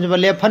ꯐꯥꯖꯟ ꯄꯨꯟꯖꯕ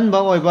ꯂꯦꯞꯍꯟꯕ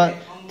ꯑꯣꯏꯕ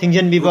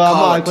ꯊꯤꯡꯖꯤꯟꯕꯤꯕ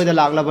ꯑꯃ ꯑꯩꯈꯣꯏꯗ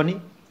ꯂꯥꯛꯂꯕꯅꯤ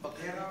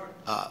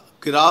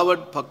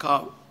Kirawat Phaka.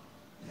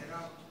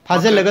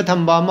 ꯐꯥꯖꯜꯂꯒ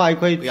ꯊꯝꯕ ꯑꯃ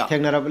ꯑꯩꯈꯣꯏ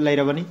ꯊꯦꯡꯅꯔꯕ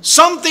ꯂꯩꯔꯕꯅꯤ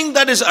Something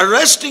that is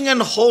arresting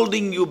and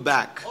holding you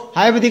back.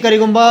 ꯍꯥꯏꯕꯗꯤ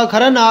ꯀꯔꯤꯒꯨꯝꯕ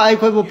ꯈꯔꯅ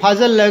ꯑꯩꯈꯣꯏꯕꯨ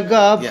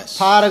ꯐꯥꯖꯜꯂꯒ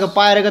ꯐꯥꯔꯒ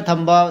ꯄꯥꯏꯔꯒ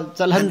ꯊꯝꯕ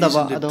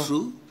ꯆꯠꯍꯟꯗꯕ And isn't ꯑꯗꯣ it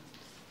true?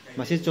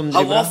 ꯃꯁꯤ How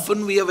ꯆꯨꯝꯗ꯭ꯔꯤꯕ꯭ꯔꯥ often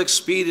we have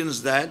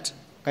experienced that?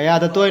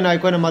 ꯀꯌꯥꯗ ꯇꯣꯏꯅ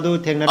ꯑꯩꯈꯣꯏꯅ ꯃꯗු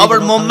Our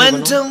ꯊꯦꯡꯅꯔꯤꯕꯅꯣ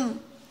momentum,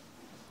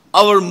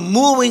 our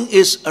moving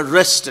is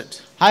arrested.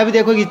 ꯍꯥꯏꯕꯗꯤ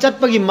ꯑꯩꯈꯣꯏꯒꯤ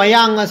ꯆꯠꯄꯒꯤ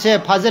ꯃꯌꯥꯡ ꯑꯁꯦ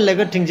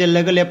ꯐꯥꯖꯜꯂꯒ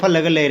ꯊꯤꯡꯖꯤꯜꯂꯒ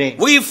ꯂꯦꯞꯍꯜꯂꯒ ꯂꯩꯔꯦ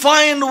We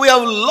find we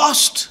have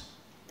lost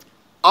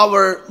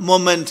our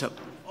momentum.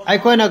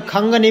 ꯑꯩꯈꯣꯏꯅ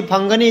ꯈꯪꯒꯅꯤ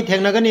ꯐꯪꯒꯅꯤ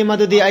ꯊꯦꯡꯅꯒꯅꯤ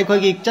ꯃꯗꯨꯗꯤ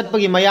ꯑꯩꯈꯣꯏꯒꯤ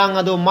ꯆꯠꯄꯒꯤ ꯃꯌꯥꯡ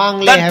ꯑꯗꯨ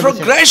ꯃꯥꯡꯂꯦ That ꯍꯥꯏꯕꯁꯦ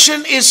progression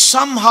is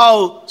somehow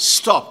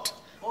stopped.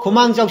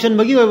 ꯈꯨꯃꯥꯡ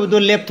ꯆꯥꯎꯁꯟꯕꯒꯤ ꯑꯣꯏꯕꯗꯨ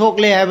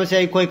ꯂꯦꯞꯊꯣꯛꯂꯦ ꯍꯥꯏꯕꯁꯦ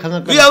ꯑꯩꯈꯣꯏ We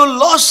ꯈꯪꯉꯛꯀꯅꯤ have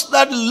lost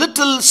that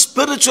little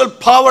spiritual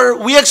power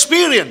we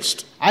experienced.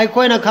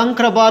 ꯑꯩꯈꯣꯏꯅ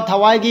ꯈꯪꯈ꯭ꯔꯕ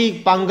ꯊꯋꯥꯏꯒꯤ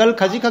ꯄꯥꯡꯒꯜ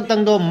ꯈꯖꯤꯛ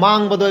ꯈꯛꯇꯪꯗꯣ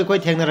ꯃꯥꯡꯕꯗꯣ ꯑꯩꯈꯣꯏ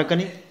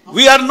ꯊꯦꯡꯅꯔꯛꯀꯅꯤ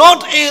We are not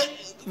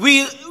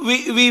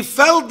we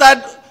felt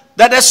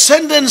that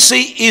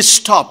ascendancy is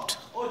stopped.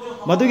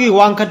 ꯃꯗꯨꯒꯤ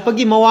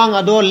ꯋꯥꯡꯈꯠꯄꯒꯤ ꯃꯋꯥꯡ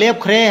ꯑꯗꯣ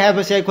ꯂꯦꯞꯈ꯭ꯔꯦ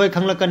ꯍꯥꯏꯕꯁꯦ ꯑꯩꯈꯣꯏ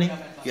ꯈꯪꯂꯛꯀꯅꯤ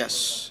Yes.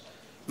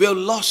 We have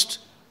lost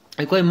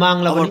ꯑꯩꯈꯣꯏ our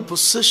ꯃꯥꯡꯂꯕꯅꯤ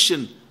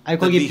position that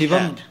ꯑꯩꯈꯣꯏꯒꯤ we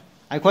ꯐꯤꯕꯝ had.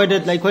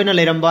 ꯑꯩꯈꯣꯏꯅ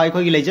ꯂꯩꯔꯝꯕ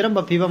ꯑꯩꯈꯣꯏꯒꯤ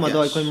ꯂꯩꯖꯔꯝꯕ ꯐꯤꯕꯝ ꯑꯗꯣ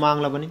Yes. ꯑꯩꯈꯣꯏ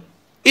ꯃꯥꯡꯂꯕꯅꯤ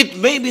It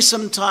may be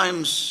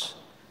sometimes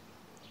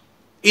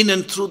in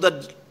and through that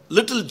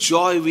little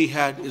joy we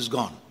had is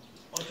gone.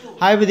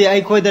 ꯍꯥꯏꯕꯗꯤ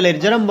ꯑꯩꯈꯣꯏꯗ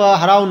ꯂꯩꯖꯔꯝꯕ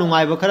ꯍꯔꯥꯎ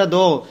ꯅꯨꯡꯉꯥꯏꯕ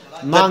ꯈꯔꯗꯣ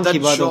That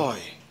ꯃꯥꯡꯈꯤꯕꯗꯣ joy,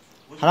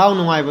 haraw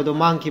nungaybo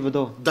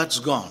mangkibado that's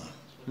gone.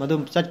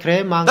 madum chatkre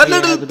That mangkre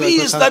little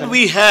peace that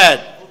we had,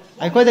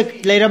 aikoy da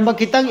leiramba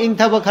kitang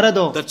ingthaba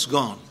kharado that's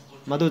gone.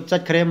 madu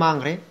chatkre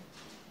mangre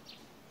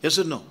Yes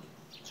or no?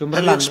 Sumber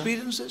Have you land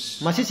experienced this?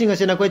 masi singa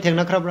sina koi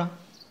thengna khrabra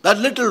That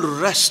little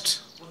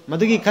rest,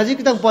 madugi khaji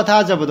kitang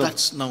potha jabado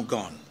that's now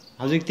gone.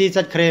 hojikti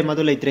chatkre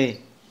madu leitre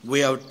We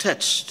have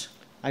touched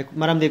ai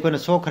maram de koina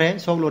sokre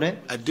soklure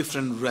a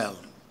different realm.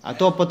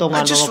 atoppa to I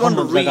ngan just ma want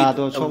to phom read jaga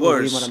do a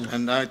sokluri verse, maram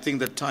and I think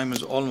the time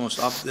is almost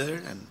up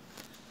there. And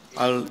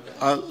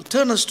I'll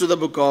turn us to the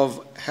book of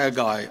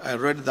Haggai. I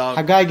read that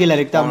hagai gi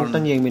larik ta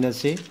muktang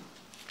yengminasi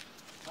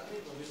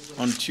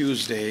on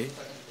Tuesday.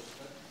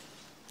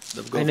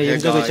 The book aina of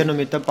yengja Haggai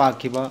chanomitta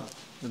pakhiba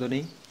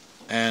adoni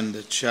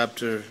and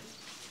chapter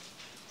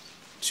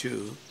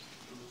 2.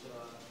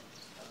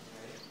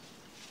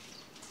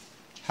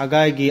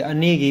 hagai gi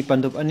ani gi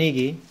pandup ani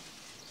gi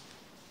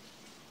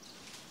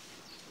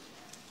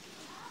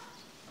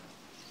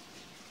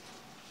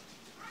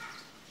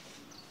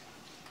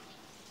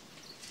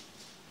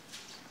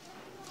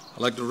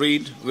I'd like to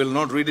read. We'll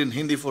not read in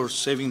Hindi for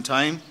saving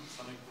time.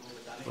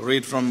 We'll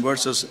read from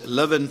verses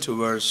 11 to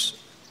verse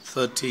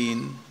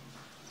 13.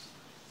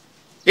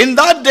 In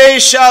that day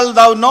shalt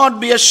thou not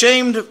be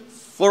ashamed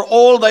for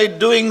all thy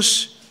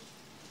doings.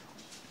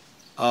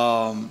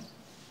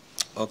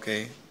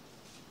 Okay.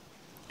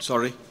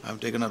 Sorry, I've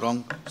taken a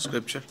wrong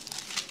scripture.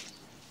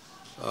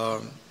 I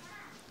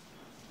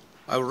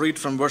will read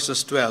from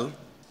verses 12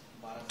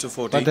 to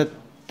 14. padat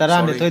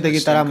tarani thoi dagi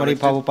taramari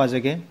phabu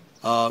pajage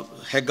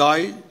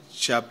Haggai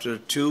chapter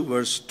 2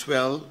 verse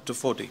 12 to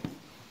 14.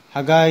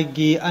 hagai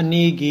gi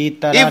ani gi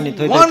tarani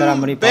thoi If dagi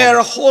taramari one bear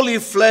phabu holy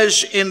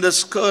flesh in the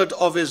skirt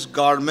of his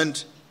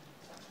garment,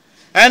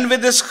 and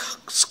with his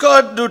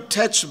skirt do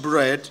touch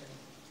bread,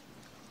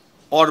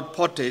 or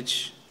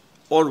pottage,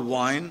 or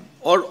wine,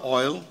 or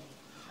oil,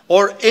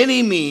 or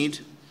any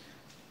meat,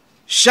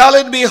 shall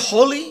it be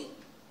holy?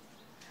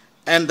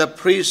 And the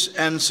priest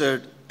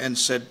answered and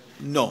said,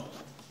 No.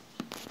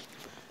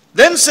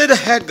 Then said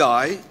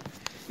Haggai,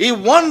 if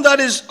one that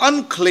is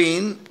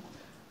unclean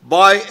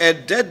by a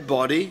dead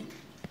body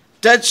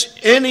touch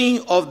any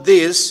of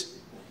this,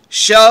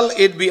 shall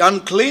it be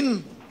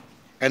unclean?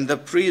 And the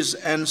priest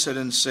answered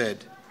and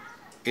said,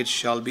 It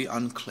shall be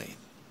unclean.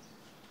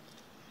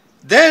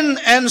 Then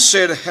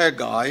answered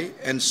Haggai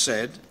and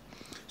said,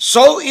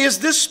 So is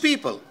this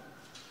people,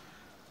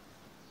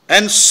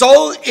 and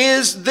so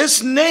is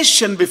this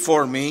nation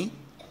before me,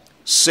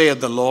 saith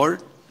the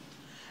Lord,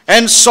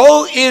 and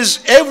so is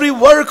every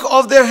work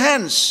of their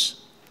hands,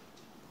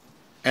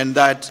 and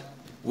that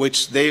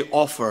which they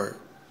offer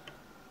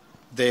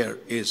there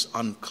is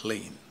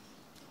unclean.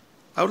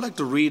 I would like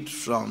to read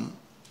from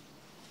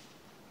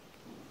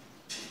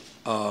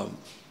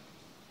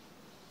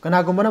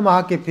kanagumana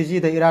mahakki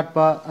phiji da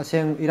iratpa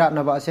aseng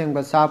iratnaba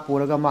asengba sa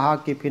puraga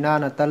mahakki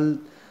phinana tal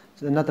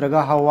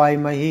natraga hawai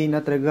mahi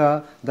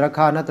natraga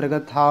drakha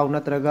natraga thau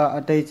natraga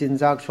atei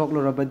chinjak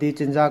soklurabadi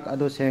chinjak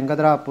adu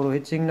senggadra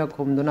purohit singna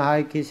khumduna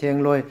hai ki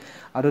sengloi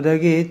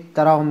adudagi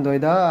tarahumdoi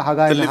da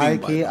hagai na hai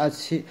ki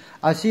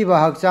asiba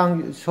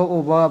hakchang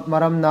sokuba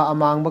maramna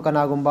amangba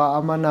kanagumba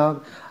amana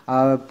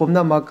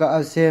pumnamak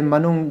ase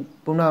manung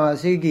pumna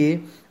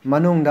asigi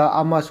manungda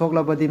ama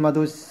soklabadi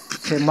madu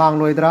se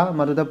mangloidra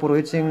maduda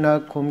purohit singna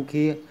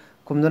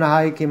kumduna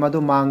hai ki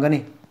madu mangani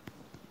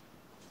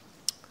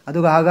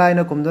aduga hagai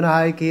na kumduna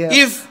hai ki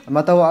if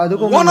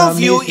one of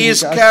you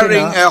is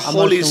carrying a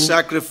holy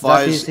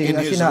sacrifice in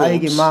his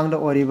robes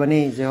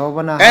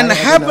and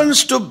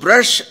happens to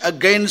brush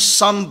against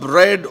some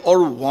bread or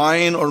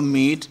wine or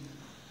meat,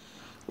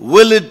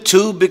 will it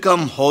too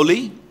become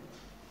holy?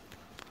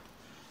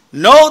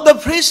 No, the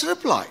priest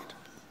replied,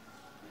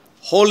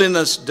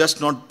 holiness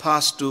does not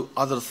pass to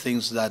other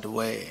things that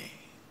way.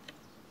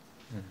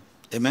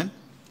 Amen?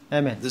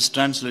 Amen. This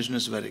translation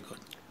is very good.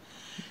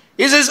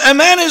 He says, a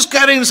man is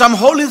carrying some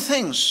holy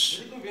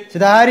things.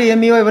 And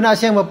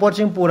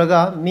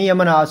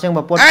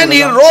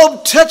his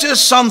robe touches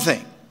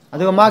something,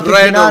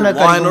 bread or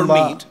wine or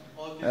meat.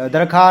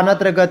 The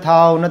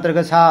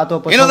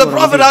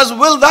prophet asked,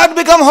 will that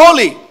become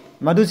holy?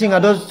 So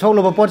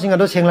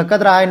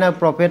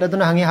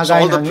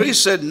the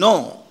priest said,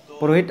 no.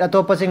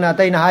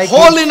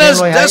 Holiness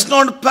does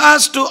not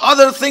pass to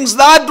other things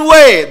that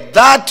way,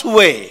 that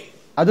way.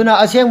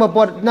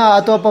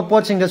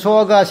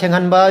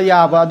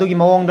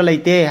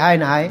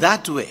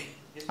 That way.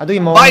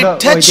 By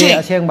touching,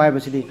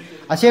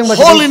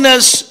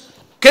 holiness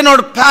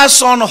cannot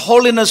pass on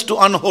holiness to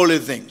unholy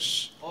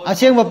things.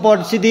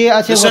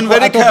 Listen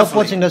very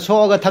carefully.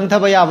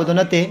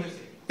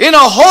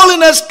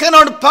 Holiness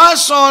cannot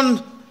pass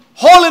on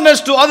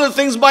holiness to other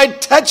things by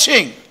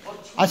touching.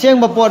 That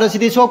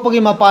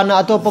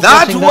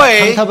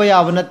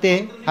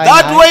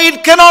way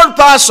it cannot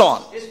pass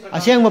on.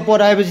 Verse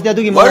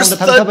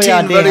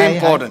 13, very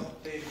important.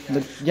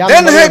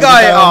 Then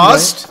Haggai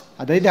asked,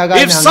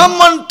 if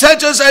someone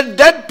touches a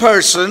dead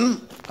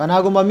person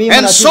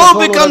and so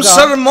becomes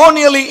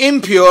ceremonially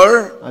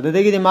impure and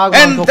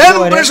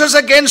then brushes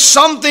against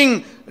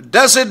something,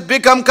 does it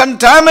become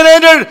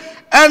contaminated?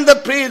 And the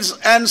priest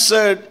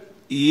answered,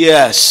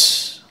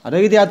 yes.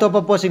 Very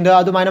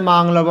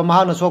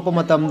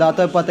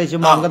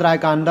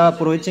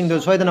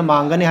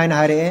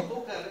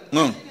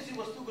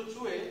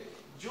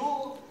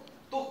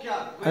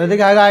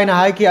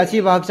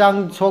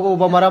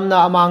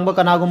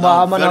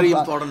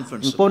important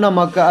principle.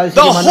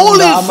 The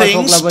holy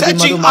things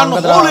touching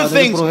unholy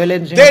things,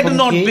 they do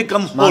not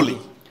become holy.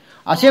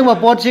 But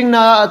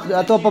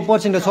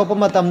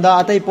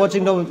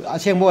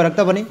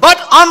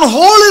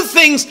unholy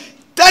things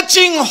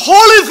touching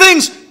holy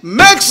things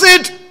makes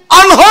it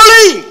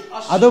unholy.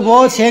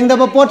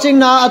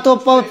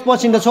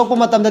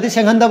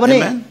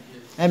 Amen.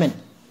 Amen.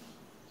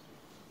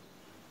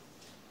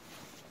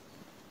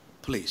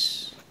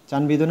 Please.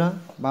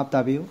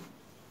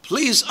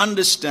 Please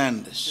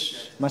understand this.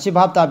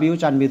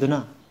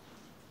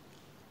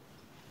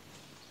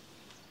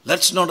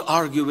 Let's not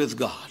argue with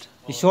God.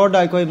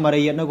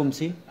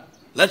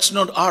 Let's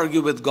not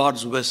argue with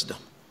God's wisdom.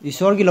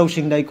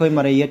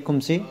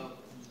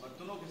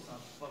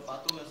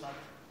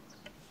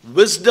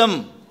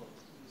 Wisdom.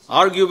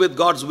 Argue with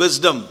God's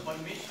wisdom.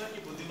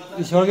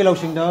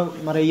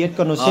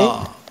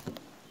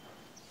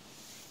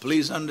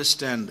 Please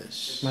understand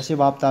this.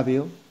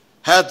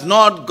 Hath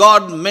not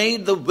God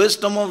made the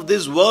wisdom of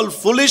this world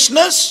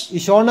foolishness?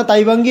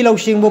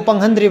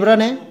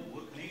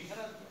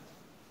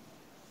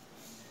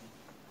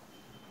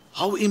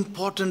 How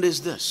important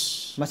is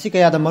this?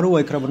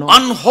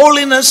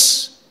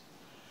 Unholiness,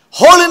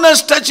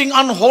 holiness touching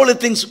unholy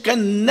things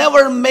can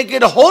never make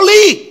it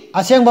holy.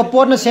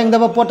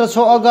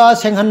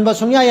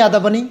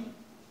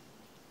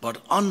 But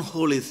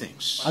unholy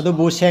things,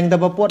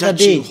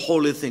 touching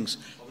holy things,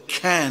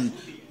 can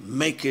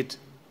make it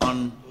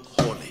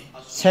unholy.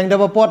 Amen?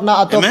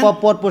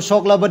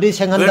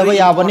 Very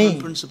important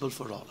principle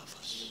for all of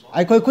us.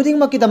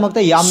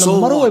 So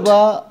what?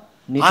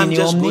 I'm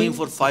just going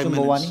for 5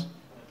 minutes.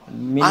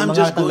 I'm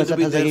just going to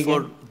be there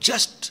for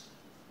just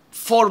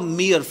for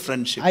mere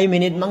friendship. Be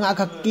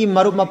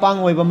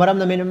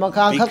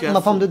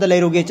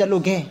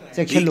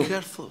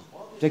careful.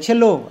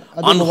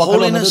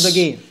 Unholiness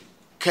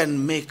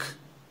can make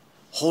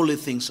holy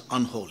things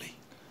unholy.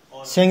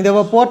 But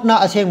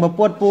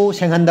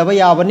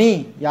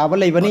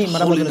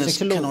holiness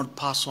cannot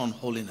pass on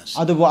holiness.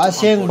 So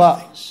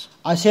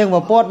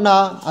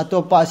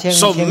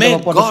may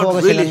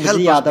God really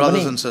help us,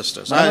 brothers and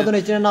sisters. I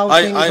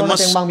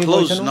must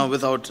close now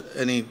without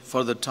any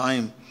further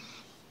time.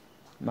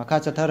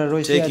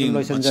 Taking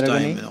much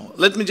time,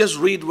 Let me just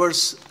read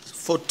verse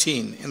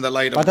 14 in the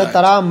light of that.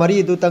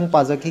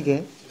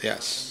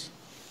 Yes.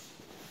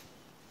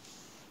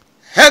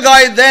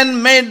 Haggai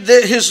then made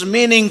his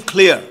meaning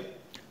clear.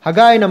 You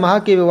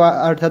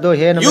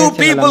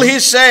people,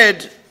 he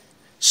said,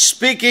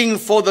 speaking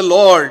for the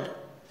Lord,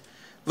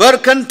 were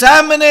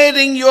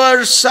contaminating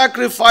your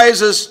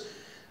sacrifices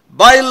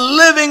by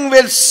living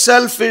with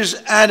selfish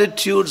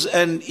attitudes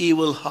and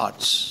evil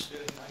hearts.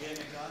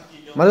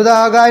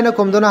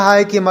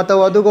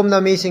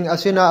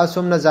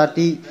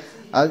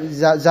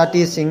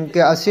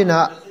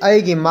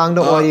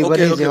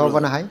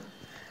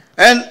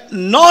 And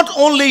not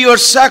only your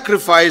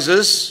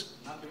sacrifices,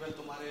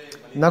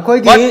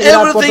 but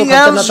everything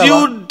else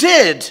you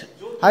did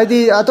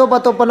Haidi atop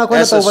na ko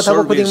na as a tawba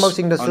thabo kuding service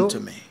magsing dasu. unto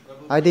me.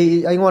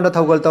 Haidi aingon na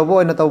tawgal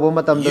tawbo na tawbo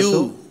matam dasu.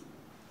 You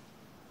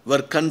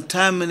were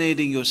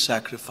contaminating your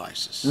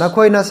sacrifices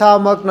Nakoi na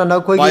samak na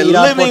nakoi by gi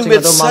irat living pot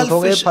with sing do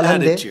mangthong e selfish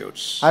phalhande.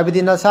 attitudes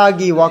Haibidi na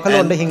sagi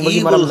wakalon da and hingbagi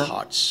evil maram na.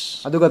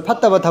 hearts. Aduga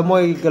phattaba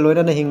thamoi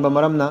galoina na hingba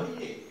maram na.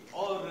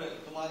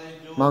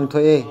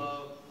 Mangthoi.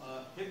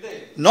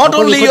 Not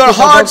only your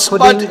hearts,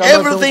 but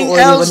everything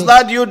else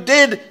that you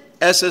did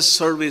as a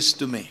service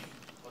to me.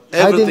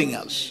 Everything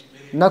else.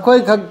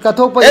 Nakoi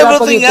kathok pa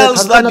Everything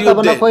else that you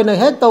did. nakoi na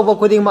hek tawba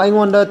kuding ma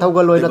aingon da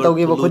thawgaloi na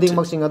tawgi ba kuding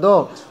maksing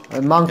ado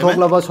mangthok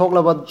laba sok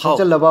laba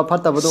thachal laba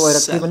phattaba do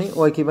oirakti bani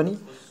oiki bani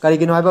kari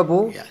gino haiba bu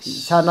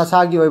sa na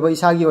sagi oiba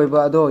isagi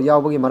oiba ado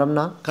yawbagi maram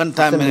na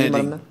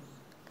Contaminating.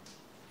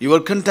 You were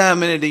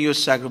contaminating your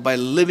sacrifice by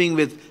living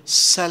with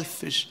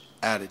selfish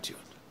attitude.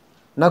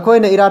 Nakoi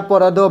na irat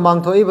por ado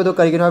mangthoi ba do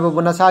kari gino haiba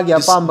bu nasagi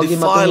apam bagi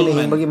matong ni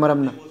hingbagi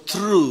maram na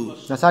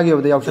Through nasagi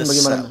oiba yakshin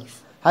bagi maram na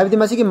haibdi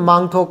masigi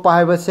mangthok pa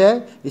haiba se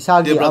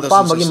isagi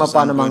apam bagi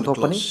mapana mangthok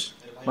pani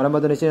maram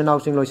ado ni sin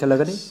nausing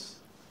loisalagani.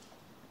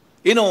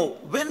 You know,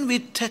 when we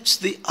touch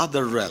the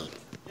other realm,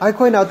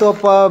 Aikoi na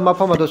atop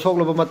mafam ado sok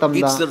loba matam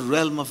it's da the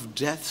realm of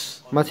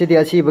death. masidi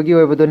asi bagi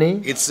oiba do ni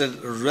It's the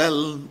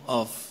realm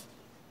of,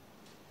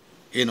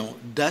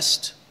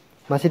 dust.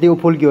 masidi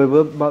upul gi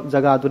oiba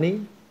jaga do ni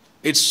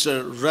It's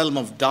a realm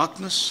of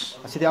darkness.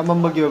 asidi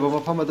amam bagi oiba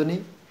mafam ado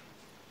ni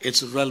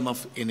It's a realm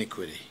of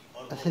iniquity.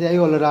 asidi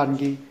ayol ran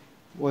gi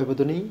oiba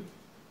do ni.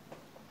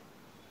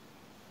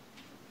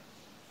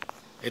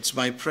 It's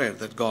my prayer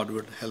that God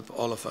would help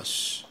all of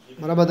us.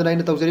 Maramado na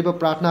ina tawjari ba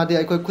pratna di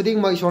aikoi khuding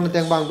ma ishor na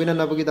teng bang bina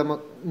na bagi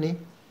damak ni.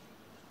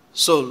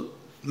 So,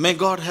 may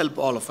God help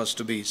all of us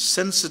to be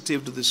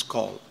sensitive to this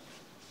call.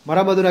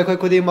 Maramado na aikoi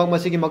khuding mag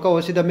masigi makao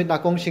asida mit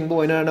nakong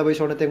singbo oina na ba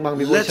ishor na teng bang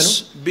bibo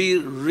Let's chano. be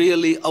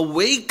really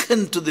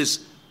awakened to this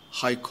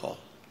high call.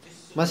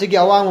 Masigi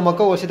awang mo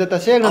makao asida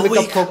taseng na Awake.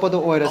 mikap thok pa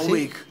do oira si.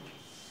 Awake.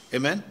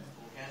 Amen?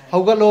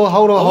 Haugalo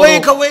hauro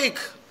Awake, awake.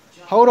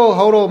 hauro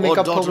O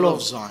mikap thok daughter lo.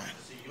 of Zion.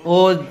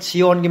 O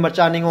Sion gi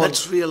machaning on.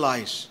 Let's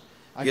realize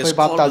He has Aikoi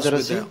bap called ta us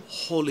with jarasi. a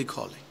holy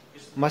calling.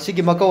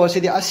 Masigi makao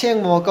asidi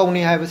aseng mo makao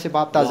ni hai ba se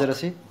bap ta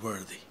jarasi.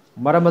 Worthy.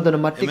 Maramado na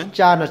matik Amen.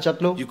 cha na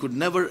chatlo. You could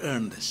never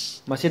earn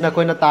this. Masina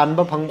koi na tan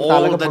ba phang All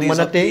talaga that phang is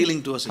manate.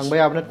 appealing to us is Phang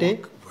bayab na te.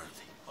 walk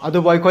worthy.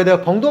 Adu boy koi da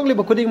phongdok li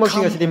ba kuding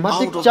maksing asidi Come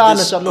matik out of cha na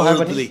this chatlo hai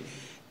bani. earthly.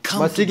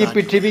 Come to Masigi that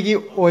prithibi gi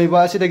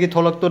oiba asida gi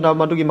tholak to na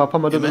madu gi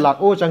mafam adu Amen. lak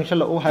o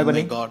changshal o hai And may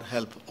bani. God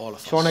help all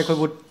of Shonai us. koi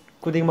but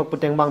kuding mak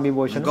puteng bang bi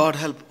boy May san. God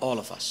help all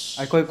of us.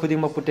 Ai koi kuding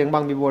mak puteng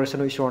bang bi boy san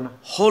ishorna.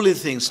 Holy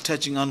things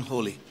touching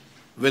unholy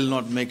will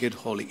not make it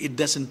holy. It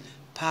doesn't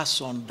pass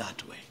on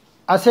that way.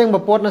 Aseng ba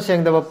pot na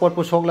seng da ba pot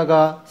pu sok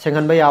laga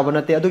senghan ba ya ba na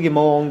te adu gi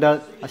mawong da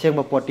aseng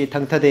ba pot ti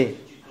thang thade.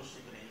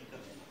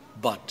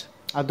 But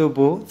Adu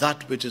bu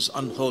that which is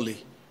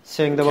unholy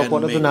seng da ba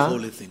pot can adu make na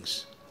holy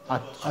things.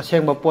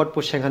 aseng ba pot pu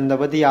senghan da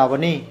ba di ya ba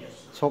ni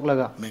sok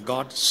laga. May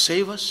God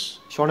save us.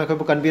 Shonai koi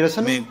bu kan bi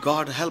rasan. May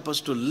God help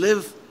us to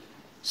live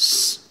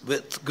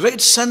with great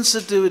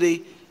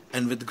sensitivity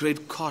and with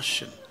great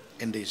caution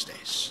in these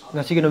days.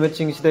 Ngasi gi nomit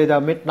sing sidai da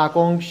mit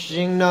nakong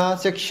sing na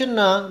section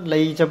na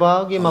lai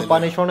jaba gi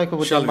mapane shonai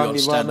ko Shall butang we bang all di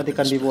ba stand mati in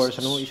kan His di bor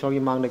presence? sanu isor gi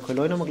mang de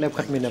khoi na mak lep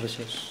khat min na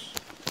base.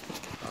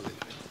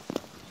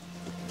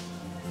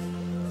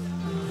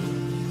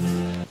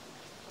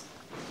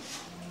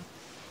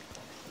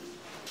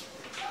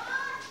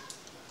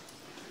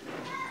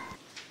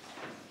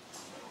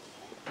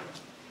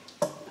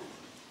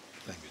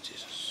 Thank you,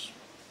 Jesus.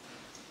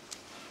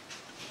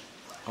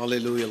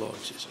 Hallelujah, Lord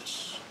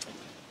Jesus.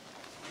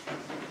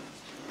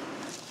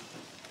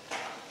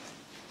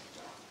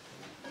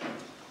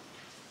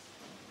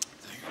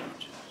 Thank you, Lord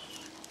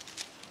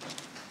Jesus.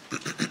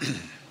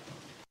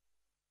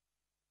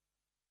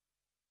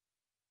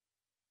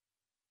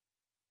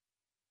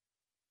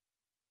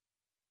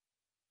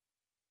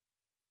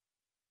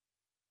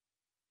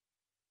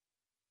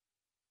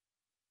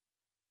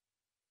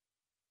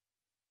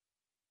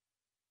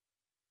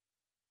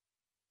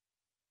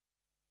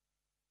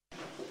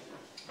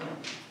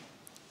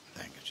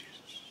 Thank you,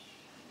 Jesus.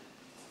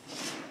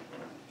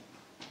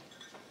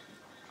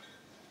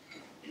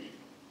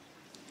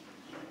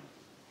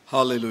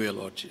 Hallelujah,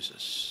 Lord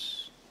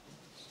Jesus.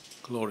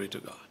 Glory to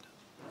God.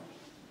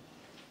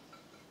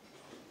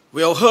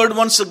 We have heard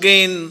once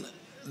again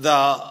the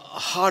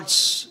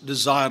heart's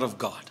desire of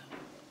God.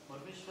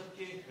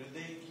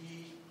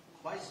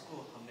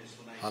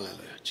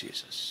 Hallelujah,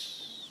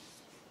 Jesus.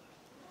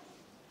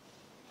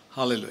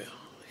 Hallelujah.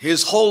 He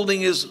is holding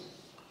his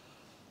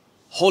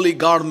holy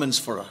garments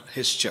for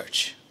his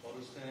church.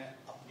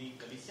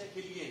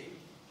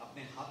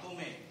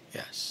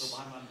 Yes.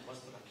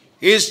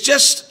 He is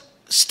just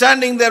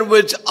standing there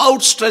with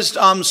outstretched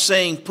arms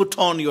saying, put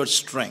on your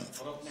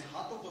strength.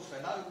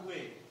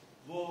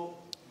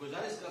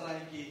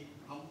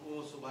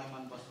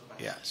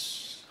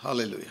 Yes.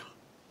 Hallelujah.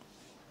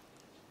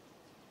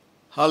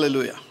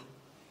 Hallelujah.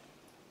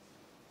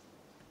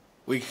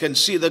 We can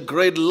see the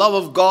great love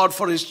of God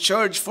for his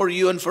church, for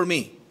you and for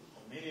me.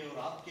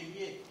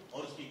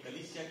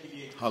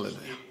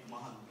 Hallelujah.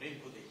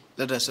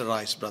 Let us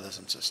arise, brothers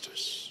and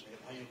sisters.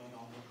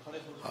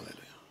 Hallelujah.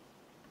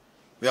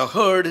 We have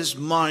heard His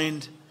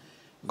mind.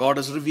 God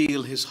has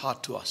revealed His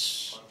heart to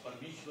us.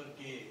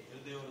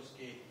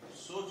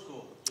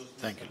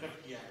 Thank you, Lord.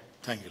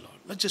 Thank you, Lord.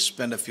 Let's just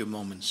spend a few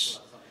moments.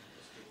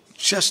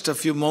 Just a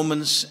few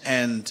moments,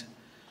 and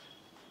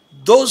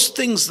those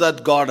things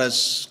that God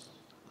has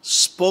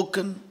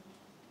spoken,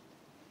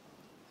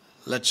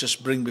 let's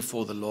just bring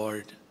before the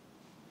Lord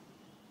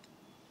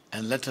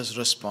and let us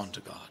respond to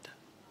God.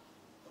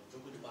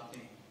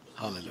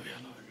 Hallelujah,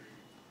 Lord.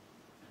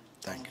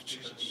 Thank you,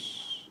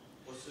 Jesus.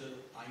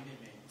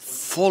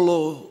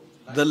 Follow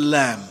the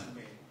Lamb.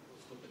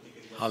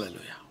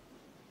 Hallelujah.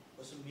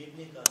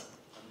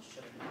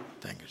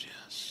 Thank you,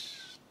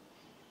 Jesus.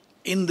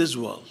 In this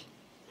world.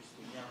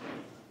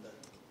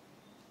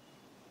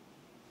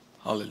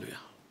 Hallelujah.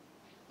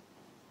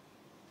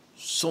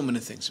 So many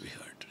things we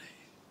heard today.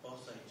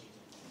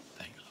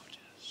 Thank you, Lord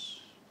Jesus.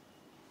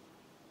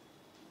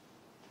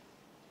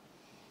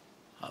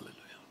 Hallelujah.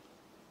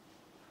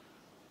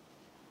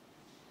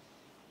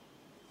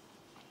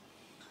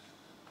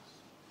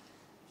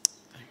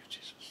 Thank you,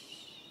 Jesus.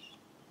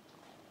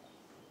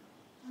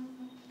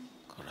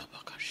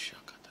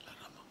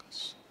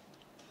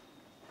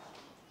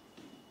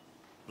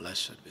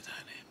 Blessed be thy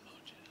name,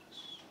 Lord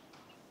Jesus.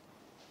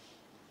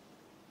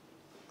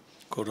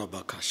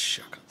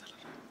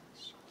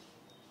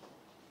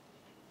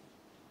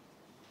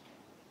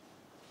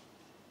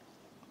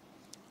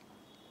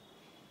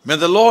 May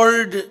the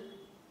Lord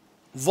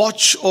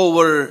watch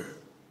over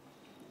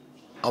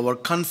our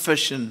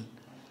confession,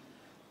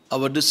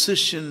 our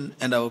decision,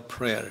 and our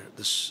prayer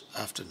this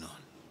afternoon.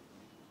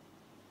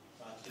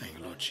 Thank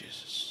you, Lord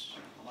Jesus.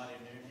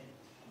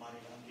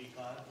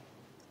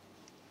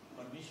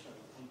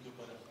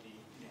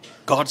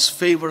 God's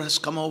favor has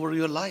come over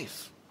your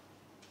life.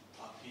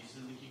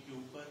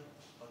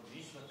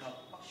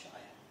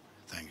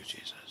 Thank you,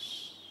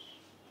 Jesus.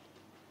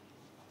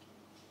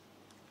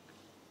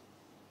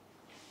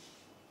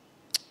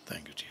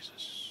 Thank you,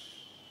 Jesus.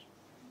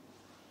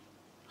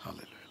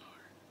 Hallelujah,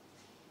 Lord.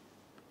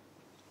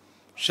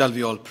 Shall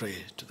we all pray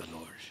to the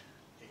Lord?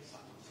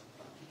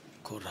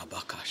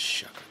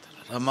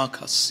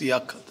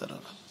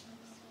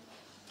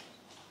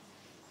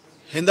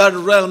 In that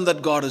realm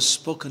that God has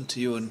spoken to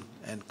you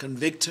and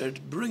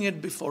convicted, bring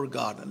it before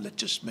God and let's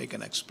just make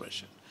an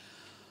expression.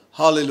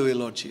 Hallelujah,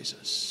 Lord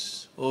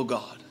Jesus. Oh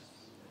God.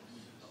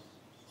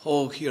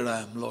 Oh, here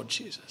I am, Lord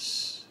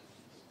Jesus.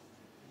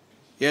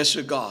 Yes,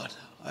 oh God,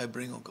 I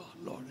bring, oh God,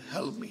 Lord,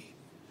 help me.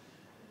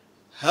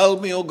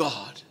 Help me, oh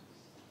God.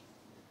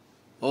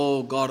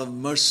 Oh God of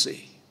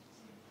mercy.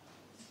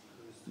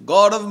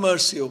 God of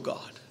mercy, oh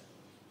God.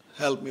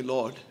 Help me,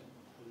 Lord.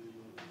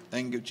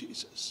 Thank you,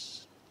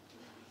 Jesus.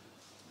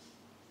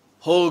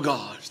 Oh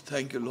God,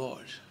 thank you,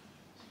 Lord.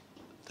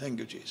 Thank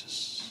you,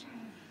 Jesus.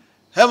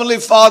 Heavenly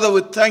Father,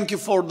 we thank you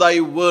for thy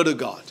word, O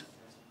God.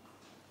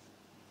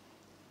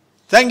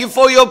 Thank you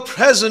for your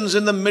presence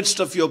in the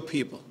midst of your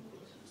people.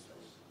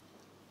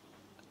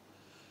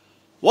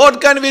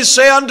 What can we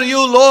say unto you,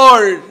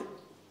 Lord?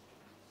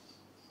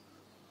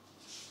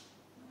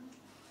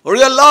 For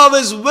your love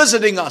is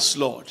visiting us,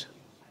 Lord.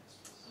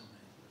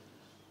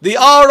 The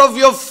hour of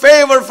your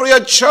favor for your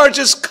church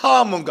is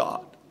come, O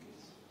God.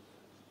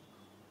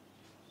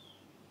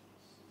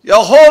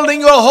 You're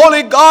holding your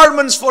holy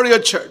garments for your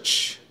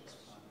church.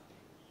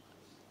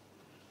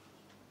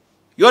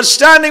 You're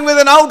standing with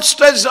an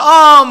outstretched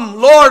arm,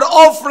 Lord,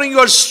 offering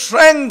your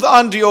strength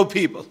unto your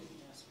people.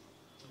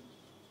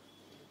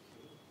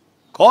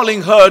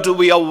 Calling her to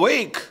be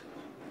awake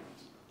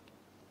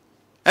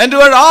and to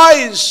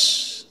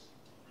arise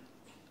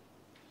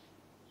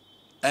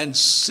and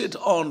sit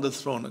on the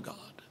throne of God.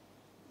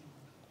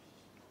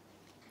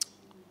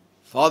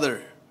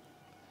 Father,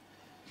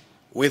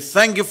 we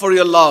thank you for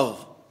your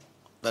love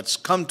that's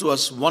come to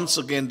us once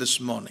again this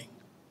morning.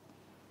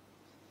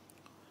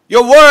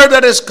 Your word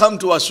that has come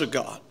to us, O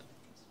God.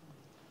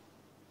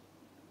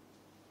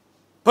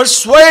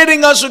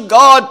 Persuading us, O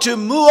God, to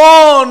move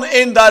on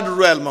in that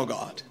realm, O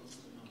God.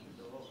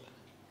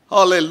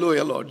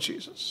 Hallelujah, Lord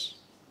Jesus.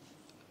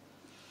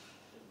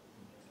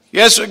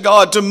 Yes, O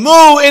God, to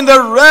move in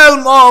the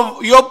realm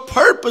of your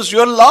purpose,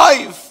 your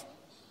life,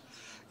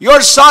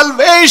 your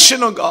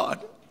salvation, O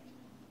God.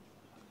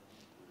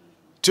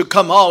 To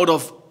come out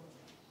of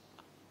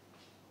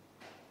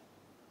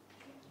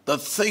the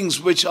things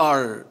which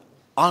are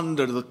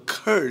under the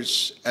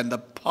curse and the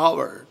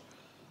power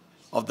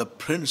of the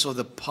prince of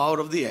the power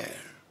of the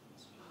air.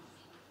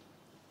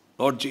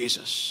 Lord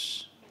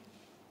Jesus,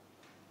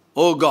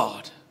 oh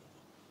God,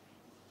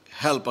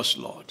 help us,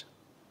 Lord.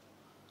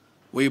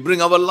 We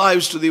bring our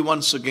lives to thee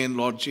once again,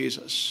 Lord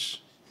Jesus.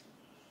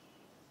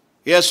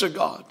 Yes, O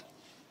God.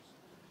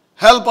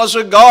 Help us,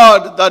 O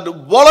God, that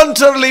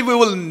voluntarily we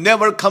will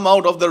never come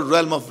out of the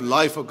realm of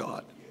life, O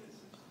God.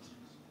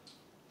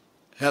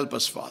 Help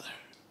us, Father,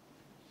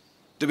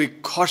 to be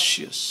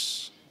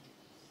cautious,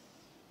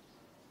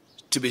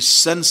 to be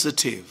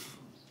sensitive,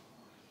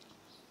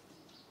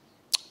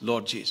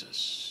 Lord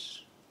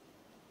Jesus.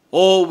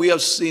 Oh, we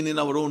have seen in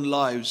our own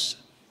lives.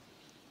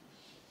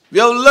 We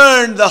have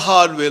learned the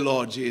hard way,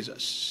 Lord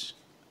Jesus.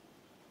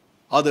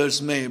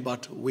 Others may,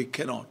 but we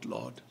cannot,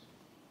 Lord.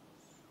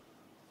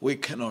 We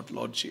cannot,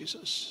 Lord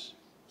Jesus.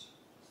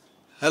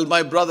 Help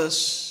my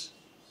brothers.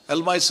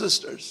 Help my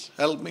sisters.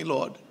 Help me,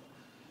 Lord.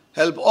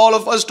 Help all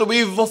of us to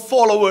be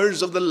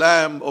followers of the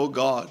Lamb, oh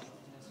God.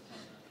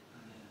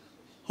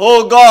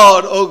 Oh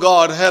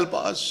God, help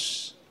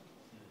us.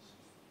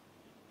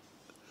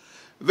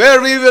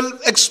 Where we will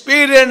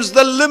experience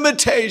the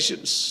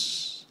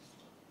limitations.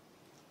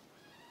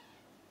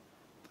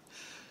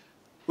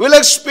 We'll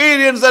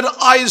experience that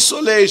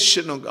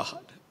isolation, oh God.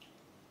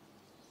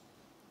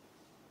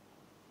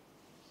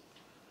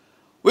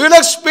 We will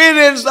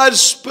experience that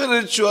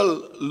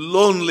spiritual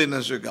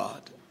loneliness, oh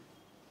God.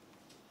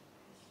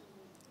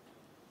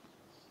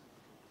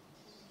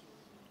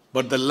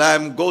 But the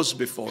Lamb goes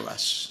before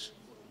us.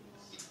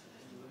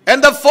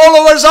 And the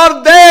followers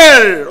are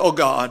there, oh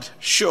God,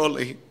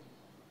 surely.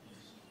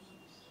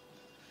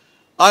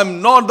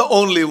 I'm not the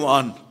only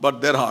one,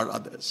 but there are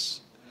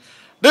others.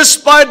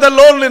 Despite the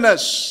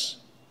loneliness,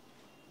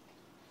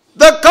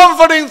 the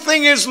comforting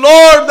thing is,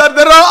 Lord, that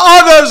there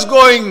are others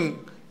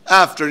going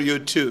after you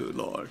too,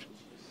 Lord.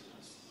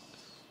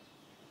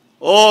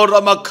 Oh,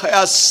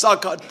 Ramakaya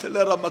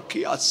Sakatele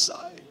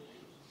Ramakiyasai.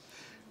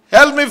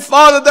 Help me,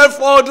 Father,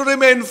 therefore, to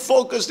remain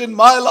focused in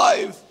my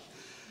life.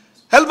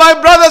 Help my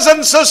brothers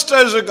and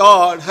sisters, oh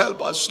God.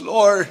 Help us,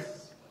 Lord.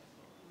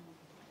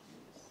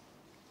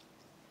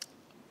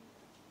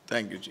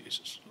 Thank you,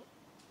 Jesus.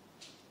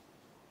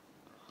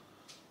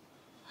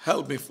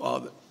 Help me,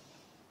 Father.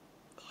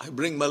 I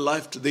bring my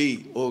life to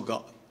Thee, oh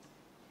God.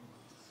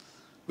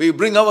 We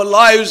bring our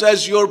lives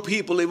as your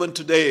people even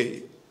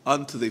today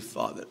unto Thee,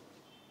 Father.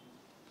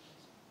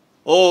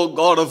 Oh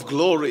God of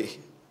glory.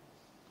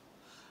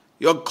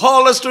 You have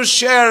called us to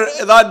share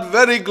that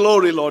very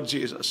glory, Lord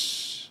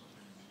Jesus.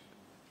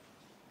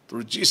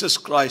 Through Jesus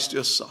Christ,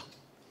 your Son.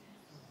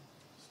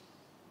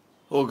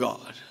 Oh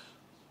God.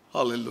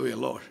 Hallelujah,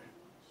 Lord.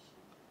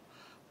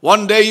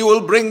 One day you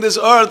will bring this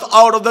earth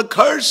out of the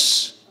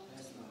curse.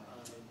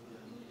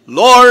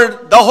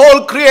 Lord, the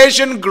whole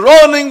creation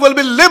groaning will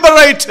be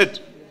liberated.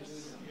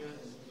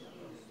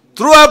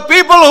 Through a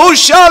people who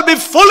shall be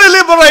fully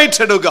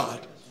liberated, O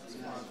God.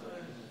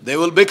 They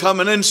will become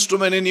an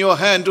instrument in your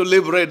hand to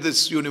liberate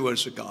this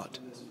universe, O God.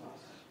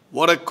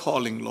 What a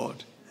calling,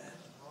 Lord.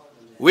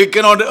 We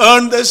cannot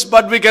earn this,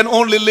 but we can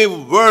only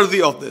live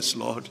worthy of this,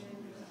 Lord.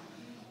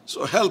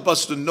 So help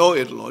us to know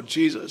it, Lord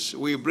Jesus.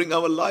 We bring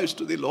our lives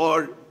to Thee,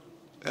 Lord.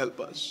 Help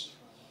us.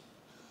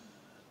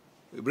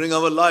 We bring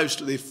our lives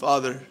to Thee,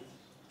 Father.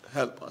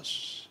 Help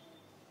us.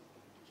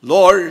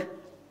 Lord,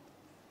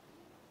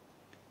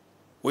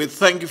 we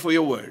thank You for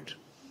Your word.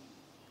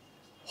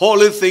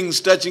 Holy things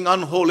touching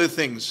unholy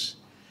things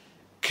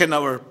can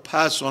never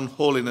pass on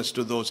holiness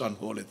to those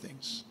unholy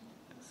things.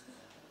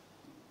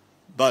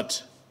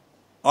 But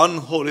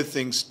unholy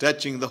things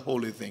touching the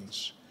holy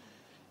things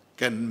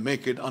can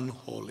make it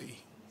unholy.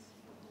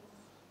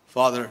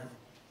 Father,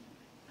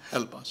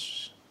 help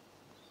us.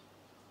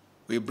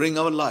 We bring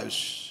our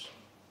lives,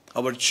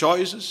 our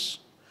choices,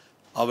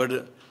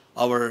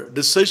 our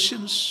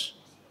decisions,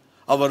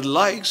 our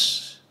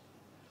likes,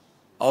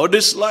 our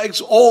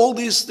dislikes, all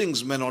these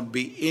things may not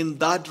be in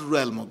that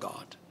realm, O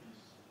God,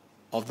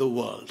 of the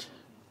world,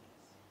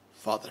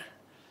 Father.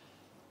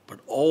 But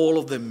all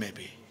of them may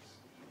be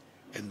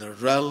in the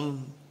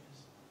realm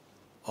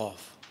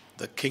of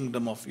the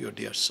kingdom of Your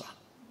dear Son.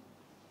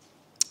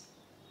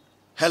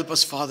 Help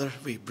us, Father.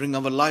 We bring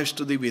our lives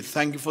to Thee. We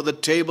thank You for the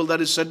table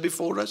that is set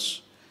before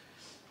us.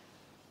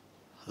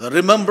 The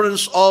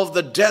remembrance of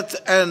the death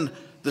and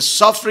the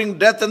suffering,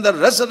 death and the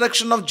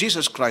resurrection of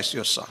Jesus Christ,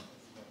 Your Son.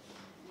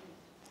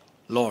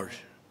 Lord,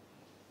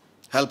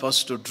 help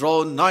us to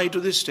draw nigh to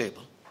this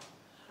table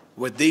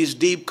with these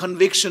deep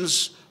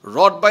convictions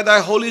wrought by Thy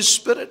Holy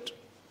Spirit.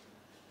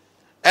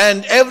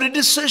 And every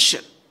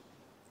decision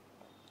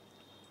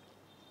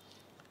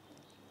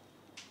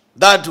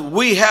that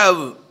we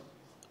have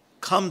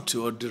come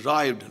to or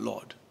derived,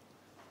 Lord,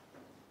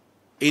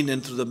 in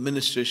and through the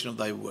ministration of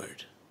Thy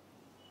word.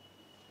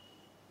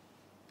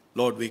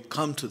 Lord, we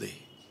come to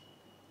Thee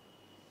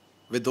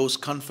with those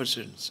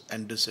confessions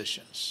and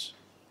decisions.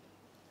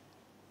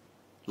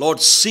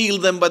 Lord, seal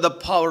them by the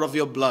power of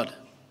Your blood.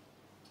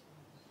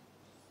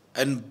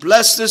 And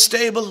bless this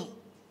table,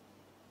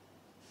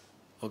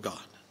 oh God,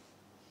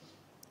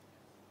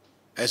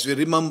 as we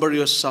remember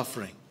Your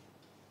suffering,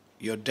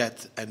 Your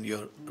death, and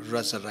Your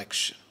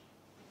resurrection.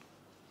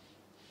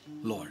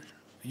 Lord,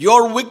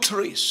 Your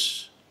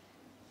victories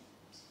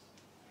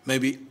may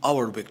be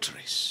our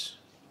victories.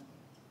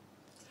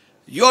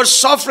 Your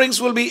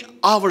sufferings will be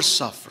our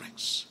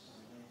sufferings.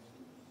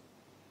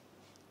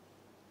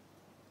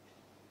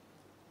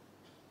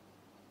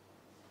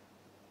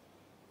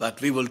 That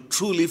we will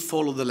truly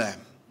follow the Lamb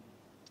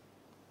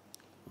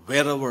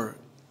wherever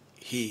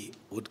He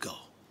would go.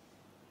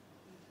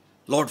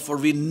 Lord, for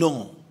we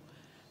know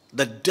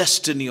the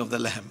destiny of the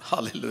Lamb.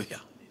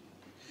 Hallelujah.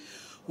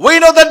 We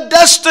know the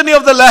destiny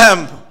of the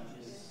Lamb.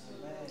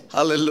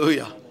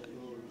 Hallelujah.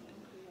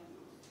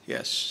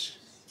 Yes.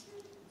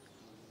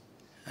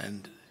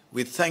 And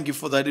we thank you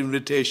for that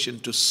invitation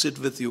to sit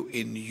with you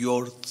in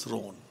your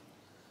throne.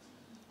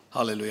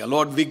 Hallelujah.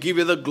 Lord, we give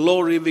you the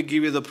glory, we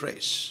give you the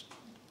praise.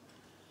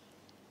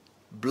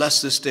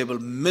 Bless this table.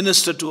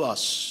 Minister to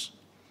us.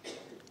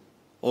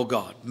 Oh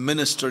God,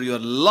 minister your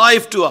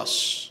life to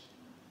us.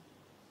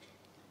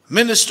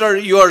 Minister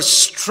your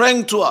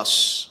strength to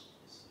us.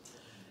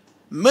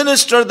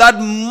 Minister that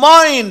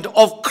mind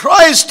of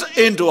Christ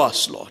into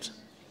us, Lord.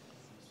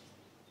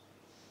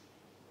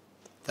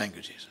 Thank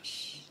you,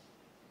 Jesus.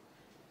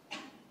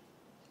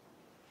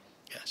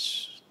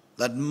 Yes,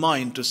 that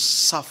mind to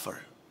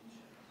suffer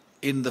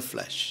in the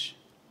flesh.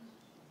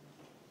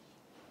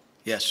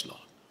 Yes, Lord.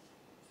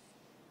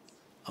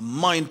 A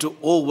mind to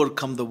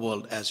overcome the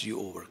world as you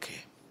overcame.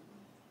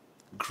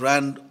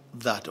 Grant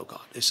that, oh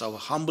God. It's our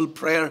humble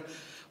prayer.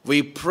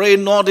 We pray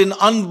not in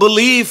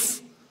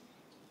unbelief.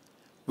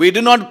 We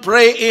do not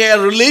pray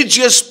a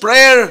religious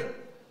prayer,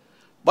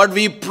 but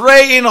we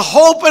pray in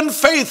hope and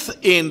faith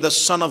in the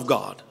Son of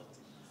God,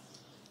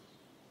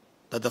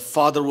 that the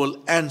Father will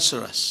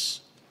answer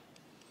us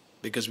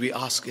because we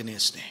ask in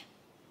His name.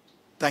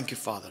 Thank you,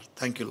 Father.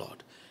 Thank you,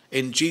 Lord.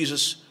 In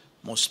Jesus'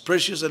 most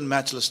precious and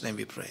matchless name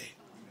we pray.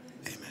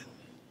 Amen.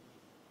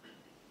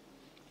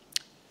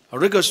 I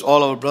request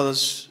all our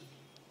brothers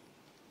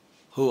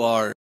who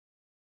are